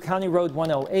moving through County Road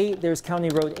 108. There's County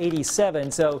Road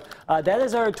 87. So that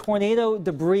is our tornado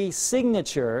debris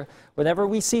signature. Whenever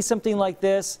we see something like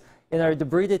this in our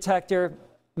debris detector,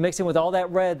 mixing with all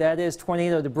that red, that is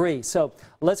tornado debris. So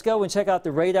let's go and check out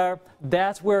the radar.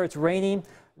 That's where it's raining.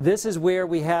 This is where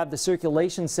we have the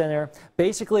circulation center,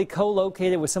 basically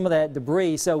co-located with some of that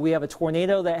debris. So we have a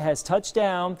tornado that has touched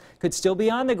down, could still be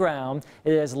on the ground.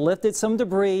 It has lifted some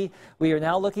debris. We are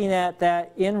now looking at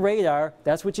that in radar.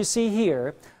 That's what you see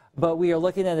here. But we are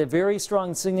looking at a very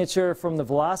strong signature from the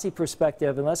velocity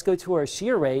perspective. And let's go to our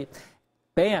shear rate.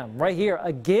 Bam, right here.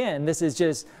 Again, this is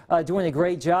just doing a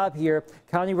great job here.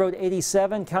 County Road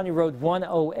 87, County Road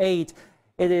 108.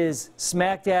 It is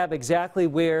smack dab exactly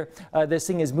where this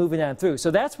thing is moving on through.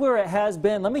 So that's where it has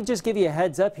been. Let me just give you a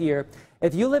heads up here.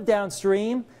 If you live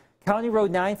downstream, County Road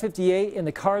 958 in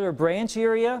the Carter Branch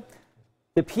area,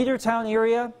 the Petertown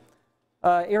area,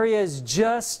 is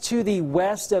just to the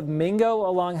west of Mingo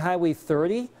along Highway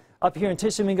 30. Up here in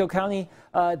Tishomingo County,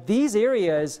 these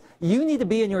areas, you need to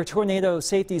be in your tornado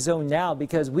safety zone now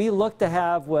because we look to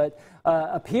have what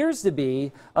appears to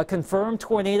be a confirmed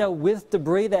tornado with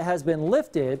debris that has been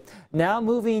lifted, now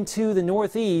moving to the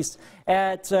northeast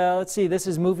at, let's see, this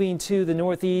is moving to the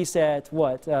northeast at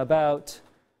what, about,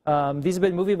 these have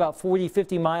been moving about 40,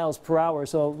 50 miles per hour.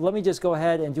 So let me just go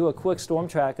ahead and do a quick storm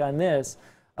track on this.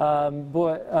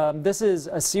 This is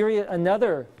a serious,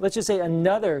 let's just say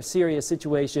another serious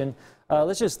situation.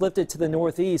 Let's just lift it to the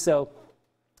northeast. So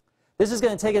this is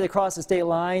going to take it across the state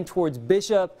line towards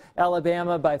Bishop,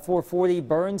 Alabama by 440,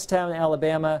 Burnstown,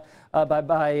 Alabama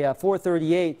by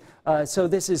 438. So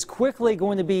this is quickly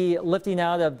going to be lifting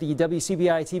out of the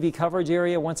WCBI TV coverage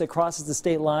area once it crosses the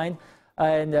state line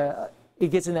and it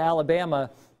gets into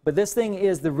Alabama. But this thing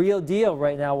is the real deal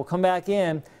right now. We'll come back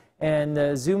in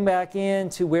and zoom back in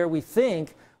to where we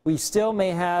think we still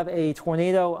may have a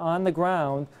tornado on the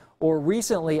ground or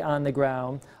recently on the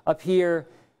ground up here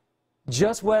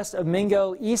just west of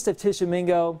Mingo, east of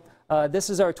Tishomingo. This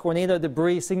is our tornado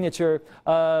debris signature.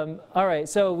 All right,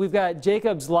 so we've got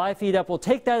Jacob's live feed up. We'll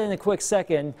take that in a quick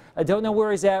second. I don't know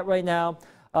where he's at right now,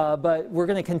 but we're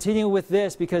going to continue with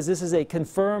this because this is a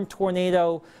confirmed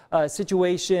tornado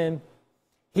situation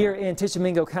here in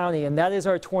Tishomingo County, and that is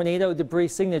our tornado debris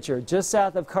signature just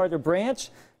south of Carter Branch,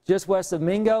 just west of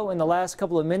Mingo in the last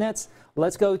couple of minutes.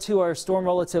 Let's go to our storm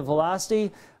relative velocity.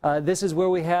 This is where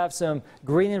we have some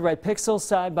green and red pixels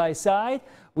side by side.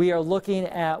 We are looking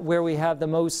at where we have the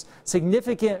most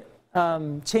significant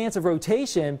chance of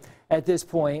rotation at this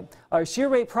point. Our shear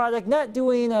rate product not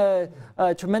doing a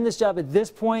tremendous job at this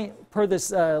point per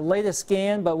this latest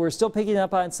scan, but we're still picking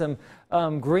up on some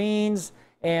greens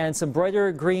and some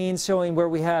brighter greens showing where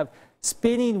we have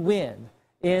spinning wind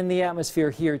in the atmosphere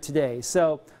here today.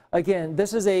 So again,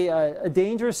 this is a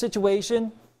dangerous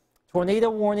situation.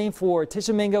 Tornado warning for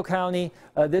Tishomingo County.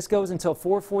 This goes until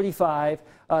 4:45.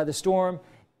 The storm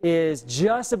is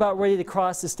just about ready to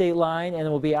cross the state line and it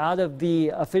will be out of the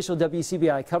official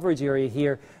WCBI coverage area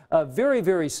here very,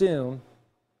 very soon.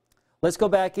 Let's go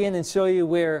back in and show you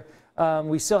where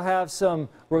we still have some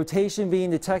rotation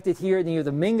being detected here near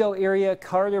the Mingo area,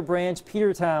 Carter Branch,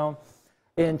 Petertown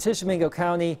in Tishomingo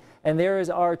County, and there is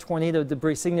our tornado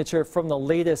debris signature from the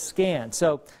latest scan.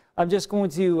 So I'm just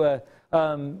going to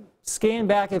scan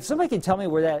back. If somebody can tell me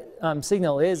where that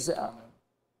signal is,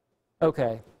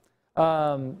 okay.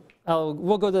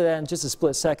 We'll go to that in just a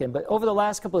split second. But over the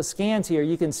last couple of scans here,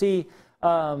 you can see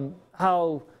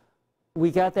how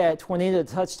we got that tornado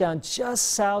touchdown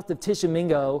just south of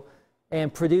Tishomingo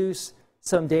and produce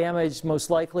some damage most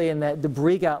likely, and that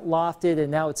debris got lofted and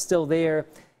now it's still there,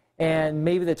 and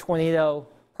maybe the tornado,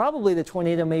 probably the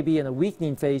tornado may be in a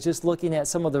weakening phase just looking at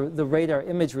some of the radar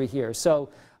imagery here. So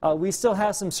we still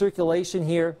have some circulation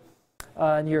here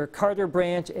near Carter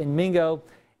Branch and Mingo,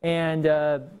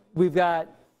 and we've got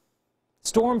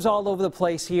storms all over the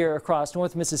place here across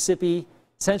North Mississippi,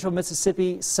 Central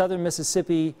Mississippi, Southern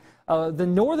Mississippi. The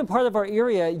northern part of our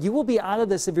area, you will be out of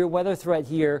the severe weather threat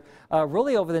here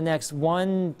really over the next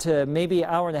 1 to maybe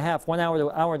hour and a half, 1 hour to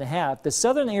hour and a half. The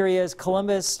southern areas,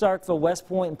 Columbus, Starkville, West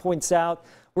Point, and Point South,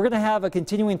 we're going to have a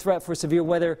continuing threat for severe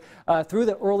weather through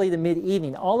the early to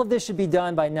mid-evening. All of this should be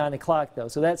done by 9 o'clock, though,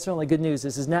 so that's certainly good news.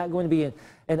 This is not going to be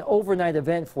an overnight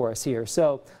event for us here.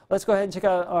 So let's go ahead and check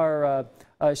out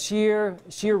our shear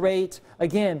rate.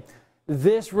 Again,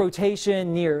 this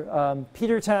rotation near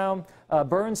Petertown,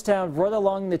 Burnstown, right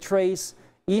along the trace,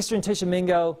 eastern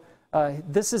Tishomingo.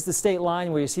 This is the state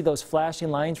line where you see those flashing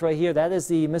lines right here. That is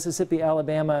the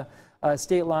Mississippi-Alabama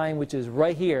state line, which is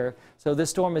right here. So this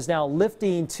storm is now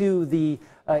lifting to the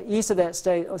east of that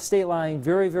state line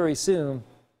very, very soon.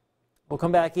 We'll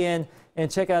come back in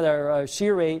and check out our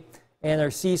shear rate and our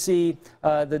CC.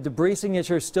 The debris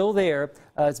signature is still there.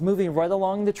 It's moving right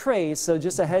along the trace. So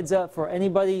just a heads up for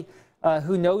anybody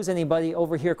who knows anybody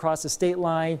over here across the state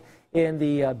line in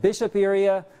the Bishop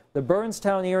area, the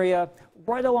Burnstown area,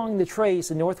 right along the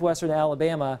trace in northwestern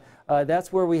Alabama.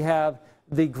 That's where we have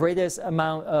the greatest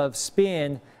amount of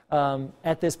spin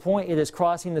at this point. It is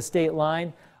crossing the state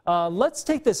line. Let's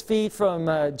take this feed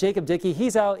from Jacob Dickey.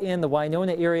 He's out in the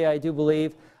Winona area, I do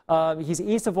believe. He's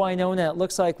east of Winona. It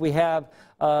looks like we have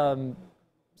some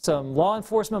law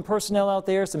enforcement personnel out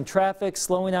there, some traffic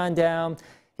slowing on down.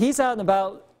 He's out and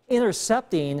about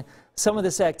intercepting some of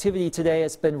this activity today.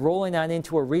 It's been rolling on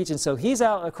into a region. So he's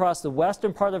out across the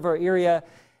western part of our area,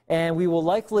 and we will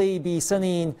likely be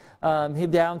sending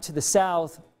him down to the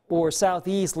south or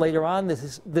southeast later on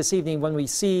this evening when we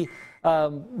see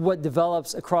what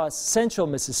develops across central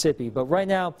Mississippi. But right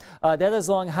now, that is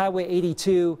along Highway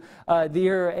 82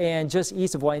 there and just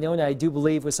east of Winona, I do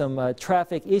believe, with some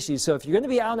traffic issues. So if you're going to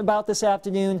be out and about this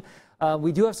afternoon,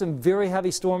 we do have some very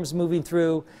heavy storms moving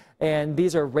through. And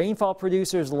these are rainfall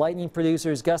producers, lightning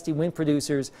producers, gusty wind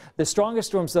producers. The strongest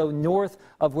storms, though, north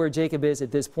of where Jacob is at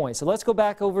this point. So let's go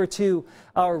back over to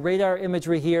our radar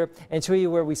imagery here and show you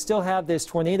where we still have this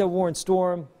tornado-warned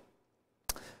storm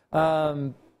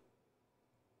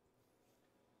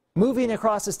moving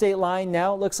across the state line.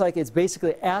 Now it looks like it's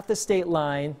basically at the state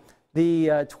line.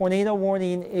 The tornado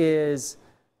warning is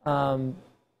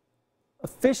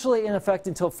officially in effect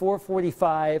until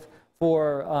 4:45.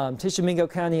 For Tishomingo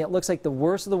County. It looks like the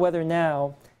worst of the weather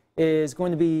now is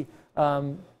going to be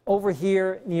over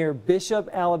here near Bishop,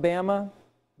 Alabama.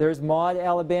 There's Maud,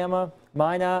 Alabama,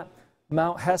 Minot,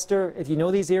 Mount Hester. If you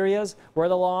know these areas, right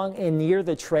along and near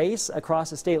the trace across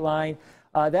the state line,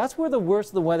 that's where the worst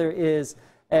of the weather is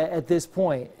at this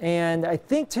point. And I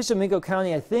think Tishomingo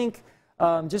County,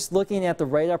 just looking at the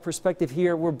radar perspective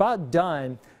here, we're about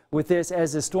done with this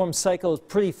as the storm cycles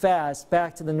pretty fast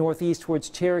back to the northeast towards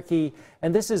Cherokee.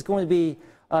 And this is going to be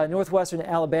a northwestern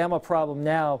Alabama problem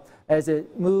now as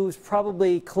it moves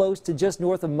probably close to just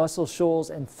north of Muscle Shoals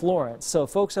and Florence. So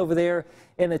folks over there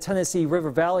in the Tennessee River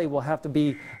Valley will have to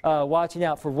be watching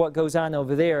out for what goes on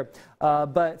over there.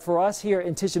 But for us here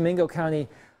in Tishomingo County,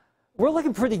 we're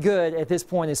looking pretty good at this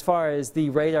point as far as the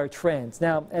radar trends.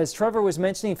 Now, as Trevor was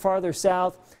mentioning, farther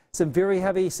south, some very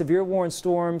heavy, severe warned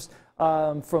storms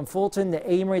from Fulton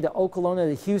to Amory to Okolona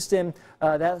to Houston.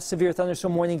 That severe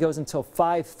thunderstorm warning goes until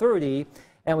 5:30.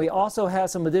 And we also have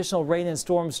some additional rain and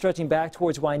storms stretching back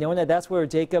towards Winona. That's where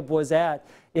Jacob was at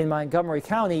in Montgomery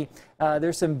County.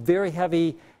 There's some very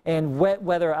heavy and wet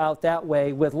weather out that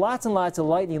way with lots and lots of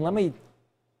lightning. Let me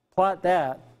plot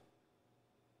that.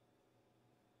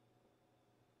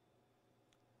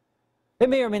 It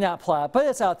may or may not plot, but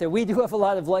it's out there. We do have a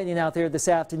lot of lightning out there this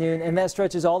afternoon, and that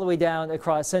stretches all the way down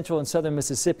across central and southern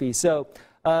Mississippi. So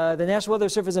the National Weather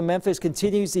Service in Memphis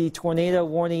continues the tornado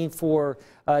warning for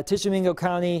Tishomingo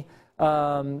County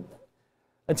until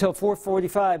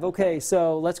 4:45. Okay,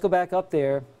 so let's go back up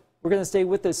there. We're going to stay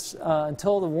with this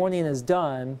until the warning is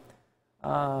done.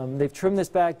 They've trimmed this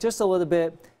back just a little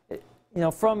bit.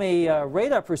 From a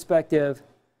radar perspective,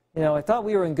 I thought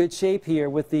we were in good shape here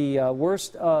with the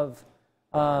worst of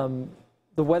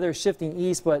the weather shifting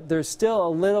east, but there's still a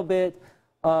little bit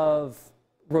of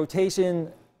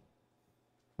rotation,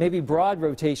 maybe broad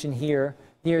rotation here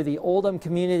near the Oldham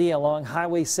community along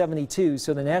Highway 72.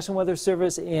 So the National Weather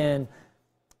Service in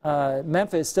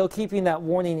Memphis still keeping that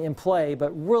warning in play,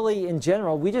 but really in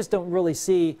general, we just don't really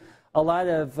see a lot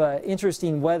of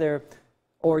interesting weather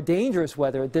or dangerous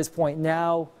weather at this point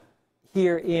now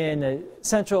here in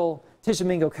central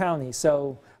Tishomingo County.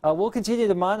 So we'll continue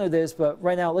to monitor this, but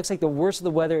right now it looks like the worst of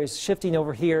the weather is shifting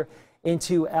over here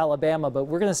into Alabama. But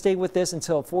we're going to stay with this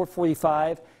until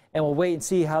 4:45, and we'll wait and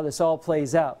see how this all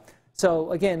plays out.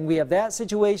 So again, we have that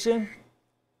situation.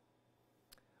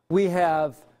 We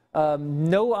have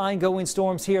no ongoing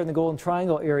storms here in the Golden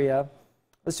Triangle area.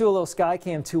 Let's do a little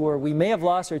Skycam tour. We may have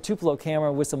lost our Tupelo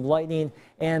camera with some lightning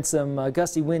and some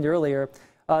gusty wind earlier.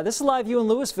 This is a live view in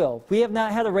Louisville. We have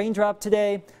not had a raindrop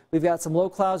today. We've got some low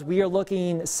clouds. We are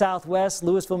looking southwest,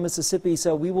 Louisville, Mississippi,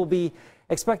 so we will be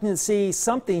expecting to see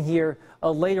something here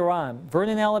later on.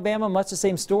 Vernon, Alabama, much the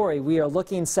same story. We are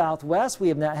looking southwest. We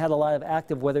have not had a lot of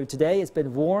active weather today. It's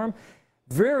been warm,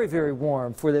 very, very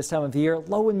warm for this time of year.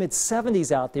 Low and mid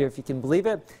 70s out there, if you can believe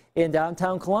it. In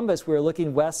downtown Columbus, we're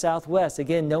looking west-southwest.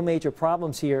 Again, no major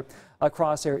problems here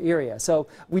across our area. So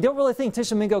we don't really think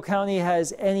Tishomingo County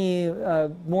has any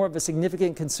more of a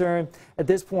significant concern at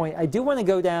this point. I do want to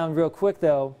go down real quick,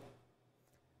 though,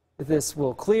 if this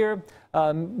will clear.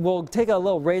 We'll take a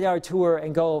little radar tour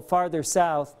and go farther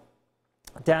south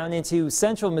down into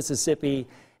central Mississippi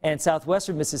and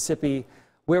southwestern Mississippi,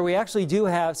 where we actually do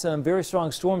have some very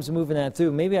strong storms moving on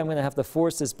through. Maybe I'm going to have to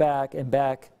force this back and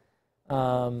back.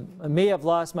 I may have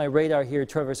lost my radar here,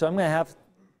 Trevor, so I'm going to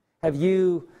have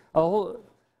you... Oh,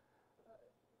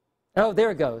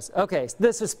 there it goes. Okay,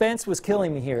 the suspense was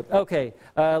killing me here. Okay,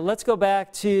 let's go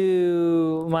back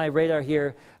to my radar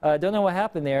here. Don't know what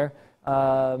happened there.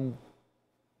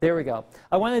 There we go.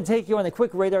 I wanted to take you on a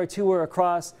quick radar tour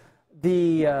across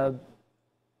the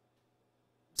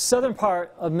southern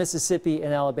part of Mississippi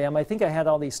and Alabama. I think I had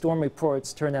all these storm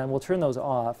reports turned on. We'll turn those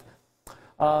off.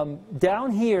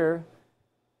 Down here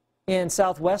in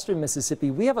southwestern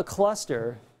Mississippi, we have a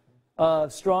cluster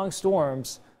of strong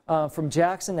storms from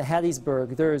Jackson to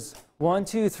Hattiesburg. There's 1,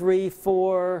 2, 3,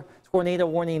 4 tornado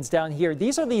warnings down here.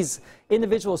 These are these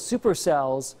individual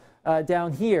supercells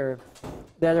down here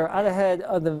that are out ahead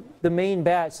of the main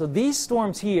batch. So these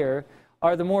storms here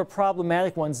are the more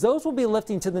problematic ones. Those will be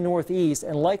lifting to the northeast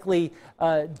and likely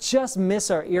just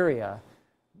miss our area.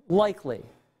 Likely.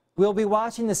 We'll be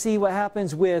watching to see what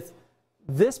happens with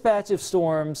this batch of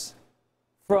storms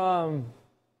from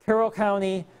Carroll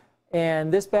County,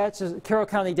 and this batch is Carroll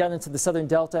County down into the southern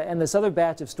delta, and this other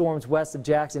batch of storms west of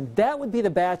Jackson. That would be the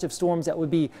batch of storms that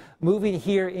would be moving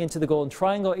here into the Golden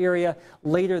Triangle area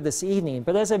later this evening.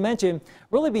 But as I mentioned,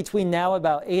 really between now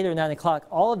about 8 or 9 o'clock,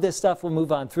 all of this stuff will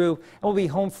move on through, and we'll be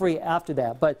home free after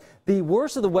that. But the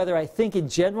worst of the weather, I think, in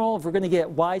general, if we're going to get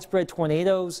widespread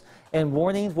tornadoes and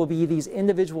warnings, will be these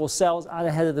individual cells out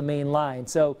ahead of the main line.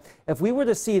 So if we were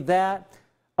to see that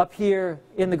up here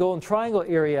in the Golden Triangle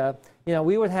area, you know,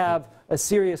 we would have a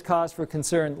serious cause for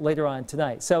concern later on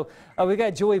tonight. So we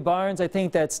got Joey Barnes, I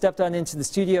think, that stepped on into the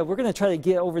studio. We're going to try to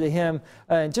get over to him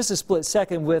in just a split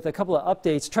second with a couple of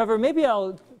updates. Trevor, maybe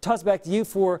I'll toss back to you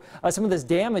for some of this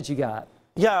damage you got.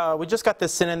 Yeah, we just got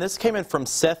this sent in. This came in from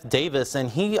Seth Davis, and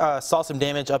he saw some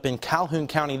damage up in Calhoun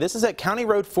County. This is at County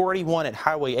Road 481 at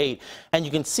Highway 8, and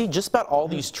you can see just about all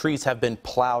these trees have been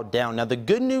plowed down. Now, the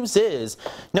good news is,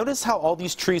 notice how all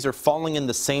these trees are falling in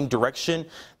the same direction.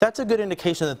 That's a good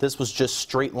indication that this was just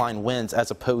straight line winds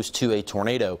as opposed to a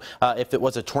tornado. If it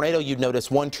was a tornado, you'd notice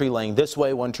one tree laying this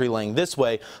way, one tree laying this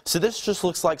way. So this just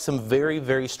looks like some very,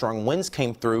 very strong winds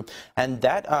came through, and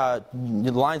that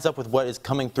lines up with what is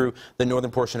coming through the northern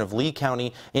portion of Lee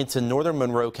County into northern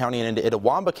Monroe County and into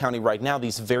Itawamba County right now.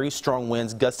 These very strong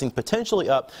winds gusting potentially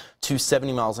up to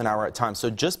 70 miles an hour at times. So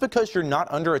just because you're not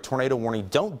under a tornado warning,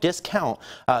 don't discount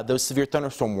those severe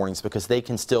thunderstorm warnings, because they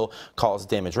can still cause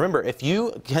damage. Remember, if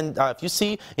you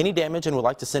see any damage and would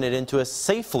like to send it in to us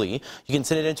safely, you can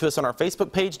send it in to us on our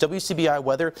Facebook page, WCBI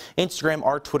Weather, Instagram,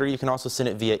 or Twitter. You can also send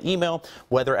it via email,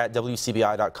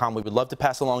 weather@wcbi.com. We would love to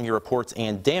pass along your reports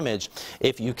and damage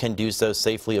if you can do so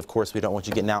safely. Of course, we don't want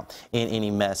you getting out in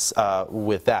any mess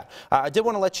with that. I did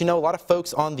want to let you know, a lot of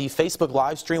folks on the Facebook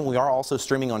live stream, we are also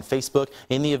streaming on Facebook.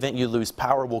 In the event you lose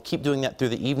power, we'll keep doing that through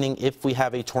the evening if we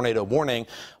have a tornado warning.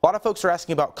 A lot of folks are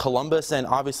asking about Columbus, and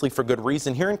obviously for good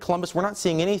reason. Here in Columbus, we're not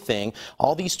seeing anything.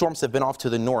 All these storms have been off to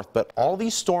the north, but all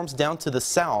these storms down to the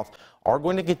south are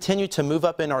going to continue to move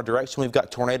up in our direction. We've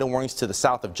got tornado warnings to the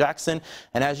south of Jackson,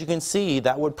 and as you can see,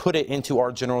 that would put it into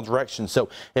our general direction. So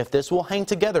if this will hang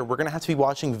together, we're going to have to be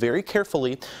watching very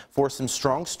carefully for some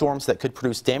strong storms that could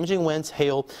produce damaging winds,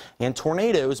 hail, and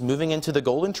tornadoes moving into the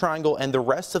Golden Triangle and the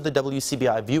rest of the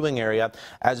WCBI viewing area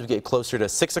as we get closer to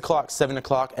 6 o'clock, 7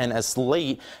 o'clock, and as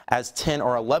late as 10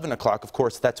 or 11 o'clock. Of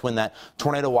course, that's when that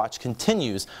tornado watch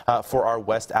continues for our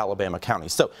West Alabama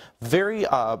counties. So very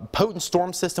potent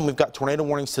storm system. We've got tornado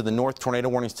warnings to the north, tornado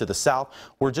warnings to the south.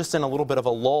 We're just in a little bit of a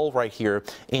lull right here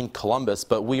in Columbus,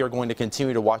 but we are going to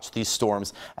continue to watch these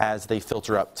storms as they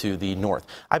filter up to the north.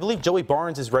 I believe Joey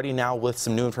Barnes is ready now with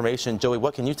some new information. Joey,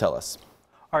 what can you tell us?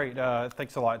 All right,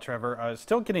 thanks a lot, Trevor.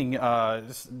 Still getting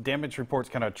damage reports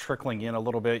kind of trickling in a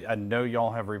little bit. I know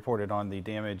y'all have reported on the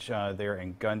damage there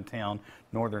in Guntown,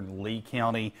 northern Lee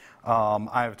County.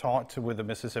 I have talked with the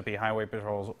Mississippi Highway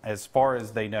Patrol. As far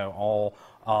as they know,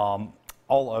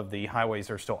 all of the highways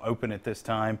are still open at this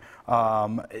time,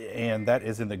 and that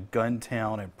is in the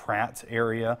Guntown and Pratt's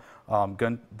area,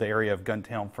 the area of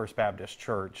Guntown First Baptist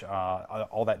Church.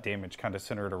 All that damage kind of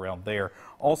centered around there.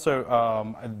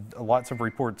 Also, lots of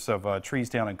reports of trees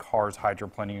down and cars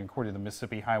hydroplaning, according to the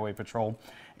Mississippi Highway Patrol.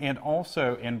 And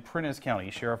also in Prentiss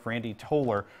County, Sheriff Randy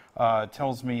Toller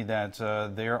tells me that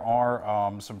there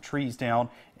are some trees down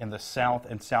in the south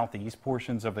and southeast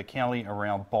portions of the county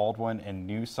around Baldwin and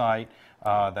New Site.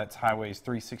 That's highways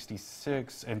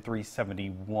 366 and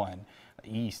 371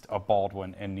 east of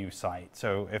Baldwin and New Site.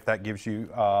 So if that gives you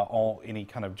any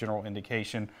kind of general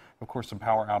indication, of course, some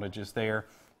power outages there.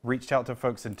 Reached out to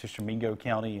folks in Tishomingo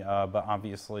County, but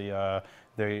obviously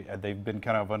they've been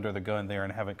kind of under the gun there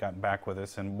and haven't gotten back with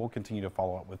us, and we'll continue to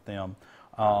follow up with them.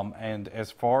 And as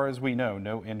far as we know,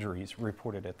 no injuries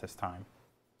reported at this time.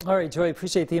 All right, Joey,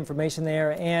 appreciate the information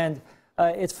there. And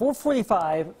it's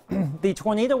 4:45. The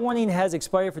tornado warning has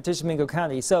expired for Tishomingo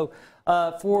County. So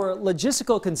for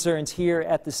logistical concerns here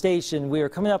at the station, we are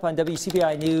coming up on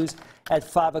WCBI News at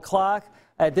 5 o'clock.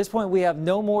 At this point, we have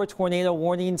no more tornado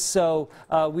warnings, so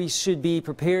we should be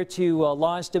prepared to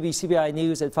launch WCBI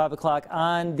News at 5 o'clock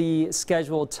on the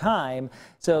scheduled time.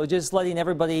 So just letting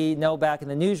everybody know back in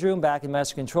the newsroom, back in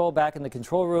Master Control, back in the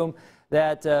control room,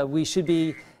 that we should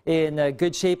be in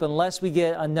good shape unless we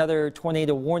get another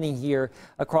tornado warning here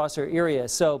across our area.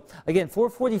 So again,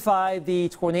 4:45, the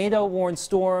tornado warned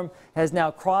storm has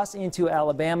now crossed into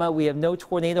Alabama. We have no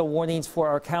tornado warnings for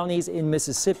our counties in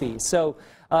Mississippi. So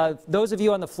those of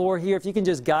you on the floor here, if you can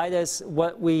just guide us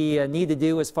what we need to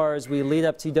do as far as we lead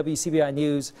up to WCBI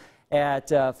News at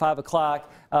 5 o'clock,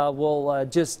 we'll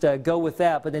just go with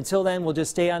that. But until then, we'll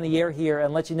just stay on the air here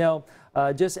and let you know,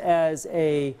 just as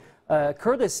a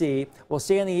courtesy, we'll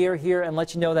stay on the air here and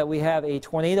let you know that we have a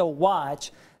tornado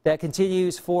watch that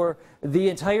continues for the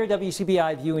entire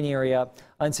WCBI viewing area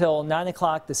until 9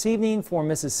 o'clock this evening for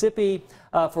Mississippi.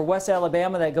 For West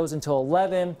Alabama, that goes until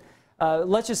 11.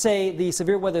 Let's just say the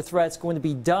severe weather threat's going to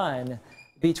be done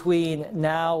between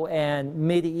now and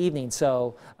mid-evening.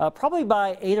 So probably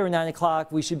by 8 or 9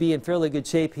 o'clock, we should be in fairly good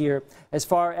shape here as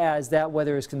far as that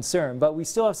weather is concerned. But we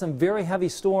still have some very heavy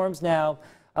storms now.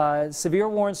 Severe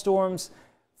warned storms,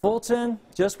 Fulton,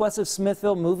 just west of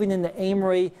Smithville, moving into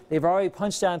Amory. They've already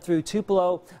punched down through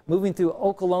Tupelo, moving through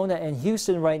Okolona and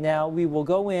Houston right now. We will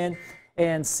go in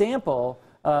and sample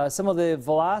some of the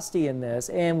velocity in this,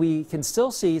 and we can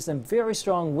still see some very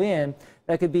strong wind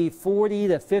that could be 40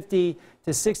 to 50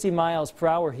 to 60 miles per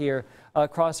hour here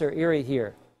across our area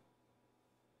here.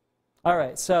 All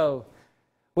right, so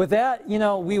with that, you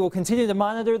know, we will continue to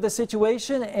monitor the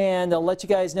situation, and I'll let you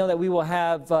guys know that we will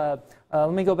have,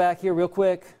 let me go back here real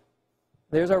quick.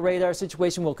 There's our radar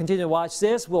situation. We'll continue to watch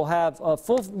this. We'll have a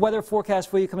full weather forecast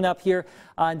for you coming up here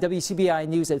on WCBI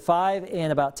News at 5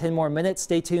 in about 10 more minutes.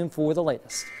 Stay tuned for the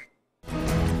latest.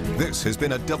 This has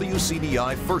been a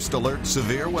WCBI First Alert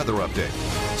Severe Weather Update.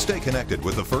 Stay connected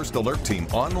with the First Alert team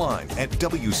online at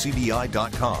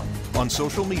WCBI.com, on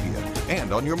social media,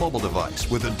 and on your mobile device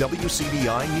with the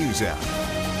WCBI News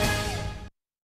app.